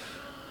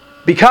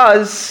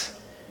 because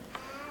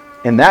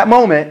in that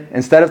moment,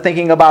 instead of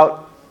thinking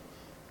about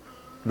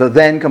the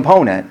then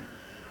component,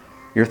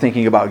 you're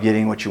thinking about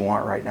getting what you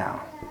want right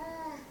now.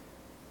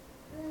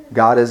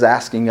 God is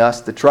asking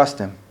us to trust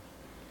Him.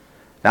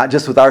 Not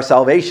just with our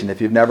salvation. If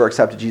you've never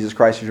accepted Jesus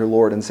Christ as your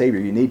Lord and Savior,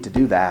 you need to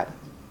do that.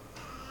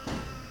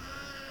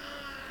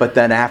 But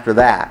then after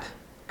that,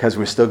 because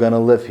we're still going to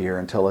live here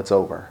until it's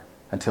over,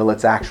 until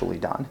it's actually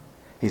done,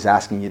 He's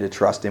asking you to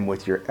trust Him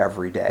with your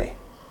everyday.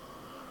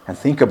 And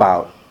think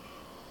about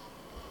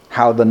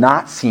how the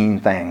not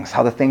seen things,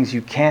 how the things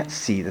you can't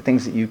see, the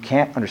things that you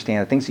can't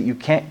understand, the things that you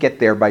can't get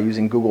there by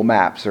using Google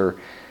Maps or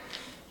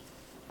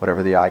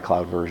whatever the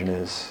iCloud version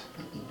is.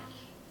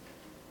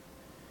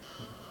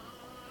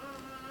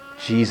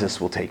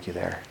 Jesus will take you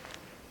there.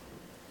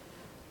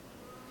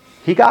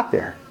 He got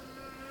there.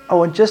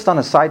 Oh, and just on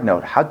a side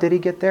note, how did He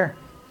get there?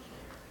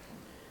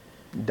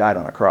 He died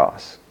on a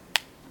cross.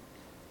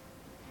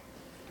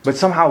 But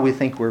somehow we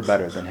think we're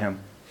better than Him.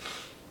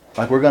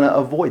 Like we're going to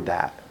avoid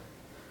that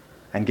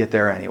and get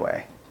there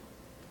anyway.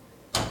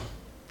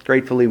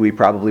 Gratefully, we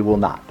probably will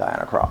not die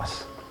on a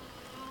cross.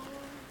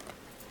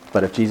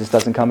 But if Jesus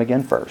doesn't come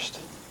again first,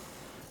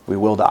 we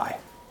will die.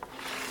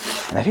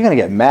 And if you're going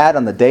to get mad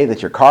on the day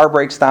that your car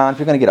breaks down, if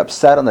you're going to get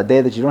upset on the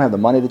day that you don't have the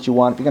money that you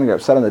want, if you're going to get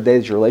upset on the day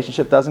that your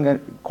relationship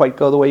doesn't quite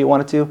go the way you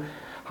want it to,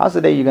 how's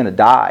the day you're going to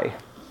die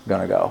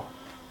going to go?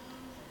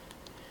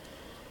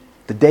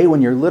 The day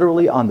when you're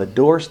literally on the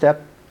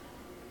doorstep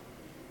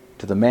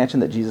to the mansion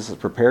that Jesus has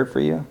prepared for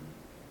you?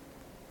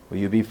 Will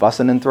you be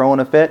fussing and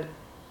throwing a fit?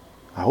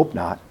 I hope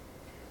not.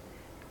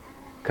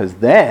 Because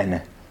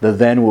then, the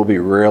then will be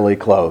really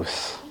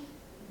close.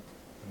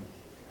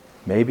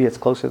 Maybe it's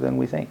closer than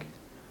we think.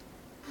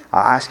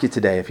 I ask you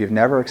today, if you've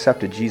never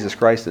accepted Jesus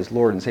Christ as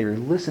Lord and Savior,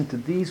 listen to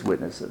these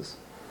witnesses.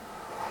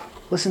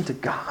 Listen to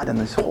God and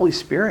His Holy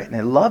Spirit and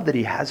the love that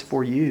He has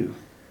for you.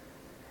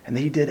 And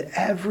that He did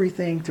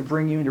everything to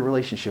bring you into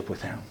relationship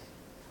with Him.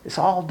 It's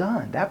all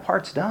done. That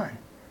part's done.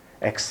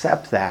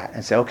 accept that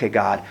and say, okay,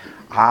 God,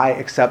 I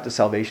accept the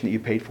salvation that you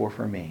paid for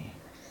me.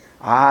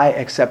 I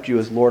accept you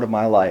as Lord of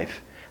my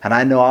life. And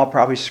I know I'll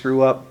probably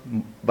screw up,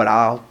 but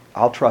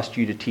I'll trust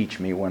you to teach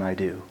me when I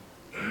do.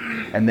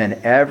 And then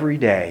every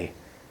day,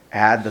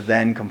 add the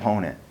then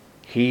component.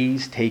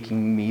 He's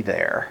taking me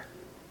there.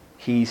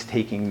 He's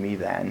taking me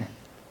then.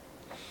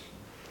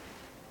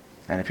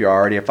 And if you're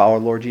already a follower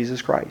of Lord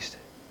Jesus Christ,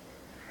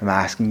 I'm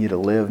asking you to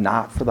live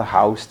not for the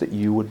house that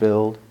you would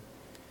build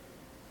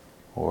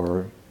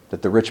or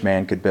that the rich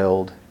man could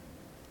build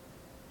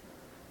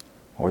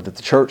or that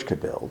the church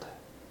could build,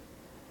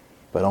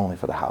 but only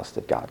for the house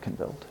that God can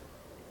build.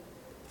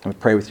 I'm going to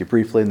pray with you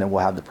briefly, and then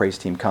we'll have the praise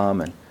team come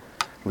and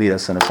lead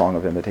us in a song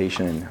of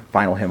invitation and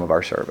final hymn of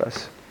our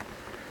service.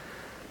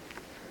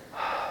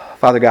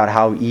 Father God,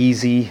 how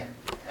easy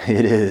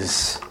it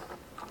is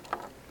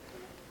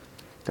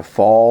to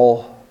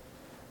fall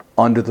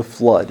under the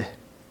flood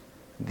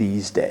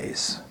these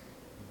days.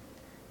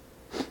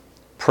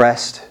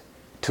 Pressed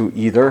to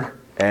either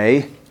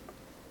A,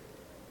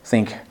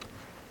 think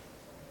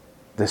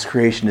this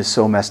creation is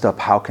so messed up,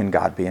 how can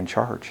God be in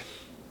charge?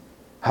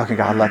 How can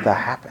God let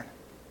that happen?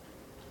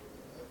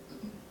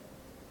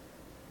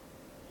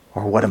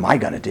 Or what am I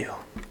going to do?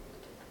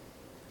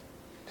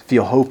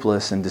 Feel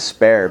hopeless and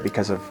despair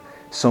because of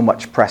so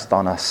much pressed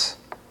on us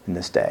in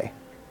this day.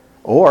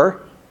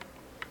 Or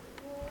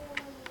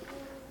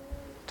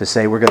to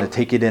say we're going to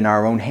take it in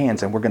our own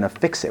hands and we're going to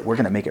fix it. We're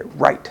going to make it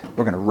right.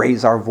 We're going to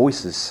raise our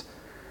voices.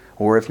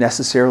 Or if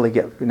necessary,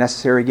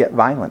 get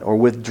violent. Or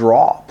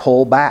withdraw,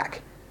 pull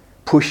back,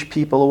 push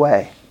people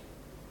away.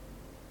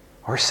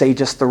 Or say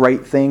just the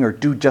right thing or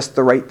do just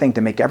the right thing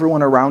to make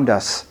everyone around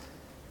us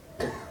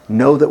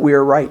know that we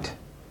are right.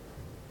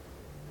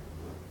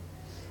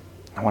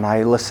 And when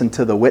I listen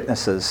to the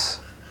witnesses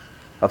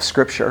of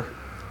Scripture,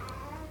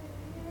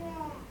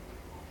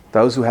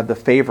 those who have the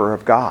favor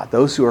of God,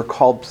 those who are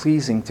called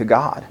pleasing to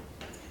God,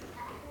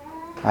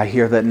 I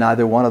hear that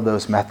neither one of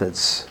those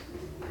methods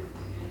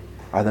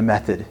are the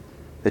method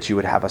that you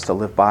would have us to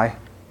live by,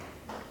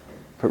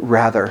 but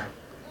rather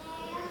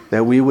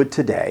that we would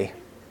today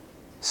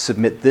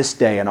submit this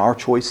day and our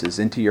choices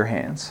into your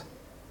hands.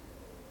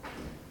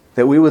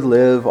 That we would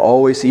live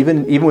always,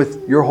 even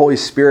with your Holy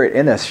Spirit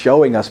in us,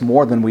 showing us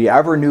more than we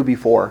ever knew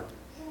before.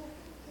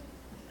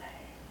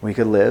 We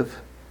could live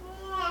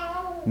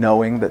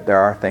knowing that there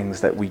are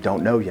things that we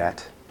don't know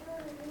yet.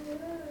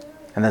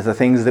 And that the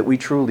things that we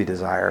truly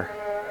desire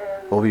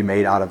will be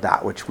made out of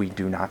that which we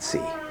do not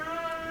see.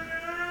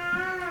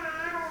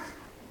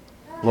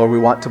 Lord, we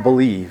want to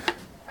believe.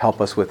 Help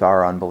us with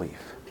our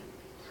unbelief.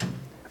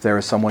 If there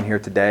is someone here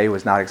today who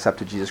has not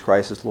accepted Jesus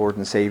Christ as Lord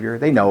and Savior,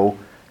 they know,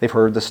 they've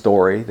heard the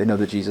story. They know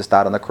that Jesus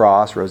died on the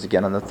cross, rose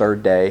again on the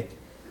third day.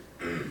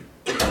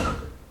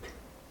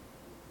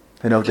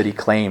 They know that he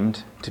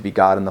claimed to be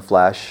God in the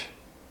flesh,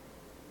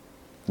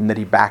 and that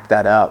he backed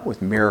that up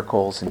with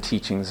miracles and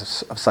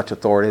teachings of such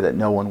authority that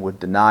no one would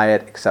deny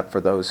it except for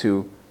those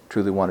who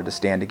truly wanted to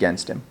stand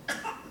against him.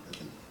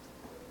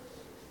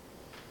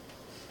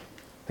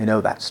 They know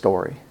that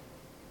story.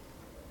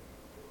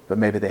 But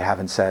maybe they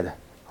haven't said,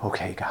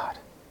 okay, God,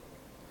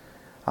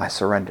 I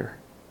surrender.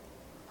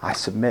 I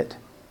submit.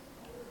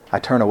 I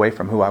turn away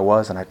from who I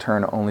was and I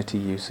turn only to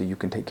you so you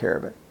can take care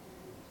of it.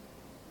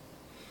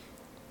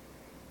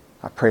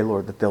 I pray,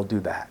 Lord, that they'll do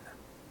that,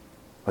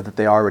 or that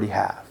they already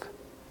have,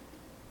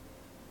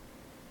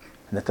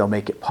 and that they'll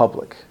make it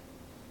public,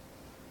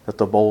 that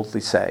they'll boldly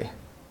say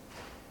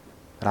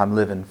that I'm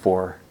living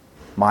for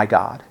my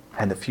God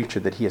and the future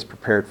that he has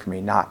prepared for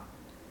me, not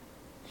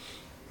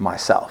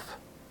myself,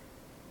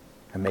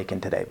 and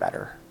making today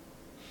better.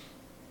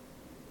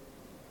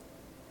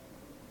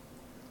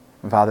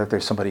 And Father, if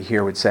there's somebody here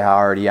who would say, I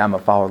already am a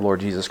follower of Lord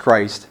Jesus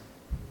Christ,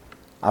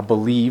 I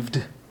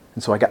believed,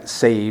 and so I got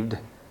saved,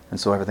 and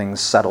so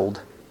everything's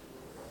settled.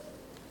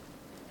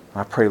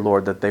 I pray,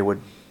 Lord, that they would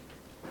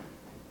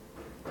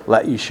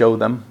let you show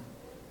them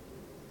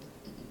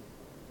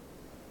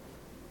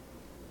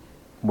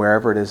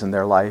wherever it is in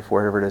their life,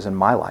 wherever it is in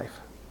my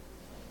life,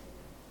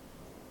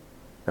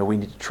 that we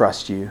need to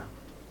trust you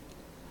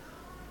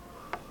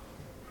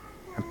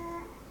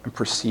and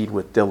proceed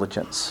with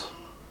diligence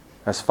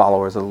as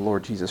followers of the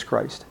Lord Jesus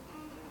Christ,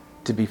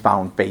 to be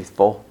found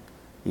faithful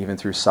even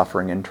through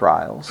suffering and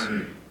trials,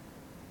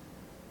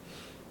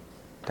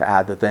 to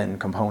add the then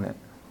component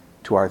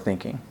to our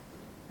thinking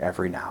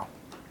every now.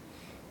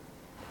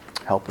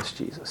 Help us,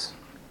 Jesus.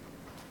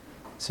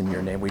 It's in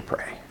your name we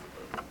pray.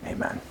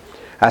 Amen.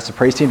 Ask the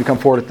praise team to come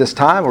forward at this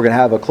time. We're going to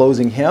have a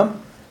closing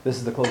hymn. This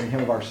is the closing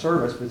hymn of our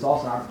service, but it's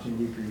also an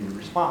opportunity for you to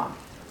respond.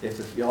 If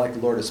you feel like the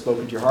Lord has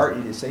spoken to your heart,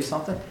 you need to say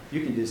something,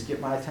 you can just get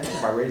my attention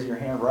by raising your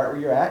hand right where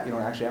you're at. You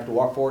don't actually have to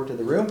walk forward to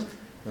the room,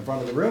 in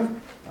front of the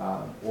room,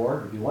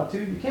 or if you want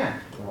to, you can.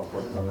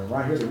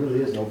 Right here, there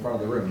really is no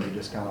front of the room. You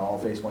just kind of all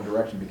face one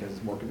direction because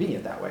it's more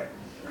convenient that way.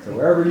 So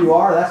wherever you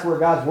are, that's where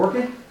God's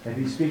working. If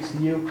he speaks to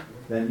you,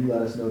 then you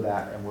let us know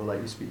that, and we'll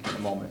let you speak in a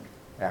moment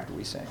after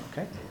we sing,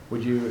 okay?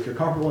 Would you, if you're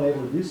comfortable and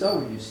able to do so,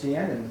 would you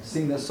stand and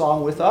sing this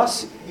song with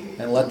us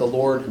and let the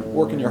Lord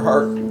work in your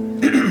heart?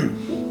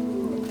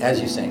 as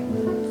you sing.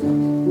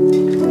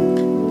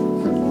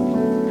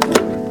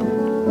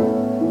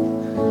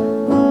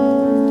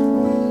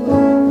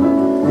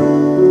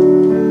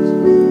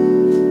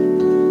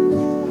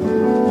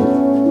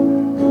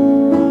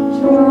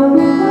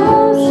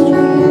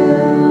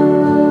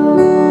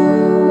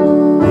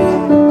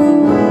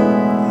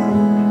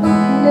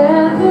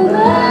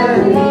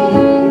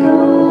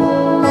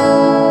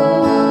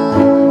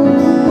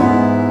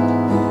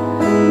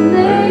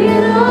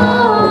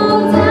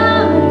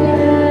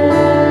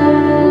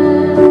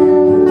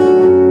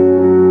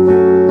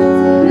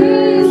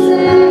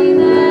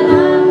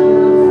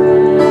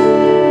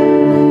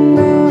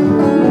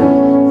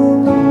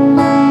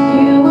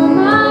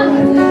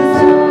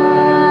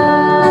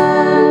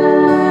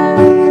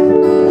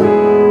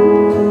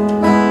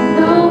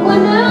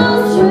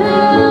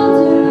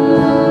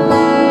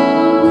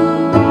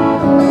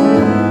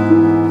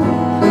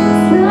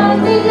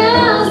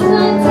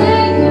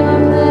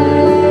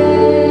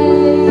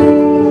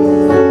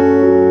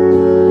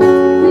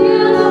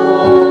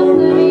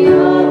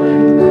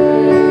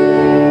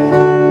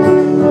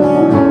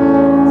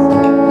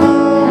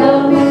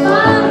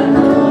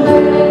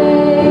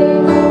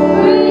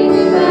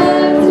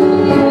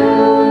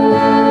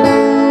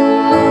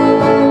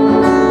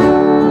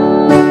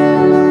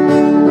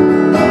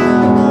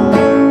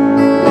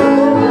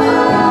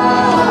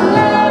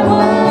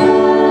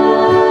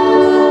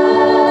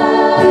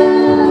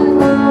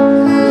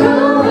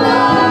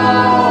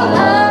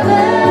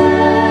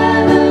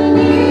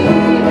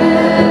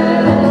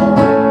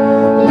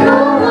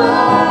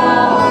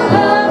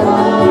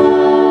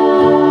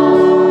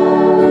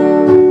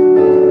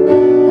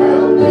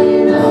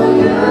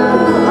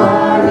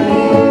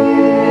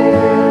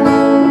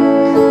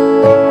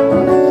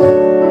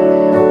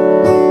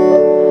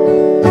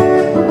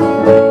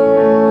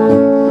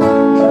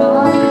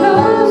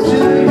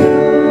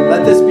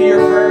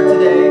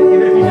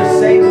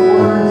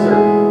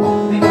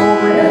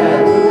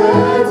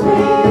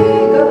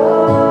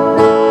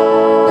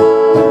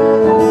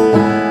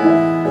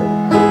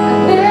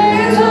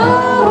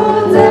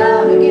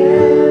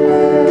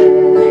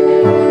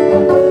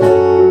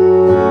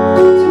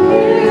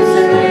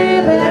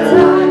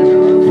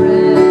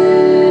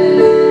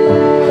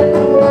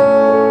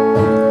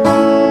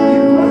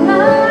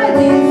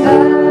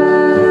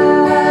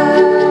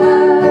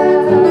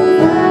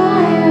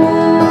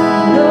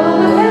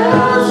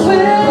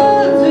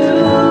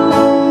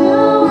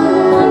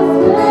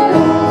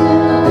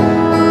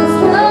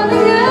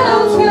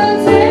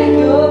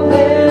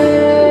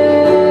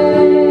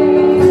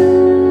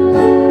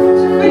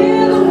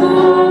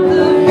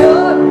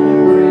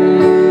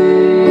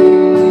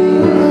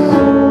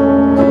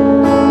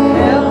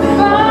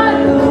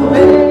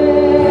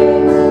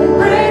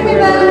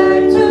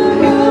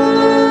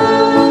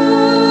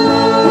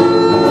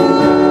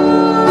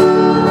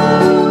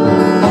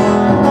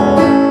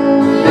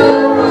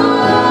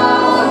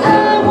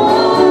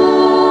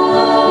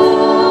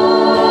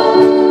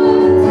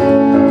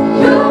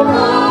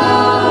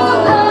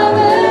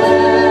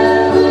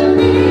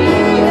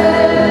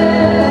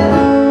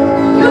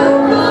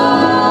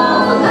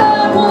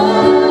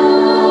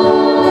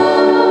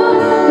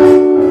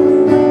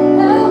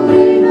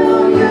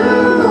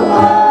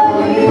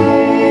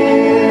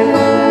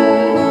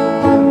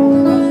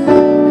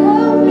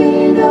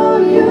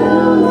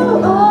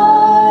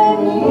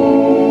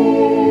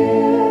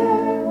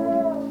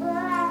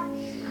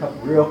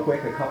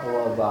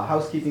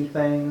 Housekeeping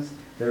things.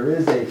 There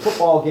is a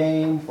football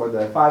game for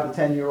the 5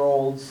 to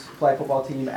 10-year-olds flag football team